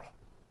autocar.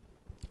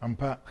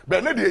 Ampaw.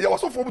 But now you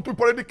was so for to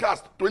already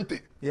cast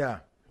 20. Yeah.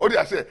 Oh,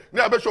 they say,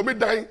 now I bet you me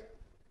dying.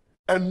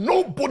 And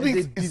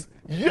nobody is,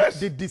 yes.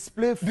 They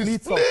display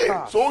fleets of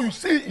cars. So you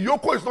see,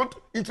 Yoko is not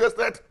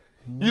interested.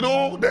 You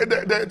know,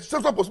 the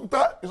central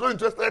hospital is not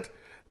interested.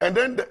 And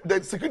then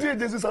the security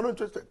agencies are not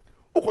interested.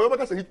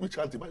 Okay, say we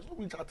chanting, but it's not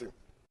we chanting.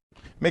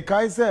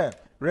 Mekai say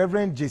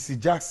Reverend J.C.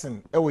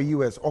 Jackson,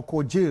 US,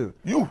 Oko jail.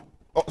 You.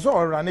 So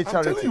ran a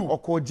charity.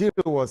 Oko jail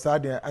was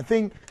there. I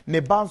think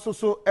Neban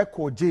so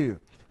Echo jail.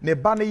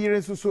 Neban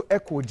year so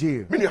Echo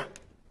jail. Minia,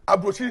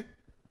 Abrochi,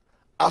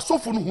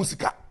 Asofo no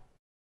husika.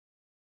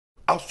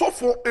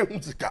 Asofo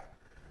ehusika.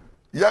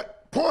 Ya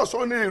pon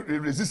so ne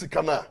resist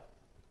kana.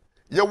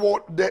 You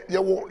were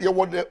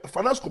the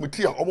finance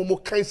committee and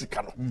almost kind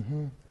sika no.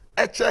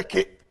 E check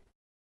it.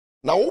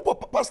 Now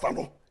pastor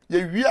no.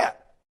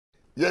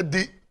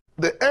 The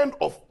end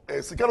of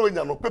sika no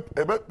nya no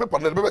paper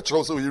na be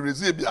chiro so you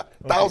receive bia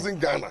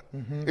 1,000 Ghana.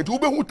 It will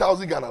be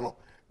 1,000 Ghana no.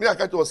 Me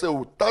aka to say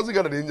 1,000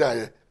 Ghana dey nya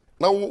ye.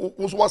 Na wo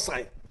so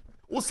sign.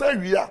 Wo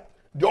sign wia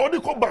the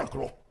auditor bank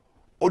no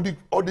or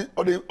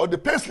the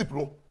pay slip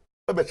no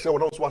be chiro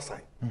na so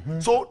sign.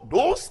 So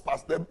those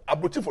pastors are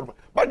broaching for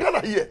but Ghana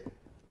here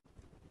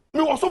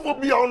me was so for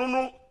be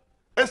no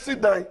esi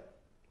dan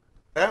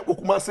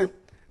okumase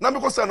na me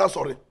ko say na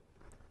sorry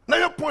na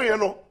your point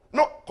no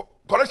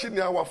correction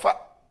ya wafa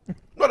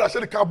no that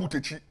share the car boot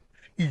echi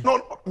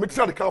no make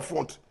sure the car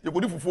front you go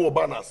do for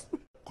banners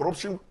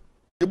corruption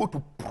able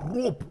to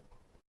probe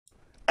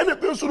and the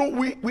person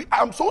we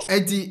am so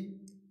eti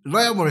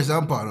lawyer Maurice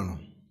ampaw no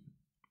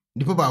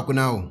di papa ko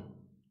na o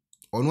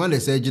onu an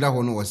say gira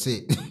ho no wo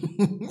say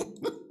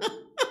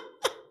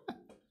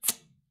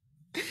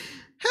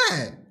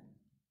hey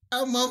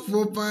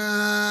amafopa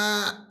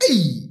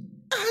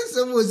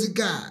some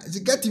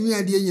zika timi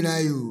ade nyina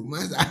yo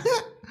masa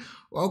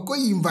wako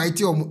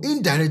invite omo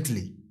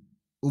indirectly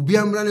obi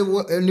amra ne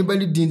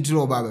anybody din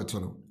tro ba beto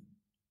no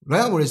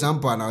lawyer Maurice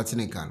ampaw na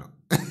otine kan no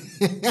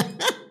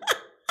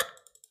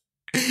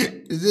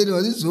ze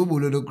no zi so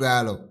bolo do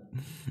kra lo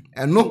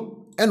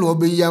eno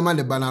obeyi ama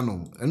ne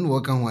banano eno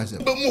wo kan ho ase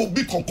mo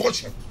bi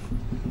concoction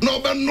na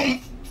obenom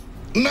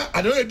na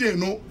ade dey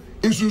no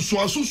insunsu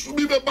asusu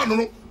bi be ba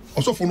no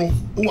also for no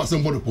who was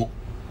somebody po.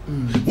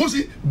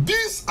 See,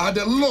 these are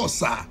the laws,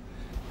 sir.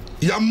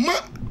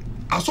 Yama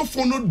also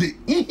for no the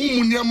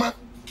umunyama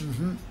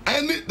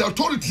any the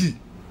authority.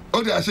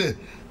 Okay, I say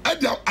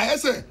no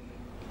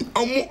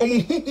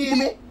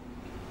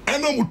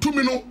and no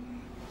tumino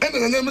and the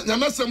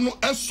Yamasam no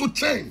as so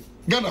chain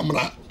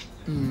Ganamra.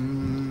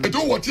 I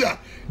don't what here.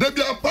 There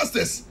be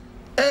pastors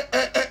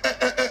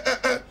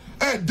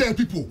dead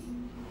people.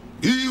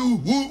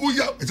 Who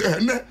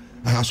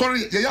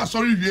sorry, yeah,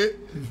 sorry,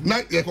 now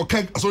you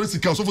can sorry,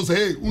 so for say,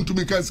 hey, to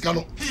me, can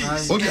scano.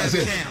 Okay, I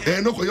say,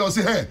 no, you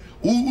say, hey,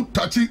 who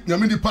touching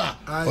Yamini Pa,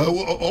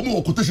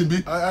 or quotation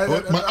be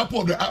my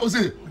apple, I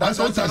say, that's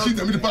all touching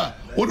Yamini Pa.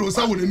 What was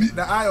I with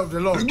the eye of the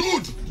Lord?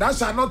 Good. That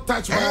shall not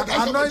touch my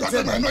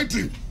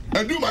anointing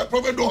and do my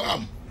prophet no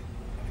harm.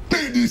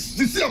 Pay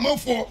this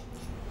amount for,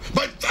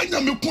 but I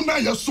am a Kuna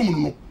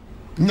Yasumuno,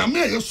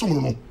 Yame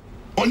Yasumuno,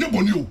 on your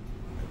bonio,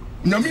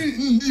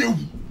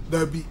 Yami.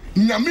 Dabi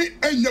nyame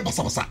enye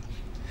basabasa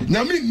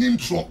nyame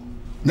nintro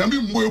nyame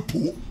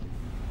moepo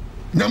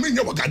nyame nye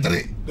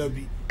wagadre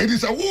dabi it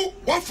is a wo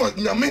for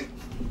nyame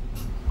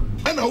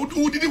ana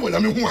wo didi wo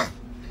nyame ho a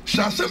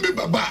hyasem be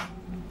baba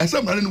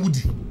ese mare no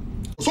wudi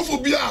so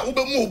for bia wo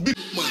be mo obi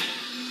ma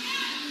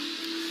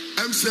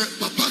em say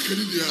papa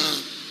kani dia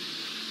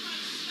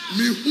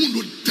me hu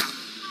no da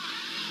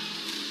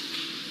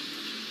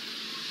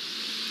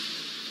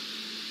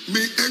me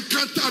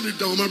encanta de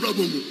da o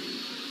mabrabo mu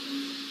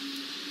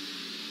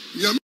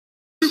Yami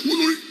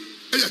Hunu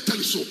Aya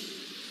Taliso.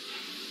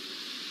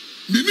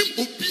 Minim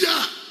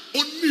Obia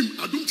Onim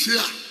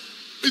Adumtia.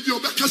 If you are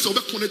cast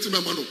over connecting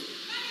my mano.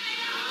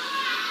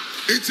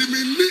 It's me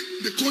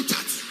the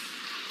contact.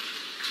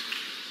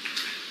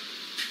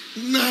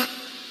 Na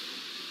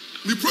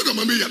the program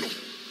Ameyano.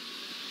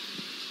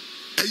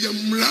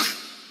 Ayamra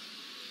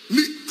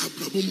ni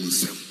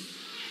Abrabomusem.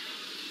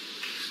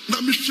 Na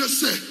Misha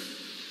say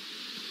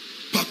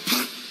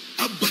Papa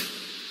Abba.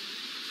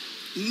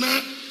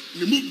 Na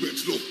the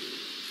movement, no,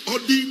 or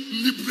the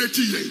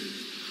liberating.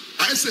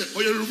 I say,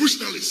 or you're a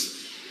revolutionist.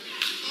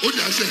 Or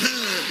I say, hey,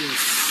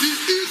 he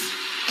is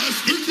as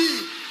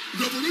indeed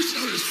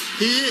revolutionist.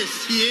 He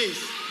is.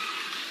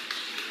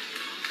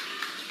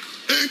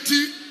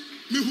 Enti,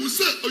 me who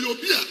say, or your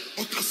beer,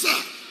 or Kasa,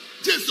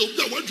 just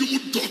what you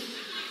would do.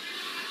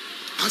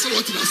 I said,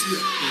 what did I say?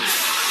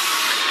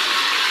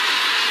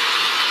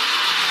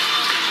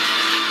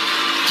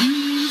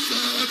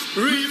 Jesus,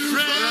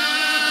 refresh.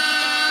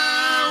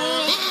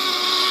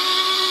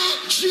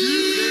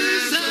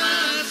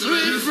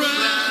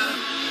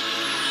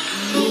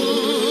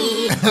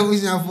 We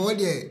shall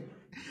afford it.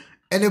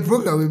 And the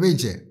program we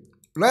mentioned,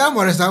 Lawyer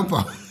Maurice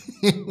ampaw.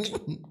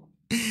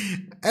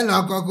 And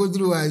I'll go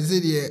through and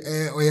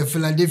say, or a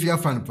Philadelphia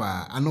fan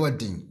pa, I know what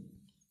thing.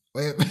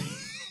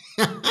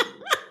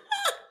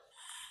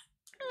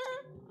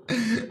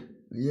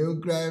 You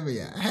cry me.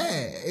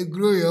 Hey, it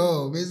grew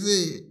yo. Me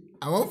say,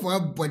 I want for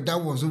but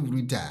that was so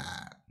brutal.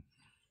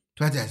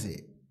 What I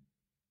say?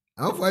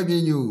 I want for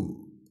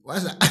you.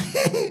 What's that?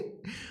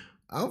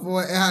 I'm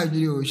for a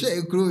you share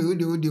a crew,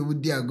 you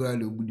would dear girl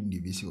who wouldn't be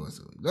busy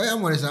also. Lawyer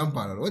Maurice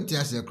ampaw, what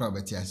Tiasi a crab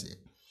at Tiasi.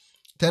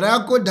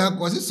 Terako Dark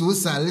was so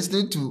sad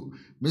listening to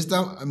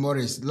Mr.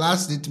 Maurice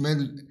last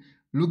statement,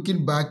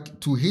 looking back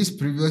to his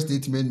previous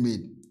statement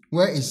made,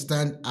 where it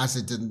stands as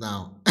it is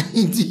now.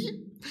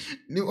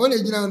 The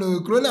only general no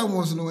Crola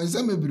was no and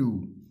some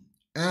brew.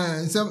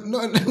 Some no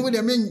would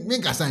have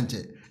make a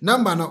Sanchez.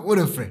 Number no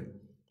other friend.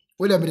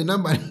 Would have been the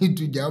number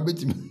to job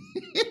it me.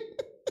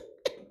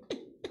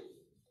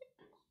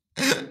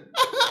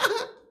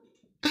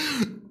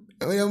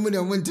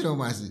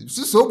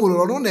 So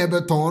bulu no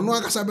never ton no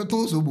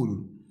akasabeton so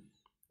bulu.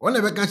 One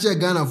never catch a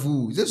Ghana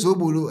fool. This so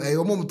bulu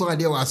a mom to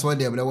idea was what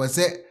there was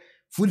say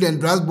food and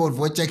transport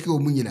for check your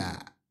munina.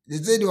 They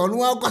said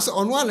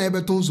on one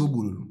never ton so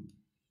bulu.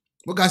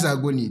 What can I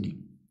go need?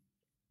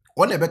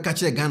 One never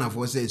catch a Ghana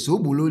for say so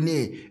bulu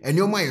ne and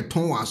your my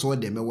ton was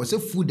what them was a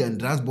food and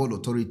transport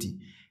authority.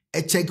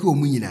 A check your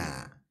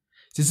munina.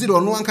 She said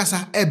on one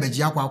casa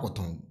ebeja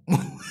quacoton.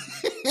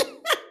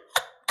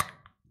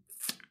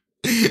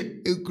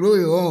 Crow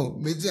yo,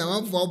 me say I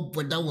want for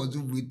but that was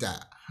brutal.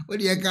 What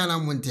do you can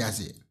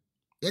Montiasi?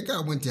 You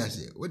can't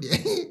Montiasi. What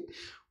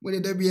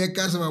there be a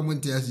castle of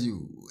Montiasi?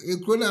 A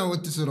crona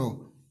what to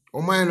know.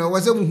 O mine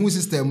was a who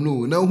system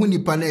no, now who ni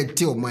panet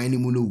till my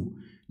munu.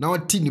 Now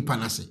tinny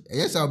panasi.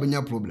 Yes, I'll be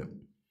your problem.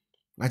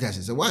 What I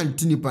say, one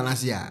tinny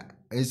panasia,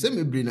 and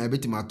semi brain I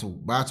bet him at two,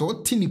 but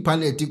all tinny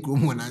panet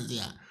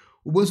cromanasia.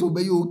 Who was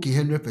obey you okay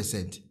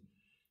 100%.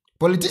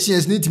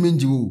 Politicians need to mean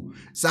you.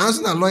 Sounds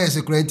na lawyers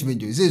a client mean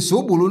you. Say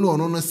so bulu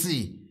no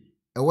see.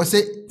 I was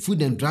say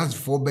food and drugs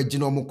for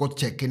Bejino Moko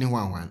check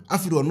anyone.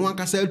 After no one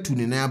can sell to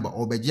the neighbor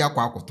or Bejia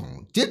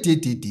Quacoton.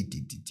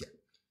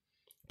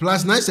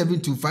 Plus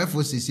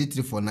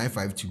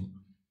 97254634952.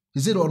 He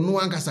said or no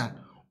one can sell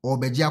or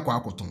Bejia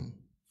Quacoton.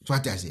 So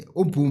what I say,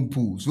 pum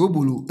poo, so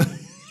bulu.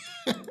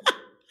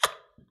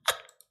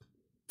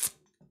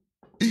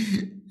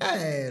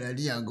 Hey,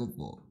 Radia go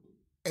for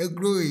a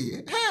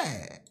glory.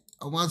 Hey.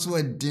 Once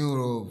we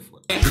deal of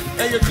 50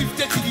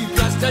 CD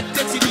plus 30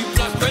 CD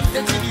plus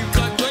 20 CD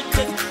plus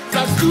 20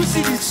 plus 2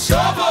 CD.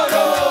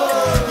 Soboro.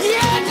 Yeah.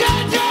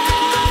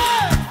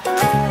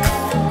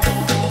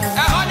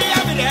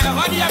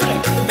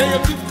 Hey,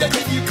 50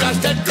 CD plus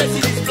 30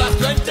 CDs plus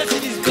 20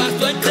 CDs plus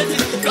 20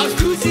 CDs plus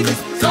 2 CDs.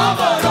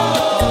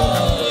 Soboro.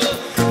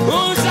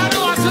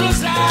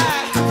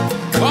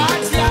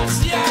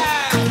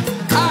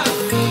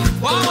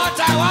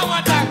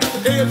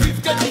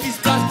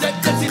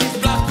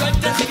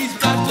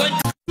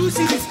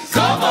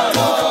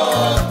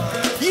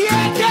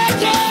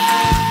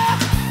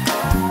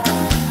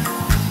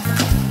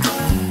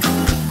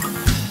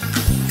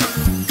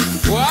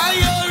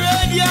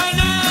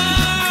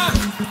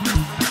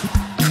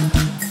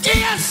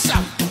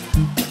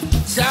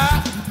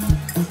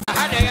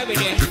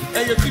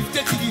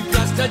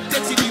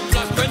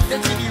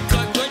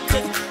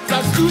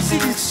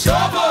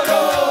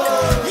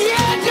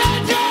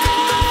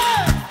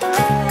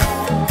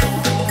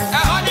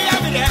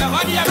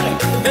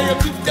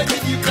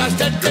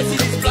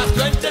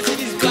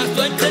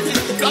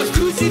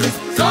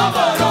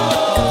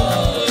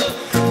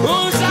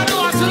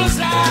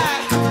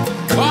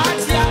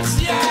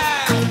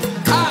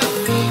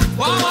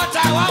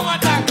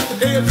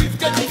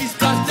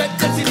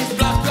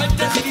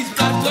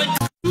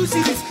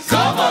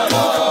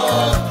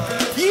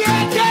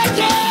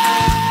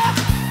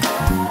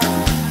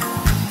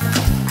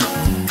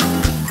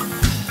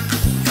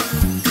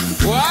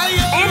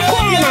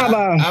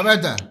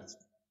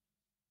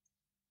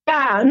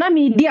 Na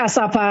mi di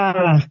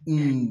asapa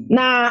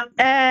na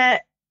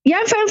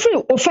yan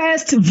free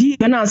first view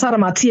na ansara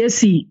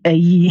matiesi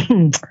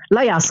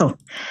la yaso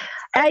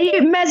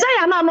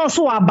mezaya na no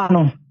so aba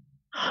no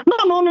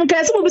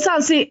kesi mo bisa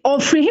nsi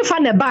ofri hifa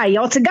ne bai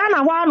o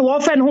tigana hwa no wo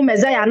fe no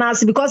mezaya na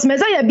as because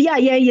mezaya bia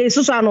ye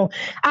susu ano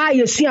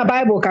yesua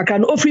bible kakra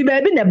no ofri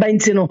ba bi ne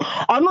banti no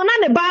ono na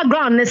ne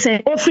background ne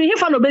se ofri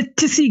hifa no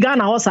betisi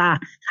Ghana ho sa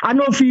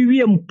ana ofri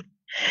wiem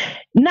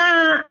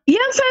na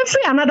yan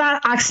free another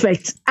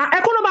aspect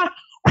economy.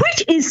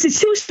 Which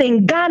institution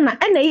in Ghana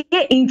and they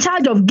in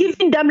charge of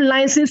giving them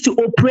license to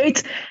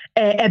operate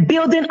a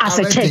building as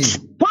a church?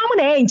 Why am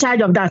I in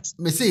charge of that?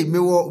 Me say me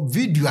wo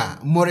video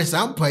maurice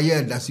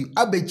ampaw da so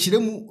abechire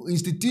mu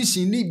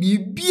institution ni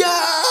bibia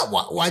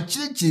wa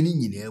church ni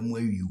nyina mu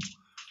awiu.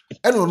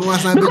 E no no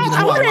asan be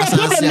gina wa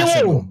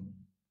asan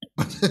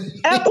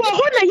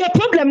your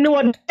problem no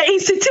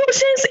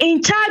institutions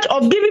in charge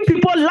of giving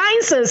people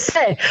license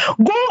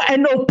go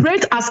and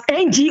operate as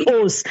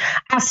NGOs,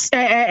 as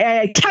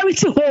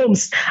charity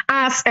homes,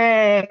 as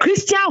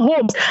Christian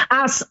homes,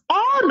 as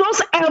all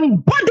those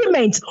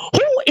embodiments.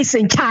 Who is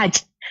in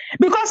charge?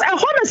 Because I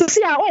honestly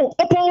see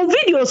upon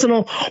videos,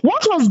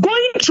 what was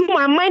going through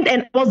my mind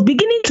and was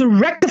beginning to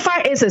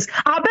rectify is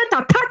I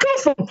better tackle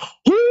from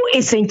who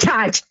is in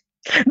charge.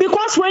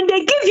 Because when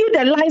they give you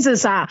the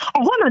license,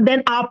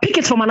 then I'll pick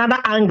it from another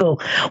angle.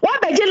 What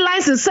the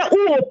license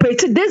who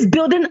operated this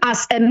building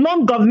as a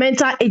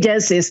non-governmental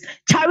agencies,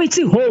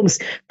 charity homes,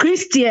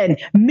 Christian,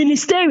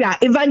 ministerial,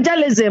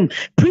 evangelism,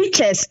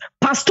 preachers,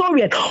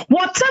 pastoral,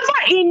 whatever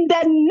in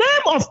the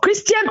name of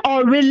Christian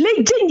or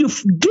religion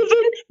you've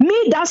given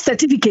me that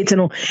certificate,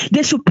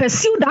 they should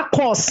pursue that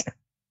course.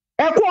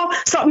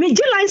 So me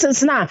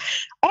license now.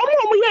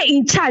 Omo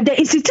in charge, the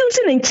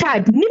institution in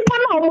charge. Nipa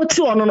na omo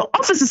ti ono no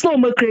offices na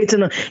omo create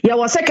no. Ya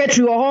was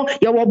secretary wo ho,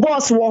 ya was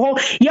boss wo ho,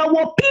 ya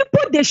was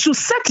people they should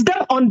set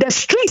them on the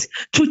street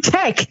to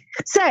check.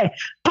 Say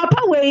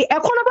papa we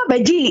Econoba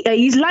beji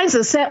his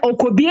license say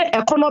okobie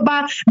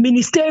Econoba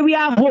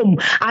ministerial home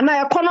and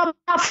Econoba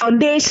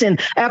foundation,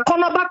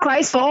 Econoba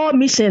Christ for all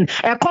mission,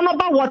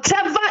 Econoba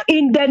whatever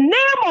in the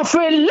name of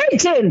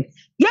religion.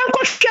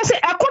 Yanko say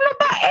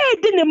Econoba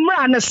di ne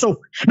mra ne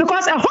so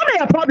because a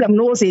honor problem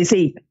no say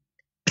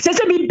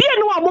be be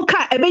no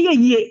amuka ebeye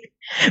yie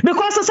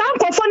because some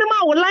conformity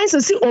our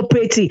license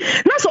operate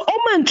na so o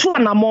man to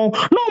anamo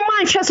no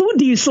man hwese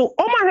wudi so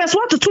o man hwese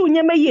what to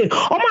nyema yie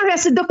o man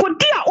hwese de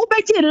kodia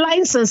obeje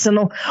license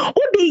no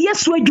wudi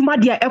yeso adwuma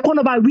dia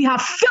Econoba we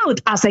have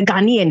failed as a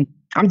Ghanaian.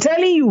 I'm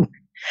telling you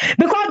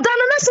because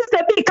Ghana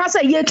system be ka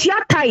say ye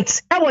tua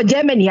tight e wo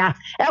Germany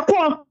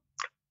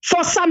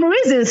for some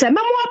reasons, a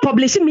memoir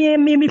publishing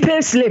me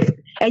pay slip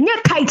and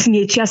yet tight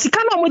nature. She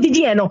can't know what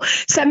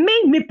so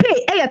me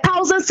pay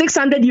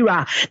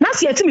 €1,600. Now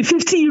she me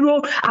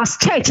 €50 as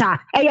church a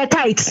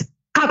tight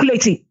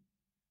calculating.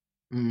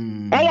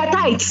 A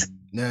tight.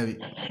 It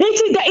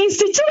is the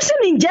institution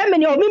in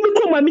Germany or maybe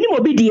come a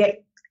minimum obedient.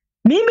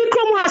 Maybe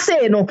come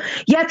say no,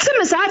 yet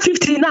Timmons are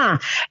 50 now.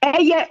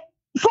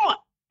 For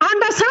and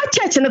that's our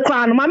church in the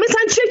crown. My miss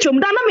and church,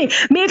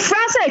 me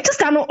France, just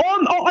kind of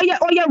or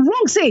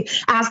wrong say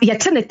as you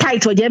turn a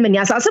tight or Germany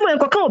as someone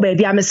could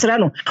baby, I'm a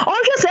serrano.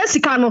 All just says you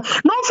can no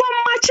for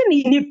matching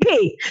in you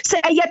pay. Say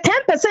a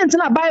 10%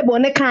 in a Bible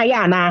and a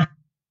kayana.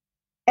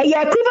 A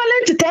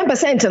equivalent to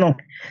 10%. No,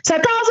 so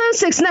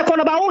 1,006 na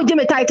about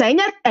Jimmy tight and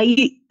yet a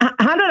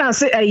 100 and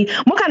say a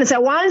more can say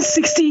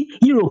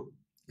 €160.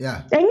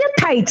 Yeah. And you're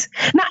tight.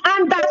 Now,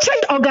 and the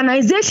church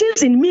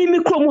organizations in Mimi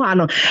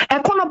Kromuano,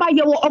 Econoba,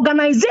 your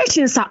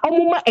organizations are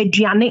Omuma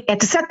Edriane,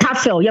 et set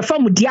Tafel, you're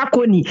from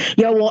Diaconi,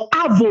 your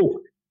Avo.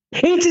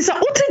 It is a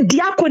uti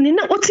diakoni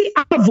na uti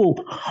avo.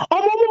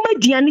 Omoma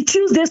diani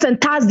Tuesdays and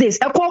Thursdays.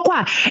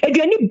 Ekwa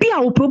ediani bia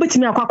wo pe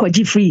obetimi akwa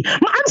ji free.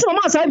 Ma anti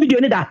mama sa video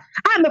ni da.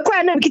 Me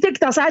kwa na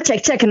kita sa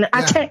check na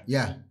ache.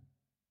 Yeah.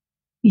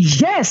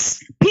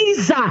 Yes,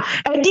 pizza.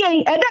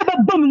 Edi be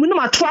bom mu na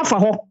mato afa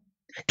ho.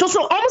 To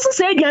so almost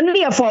say ediani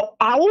here for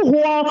awo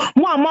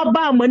mo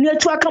amaba mani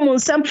atu aka mo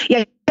nsam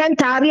ye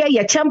tentare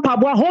ye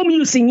chempabo home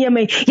use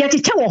nyeme ye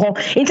cheche wo ho.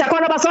 Inta kwa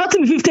na ba so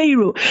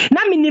 €50.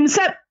 Na minim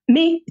se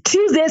me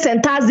Tuesdays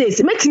and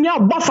Thursdays metimi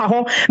aboffa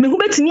ho me hu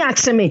betimi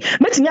ache me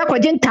metimi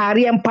akwaje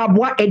ntare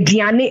empaboa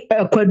aduane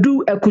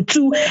kwadu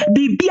akutu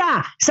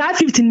bibia sa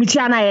 15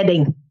 mitia na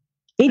yeden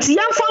nti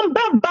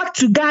yamfam back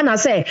to Ghana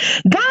say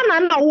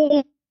Ghana na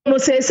wo no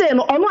say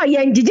no ono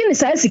aye ngigi ni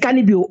sa sika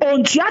ni bio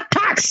ontua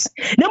tax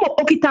na mo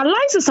okita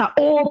license are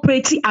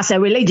operating as a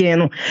religion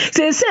no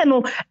say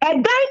no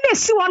edan na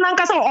si won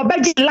ankasa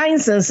obeji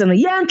license no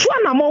ye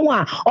ntua na mo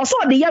a oso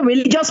de ye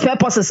religious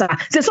purposes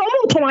say so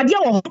mo tomade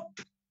wo.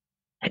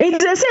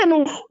 It is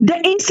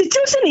the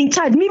institution in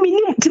charge. Me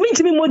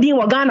modern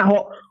Wagana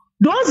ho.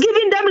 Those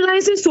giving them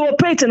license to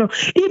operate,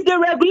 if they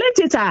regulate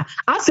it, I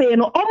say,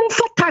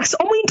 for tax,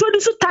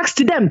 introduce tax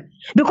to them.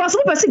 Because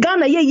we see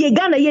Ghana,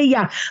 Ghana,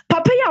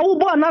 Papa ya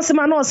ubo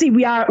anasema see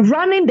we are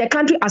running the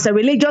country as a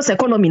religious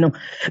economy, no.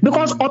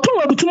 Because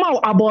otomo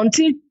gutuma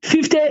abonti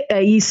 50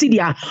 cedi.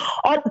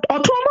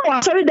 Otomo wa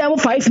sorry them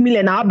 5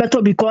 million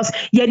better because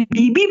ye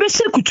bibi be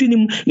se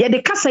kutunim, ye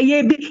de kasa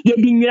ye bi, ye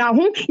di nwira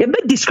ho, ye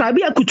be describe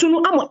ya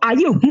kutunu am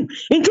aye hu.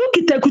 Into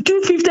kita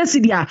kutu 50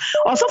 cedi.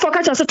 Also for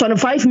catch us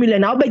 25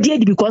 million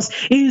because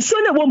in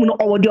Sona woman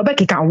or the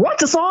Obekika.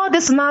 What is all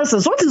this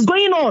nonsense? What is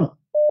going on?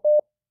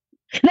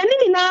 Na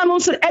nini na no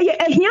so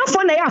ehia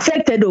fo na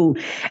affected o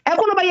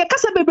ekono ba ye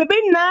kasa bebebe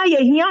na ye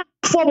hia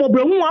fo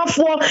mobrehu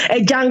afo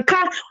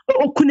ejanka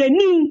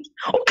okunani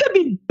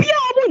okabi bia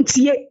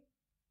obuntie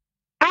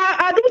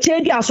adu che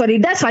di asori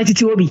that's why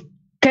titi obi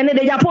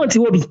Canada Japan ti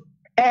obi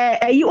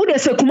yi o de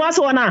se kumase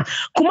wona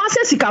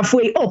kumase sikafo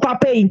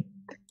papa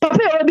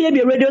obi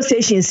e radio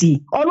station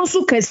si onu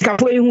so ka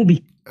sikafo e hu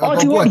bi o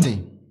ti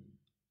obi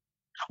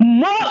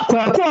mo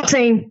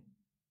kwakwọtin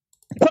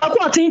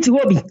ti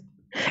obi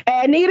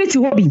niri ti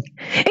obi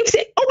it's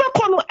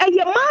overcome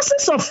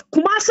masses of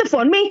Kumasi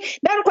for me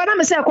then kwada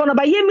me say kono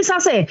ba ye misa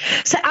say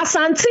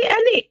Asante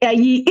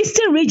any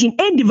eastern region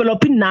and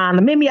developing na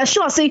me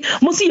assure say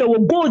mo see you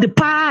gold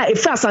pa e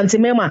fa Asante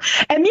mema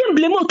me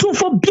emblem to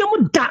for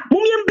biam da mo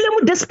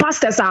emblem this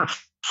pastors are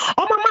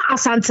Omama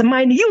Asante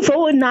mine you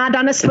for na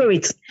dana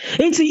spirit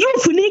into you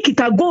funi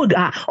kita gold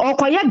or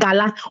koye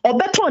gala or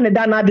better on the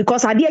dana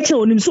because ade eche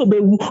onim so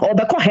bewu or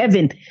beko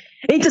heaven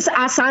into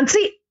Asante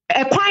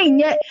ekwan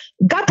nye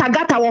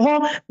gata wo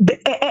ho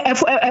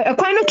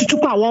ekwan no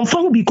tutukwa won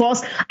fo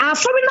because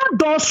asori na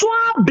doso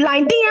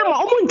blinding am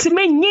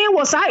omuntime nye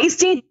was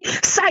eastern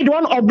side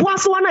one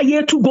obuaso na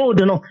ye to gold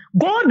no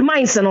gold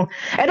mines no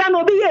e da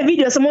no be ye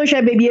video so mo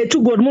hwe baby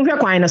to gold mo hwe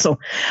kwan no so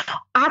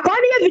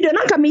akwan ye video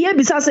na kam ye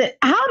bisa say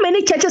how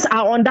many churches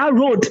are on that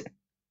road.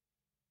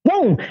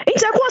 Whoa,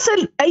 it's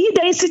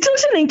the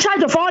institution in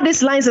charge of all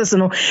these licenses,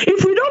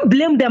 if we don't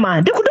blame them,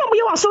 they could not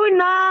be so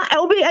now.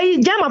 I'll be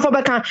a German for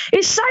Becca.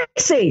 It's shy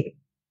say,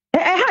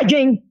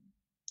 Jane.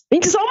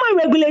 It is all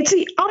my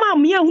regulatory.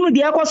 I'm a who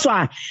the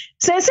Aquaswa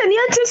says, and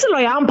the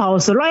lawyer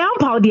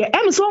ampaw, dear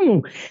M.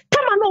 Song.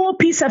 Come on, no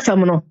piece of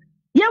feminine.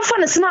 Young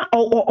fun is not,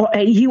 or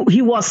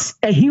he was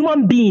a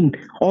human being,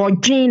 or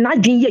Jane, not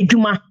Jane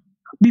Juma.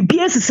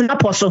 BBS is an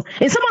apostle,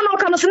 and someone now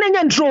can also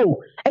draw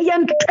a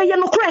young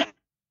crack.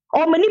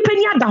 Or many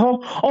penny at the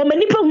home, or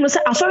many people who say,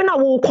 I saw na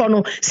wo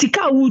kono,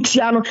 sika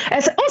wutiano,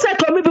 as also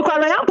told me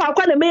because I am part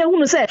of the mayor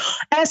who say,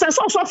 as I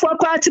saw for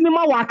quite to me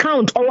my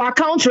account or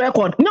account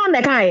record. No,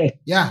 the guy.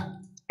 Yeah.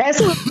 As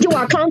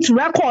your account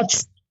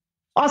records.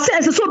 Or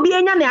says so be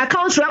any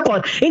account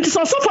record. Into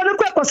so for the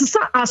quick was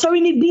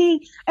sorry being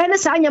any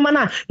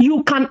sanyamana.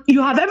 You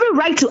have every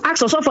right to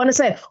ask yourself and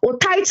say, or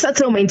tight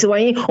settlement to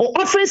any, or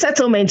offering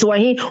settlement to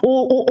any,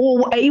 or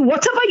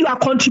whatever you are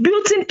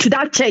contributing to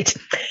that church.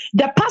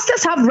 The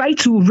pastors have right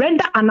to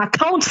render an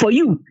account for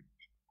you.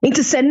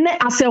 Into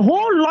as a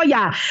whole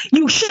lawyer,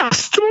 you should have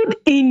stood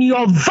in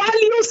your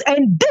values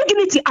and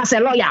dignity as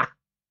a lawyer.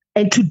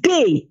 And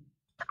today,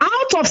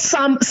 out of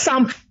some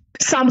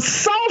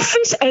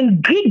selfish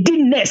and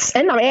greediness,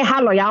 and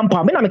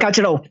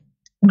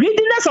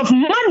greediness of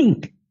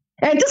money,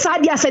 and this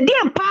idea said,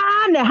 dear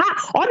pa,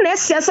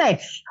 honest, say,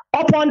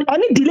 upon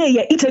any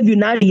delay interview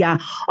now,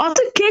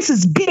 other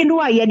cases being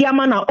why dear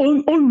man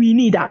all we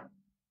need that.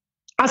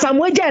 As I'm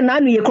waiting now,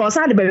 you cross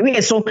out the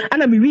way so,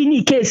 and I'm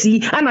really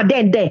casey, and a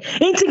den there.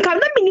 Ain't think I'm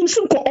not meaning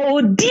to go,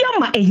 oh dear,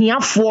 my here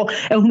for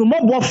a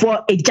more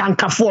for a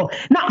junker for.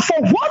 Now,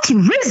 for what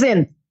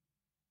reason?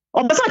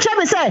 Obasa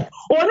cheme say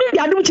oni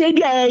dia dum che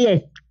dia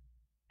ye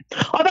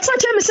Obasa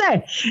cheme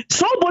say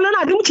so bolo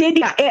na dum che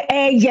dia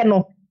ye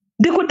no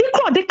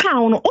the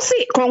count. O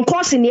say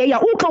concourse in here.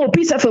 Who can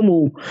Peace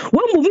FM?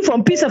 We moving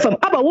from Peace FM.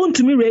 About want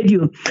to me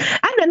radio,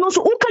 and then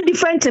also who can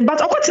different thing.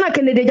 But I got to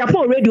Canada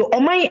Japan radio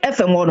or my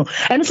FM one,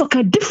 and also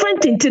can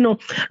different thing. You know,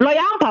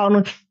 lawyer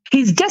Ampaw,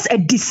 he's just a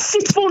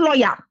deceitful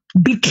lawyer,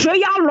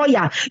 betrayal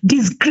lawyer,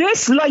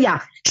 disgrace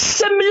lawyer,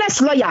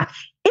 shameless lawyer,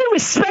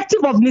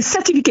 irrespective of the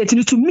certificate.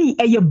 To me,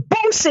 a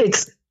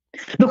bullshit.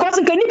 Because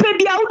in Kenny pay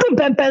be out to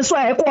pempen so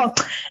I call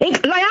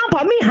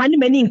like me hand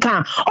many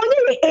can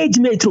only age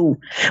mate too.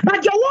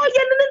 But your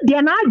warrior they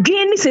are not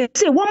gain say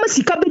one must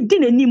be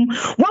din him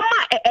one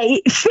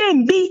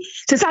fame be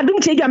says I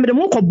don't change am the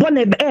more born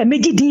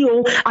meji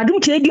din I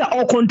don't change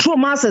or control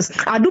masses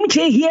I don't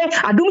change here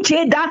I don't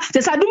change that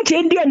says I don't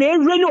change there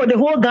and rain or the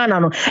whole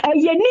Ghana no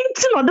you need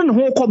to not the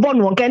whole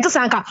cobon one can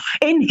sanka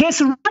in his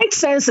right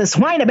senses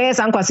why the best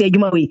anka say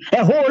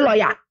a whole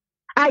lawyer.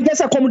 I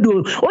just come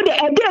do. Oh, the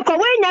idea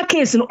when your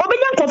case no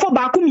obenya nkofo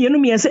ba ko mienu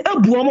mi ense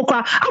ebuo mo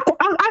kwa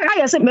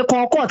I say me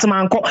call court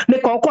man ko me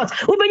call court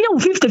obenya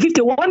 50-50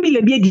 1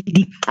 million bi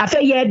edidi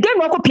afa ye den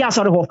no ko pia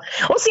sori ho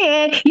o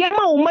se ye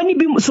ma o mani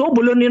bi so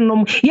bolo ni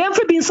nom ye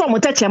mfa bi nso mo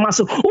tache ma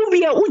so wo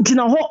wie wo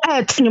gina ho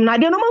etnyum na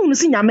de no ma hunu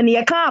si nyame ne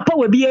ye ka pa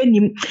wa bi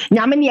anim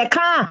nyame ne ye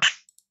ka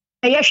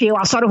Ayeshe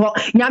was sort of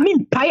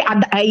Yamin Pai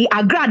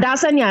agrada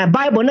sanya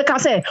Bible no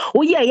say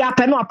oh yeah ya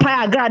peno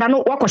pai agrada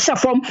no wako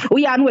from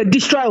we are no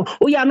destroy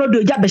we are no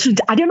do jabeshit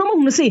I don't know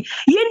who say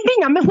yendi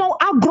nyame ho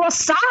agro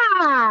sa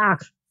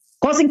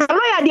cause in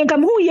lawyer dey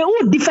come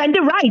who defend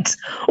the rights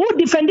who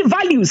defend the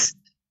values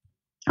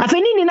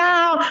afeni ni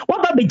na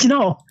what ba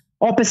begina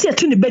or pese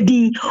atu ne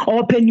bedin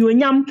or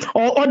penuonyam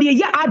or the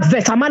ya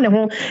advert amane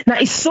ho na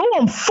it's so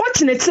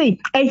unfortunate say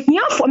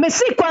ehia for me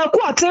say kwa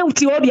aten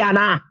ti obi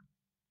ana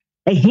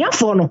ehia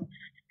for no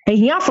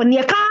ehia for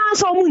ne ka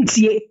so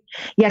muntie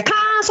ya ka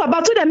so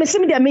about to them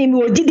sim them me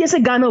ogide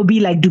say Ghana will be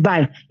like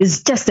Dubai.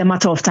 It's just a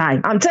matter of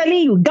time. I'm telling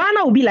you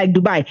Ghana will be like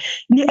Dubai.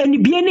 Ni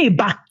bie na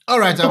ba. All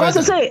right,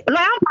 because say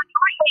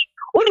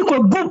when you go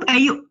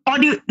or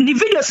the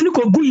videos you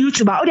go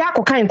YouTube or the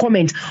akokan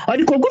comment or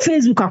the go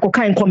Facebook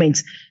akokan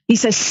comment.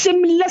 He's a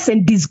shameless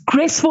and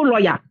disgraceful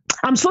lawyer.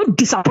 I'm so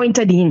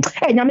disappointed in him.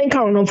 Hey, nyame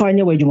ka no fa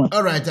nye wadwuma.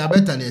 All right, I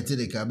better na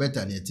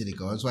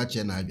etirika. Also watch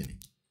na adwene.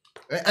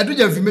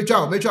 Aduja fi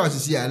metwa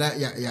sisi ya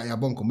ya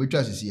bonko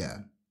metwa sisi ya.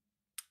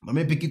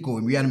 Mama piki ko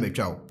wia na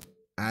metwa.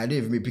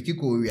 Dave me piki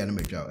ko wia na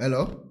metwa.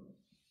 Hello.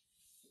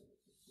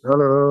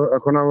 Hello,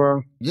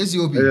 Akonawa. Yes,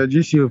 you be.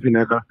 GCOP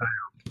na ka.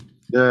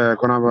 Yeah,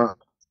 Akonawa.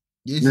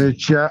 Yes.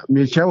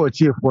 Mecha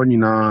wati fo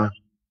nyina.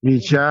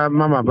 Mecha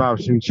Mama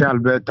Babs, mecha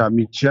Alberta,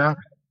 mecha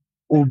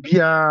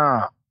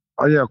obia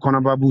oya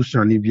Akonawa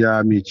busa ni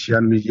bia mecha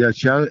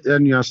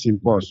enu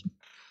simpos.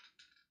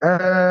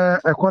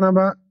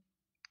 Akonawa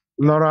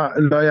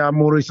lawyer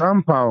Maurice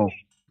Ampaw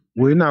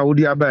we na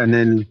odi aba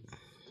nani.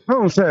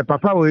 No say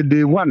papa we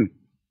day one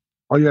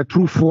or your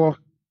true for.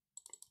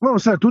 No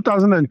say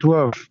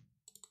 2012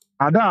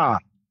 ada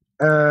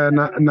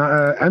na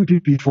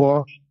MPP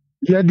for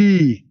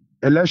the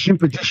election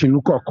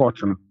petition ko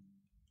court no.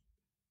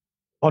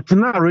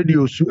 Otna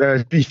radio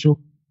speech so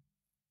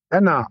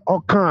na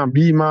okan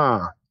bi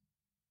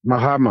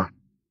Mahama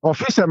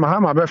officer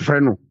Mahama be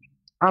frɛ no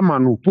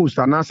amano post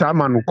anasa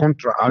amano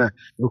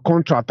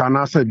contract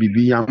anasa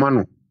bibi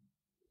amano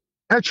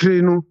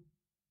actually no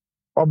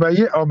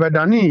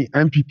obedani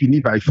MPP ni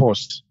by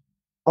force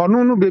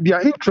onu no baby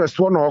interest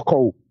one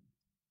okọ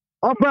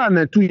oba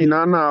na tu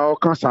ina na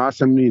okan sa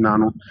asem ni ina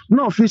no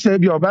no officer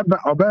bi oba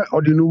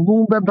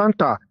odinu be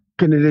banta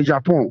Canada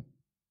Japan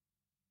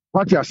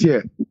what you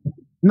say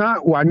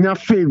na wanya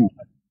fame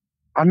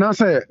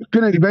anasa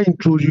Kennedy be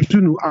introduce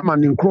no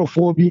amani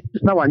nkrofo bi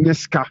na wanya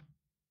ska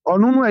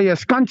onu no ye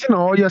scanty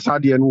na o yes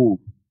ade no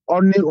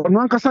onu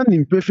ankasa ni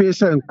mpefe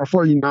se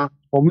nkrofo ina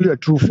omu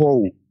true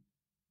for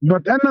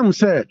but enam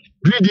say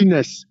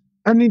greediness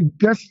any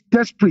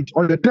desperate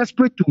or the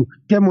desperate to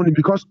get money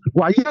because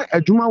why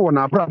adwuma won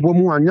abrabo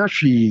mu anya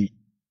hwe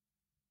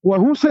wo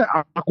hu say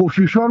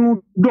akofihwo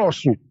no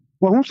doso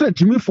wo hu say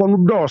jimifo no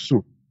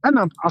doso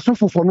enam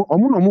asofofo no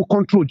omu no mu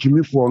control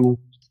jimifo no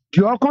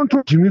ti o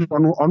control jimifo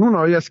no onu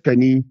na yes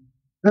kani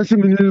ense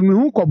mi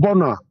hu ko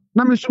bona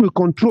na me so me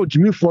control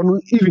jimifo no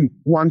even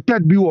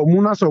 1/3 bi wo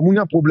mu na so mu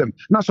nya problem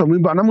na so me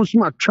ba na mu so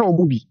ma twa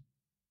mu bi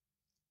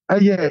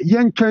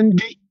yen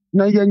kandi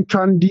na yen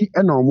twandi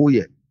na omu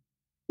ye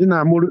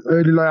ina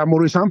lawyer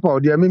Maurice Ampaw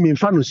dey me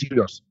fa no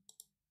serious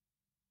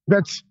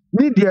but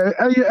me dey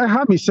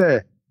ha me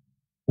say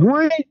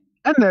why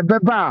na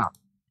beba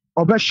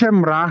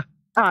obehemra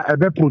a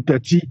ebe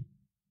protect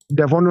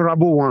the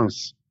vulnerable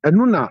ones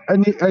enu na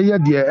any eye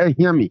dey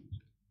ehia me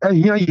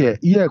ehia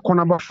ye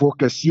ekonaba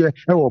focus ye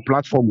e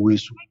platform we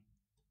so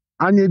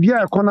anya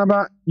bia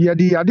ekonaba ye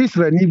di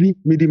adisra ni bi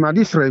me di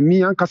madisra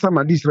mi ankasa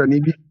madisra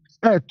ni bi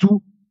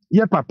etu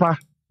ye papa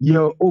ye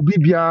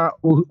obibia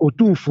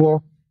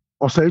otumfo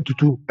osai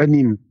tutu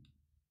anim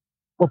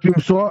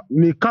opim so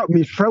me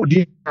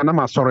fraudi na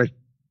ma sorry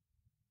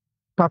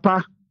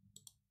papa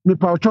me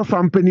pa ocho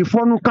fam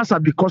penifo no kasa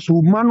because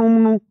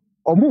womanum no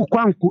omu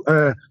kwa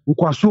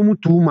nkwaso mu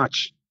too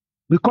much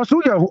because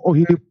we are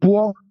ohini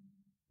poor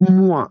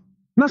mua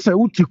na sɛ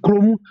wote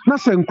kurom na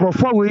sɛ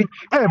nkurɔfoɔ wei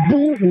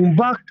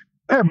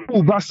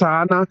ɛbu ba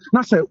saa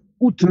na sɛ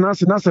wotena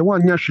ase na sɛ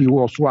woanyɛ hwee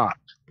wɔ so a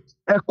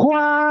ɛkɔ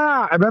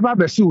a ɛbɛba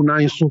bɛsi wo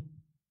nan so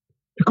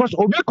because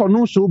obi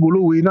kɔno so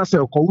bolo wei na sɛ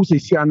ɔkɔwo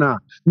sesia no a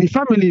ne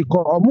family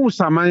kɔ ɔmo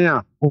saman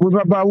a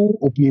ɔbɛbaba wo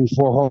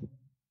opinfoɔ hɔ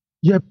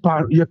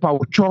yɛpa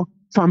wotwɔ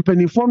fa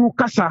mpanimfoɔ no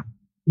kasa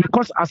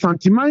because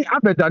asanteman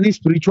abɛdane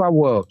spiritual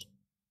world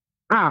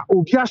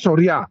obi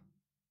asɔre a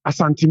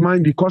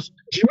asanteman because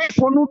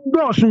gyimifoɔ no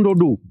dɔɔso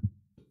dodo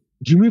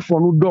gyimifoɔ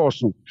no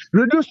dɔɔso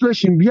radio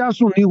station biara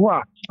so ni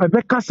hɔ a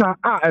ɛbɛkasa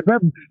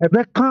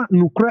ɛbɛka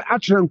nokorɛ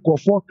akyerɛ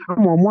nkurɔfoɔ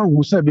ama ɔmo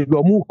ahu sɛ baabi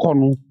ɔmo kɔ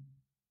no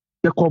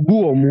yɛkɔbu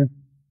ɔmo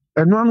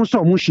ɛno ano sɛ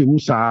ɔmo hyɛ mu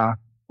saa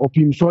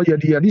ɔpim so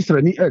yɛde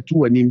srani ɛto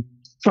w'anim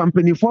fa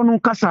mpanimfoɔ no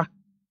kasa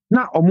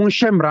na ɔmo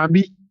nhyɛ mmara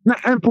bi na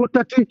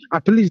protect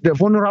at least the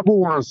vulnerable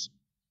ones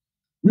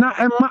na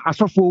ɛma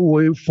asɔfoɔ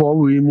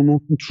wei mu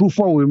no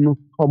nturufoɔ wei mu no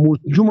ɔmo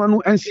dwuma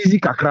no ɛnsisi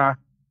kakra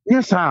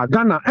nyɛ saa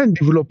Ghana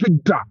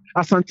ɛndevelop da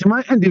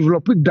asanteman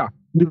ɛndevelop da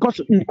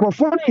because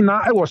nkurɔfoɔ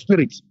nyinaa ɛwɔ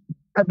spirit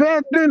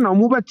ɛbɛyɛ den na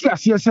ɔmo bɛte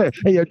aseɛ sɛ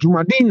ɛyɛ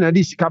adwumaden na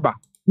de sika ba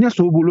nyɛ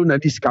sɛ obolo na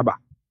de sika ba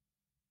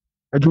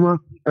adwuma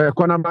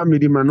kɔnaba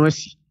mede ma no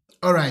asi.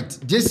 Alright,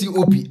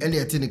 JCOP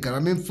Elliot ne kara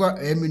memfa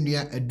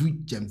emenua adu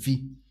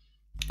jamfi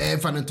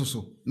fa no to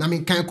so na me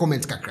kan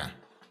comment kakra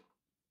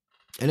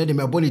ene de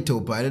me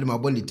abonito pa ene de me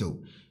abonito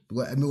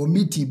because me o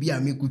meeting bi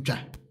a me kutwa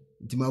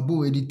nti me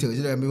abo editor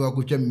so me wa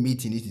kutwa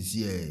meeting this is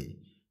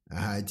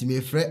nti me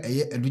frɛ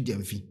eye adu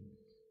jamfi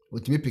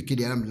otime peke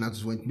de am na to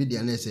so nti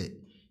de na se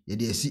ye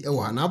de asi e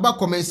wa na ba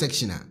comment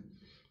section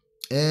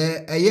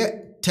a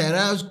eye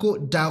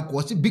Terrasco Dark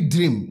was a big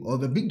dream or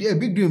a big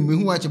dream me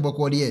who watch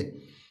about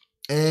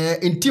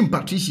in Team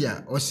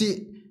Patricia or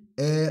say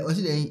then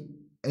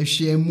a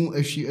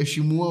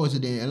shimu was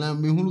then and I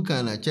mean who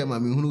can I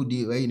chairman me who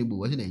did right in the book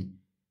was then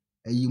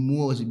a you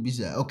was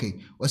bizarre. Okay,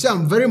 or say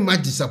I'm very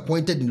much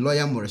disappointed in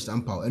lawyer Maurice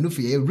ampaw and if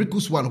you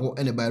Rikus one who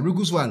and by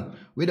Rikus one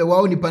with the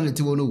wow independent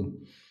will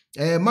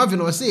know.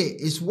 Marvin or say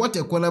is what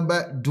a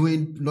cornerback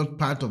doing not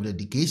part of the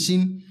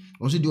education.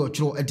 Also do a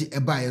throw at the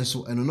buy and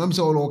so and I'm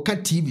so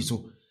cat TV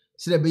so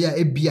say be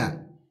a bia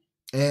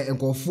and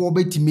go for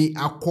bet me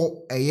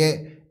akọ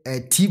a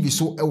TV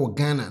so e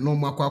Ghana no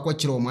makwa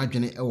chire o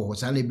madwene e wo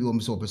sa na bi o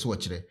mso opeso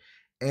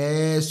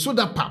chire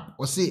soda pap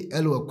or say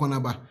elo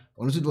ekonaba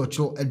also do a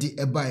throw at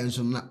the buy and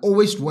so na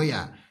always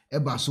wire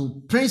eba so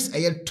prince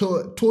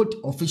told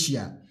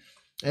official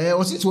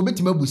or since we bet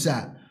me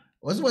busa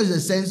what was the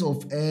sense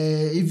of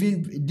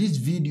even this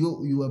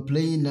video you are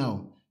playing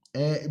now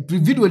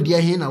video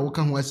dia he na wo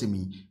ka ho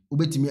asemi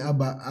obetimi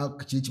aba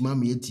akirichima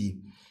ma yeti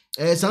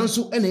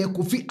sanso ene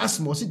Kofi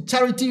Asmo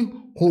charity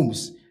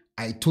homes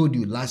I told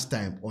you last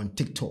time on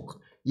TikTok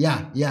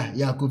yeah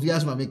Kofi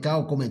Asmo make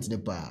a comment ne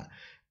pa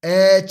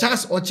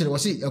Charles Ochere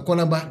was say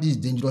ekonaba this is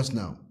dangerous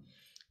now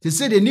they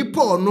say the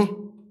nipo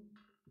no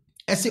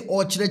ese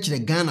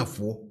Ochere Ghana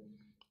for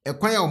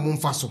ekwan ya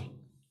omumfa so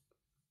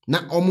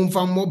na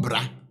omumfa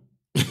mobra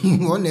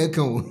won na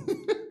ekan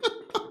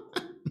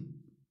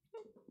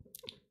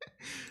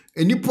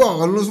enipo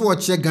a ono so wo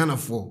Ghana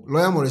for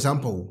lawyer Maurice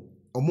ampaw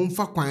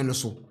omumfa kwan no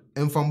so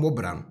emfa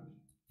mbobra no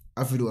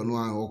afiri ono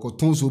a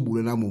okoton so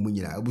buru na momu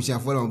nyira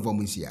abusiafo na mfa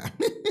musia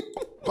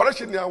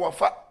correction ya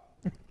wafa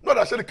no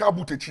that say the car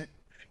boot echi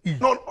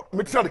no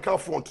meeting the car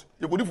front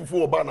you go do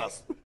for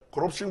banners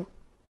corruption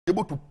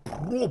able to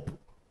probe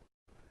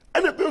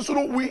and the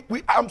person we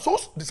I'm so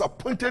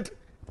disappointed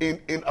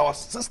in our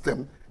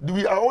system.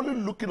 We are only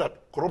looking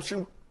at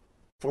corruption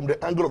from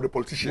the angle of the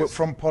politicians.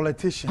 From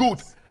politicians.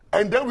 Good.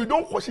 And then we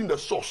don't question the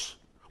source.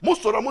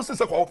 Most of them say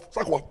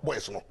Sakawa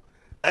boys no.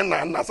 And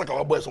na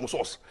Sakawa boys some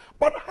source.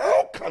 But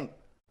how can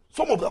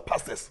some of the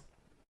pastors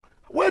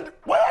where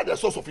are their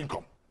source of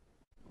income?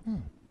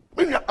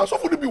 Meaning as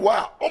of be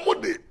why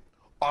almost they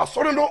are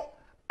sorry no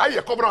I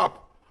cover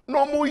up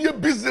no more ye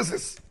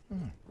businesses.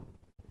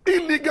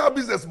 Illegal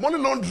business, money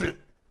laundering.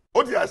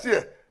 What do I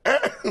say?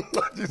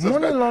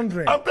 Money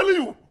laundering. I'm telling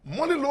you,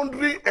 money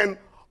laundering and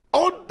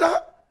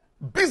other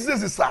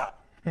businesses are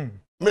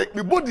make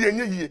me body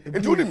and ye.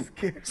 And you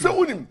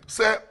him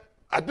say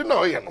I didn't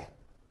know you know.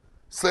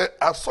 Say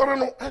I saw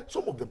no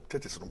some of them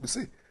churches no be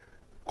say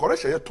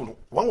correction to no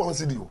 1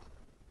 CD.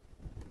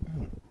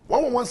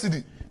 1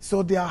 CD.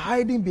 So they are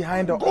hiding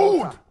behind the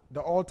altar.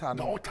 The altar.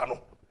 The altar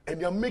no. And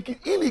they are making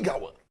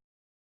illegal.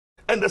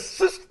 And the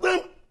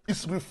system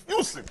is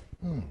refusing.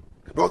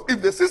 Because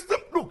if the system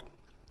look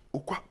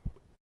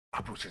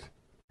approaches,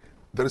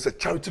 there is a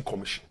charity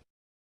commission.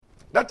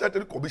 That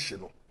charity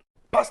commission,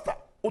 pastor,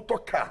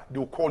 autocar, they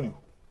will call you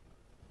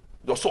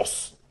your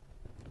source.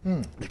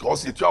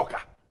 Because it's your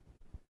car.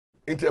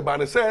 Into a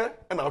banner say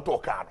and auto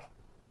car.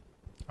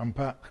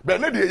 Ampa.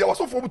 But you was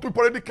so for to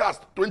already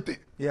cast 20.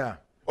 Yeah.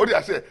 Or they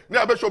say,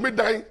 now I show me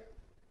dying.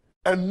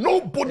 And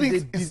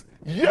nobody is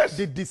yes.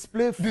 They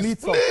display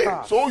fleets of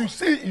cars. So you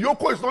see,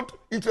 Yoko is not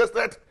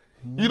interested.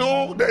 You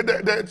know,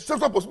 the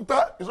Central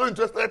Hospital is not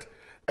interested.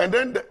 And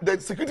then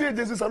the security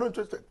agencies are not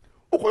interested.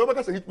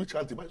 Okoyobaka say we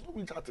chanting, but it's not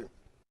we chanting.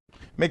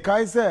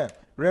 Mekai say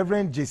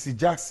Reverend JC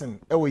Jackson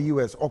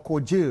US Oko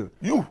jail.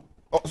 You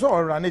so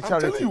run a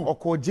charity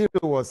Oko jail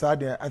was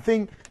there. I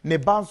think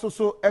Nebanso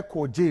so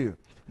Echo jail.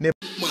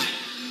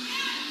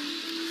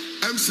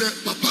 I'm say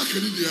Papa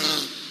Kenidia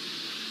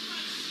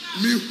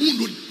me who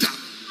no da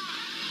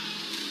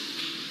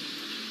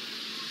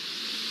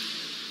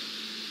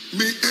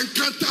me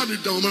encanta ni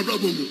da my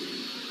brother mu.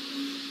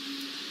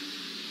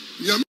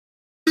 Nyame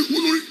who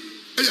no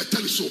e ya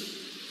tell so.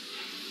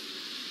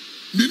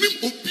 Minim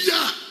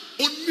obia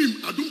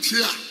onim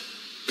adumtia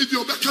e di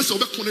obeka se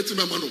obeka connect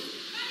me mano.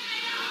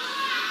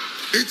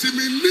 Enti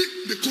me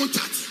need the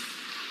contact.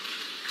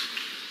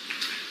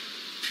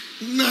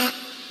 Na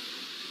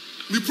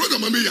the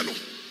program ame ya no.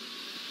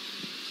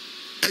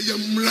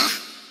 Eyamra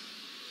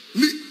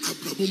ni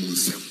abrabo mu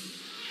nsem.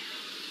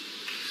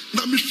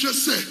 Na me hwe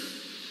se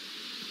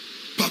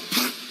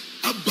papa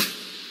abba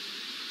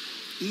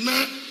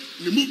na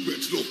ni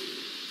movement no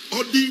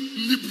odi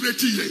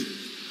liberate yen.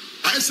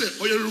 I say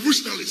oh you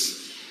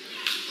revolutionalist.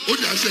 Oh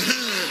I say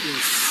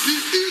he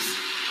is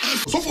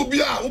so for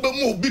bia wo be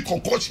mo big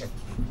concoction.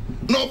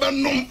 Na obe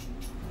nom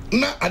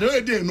na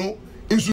adere dey no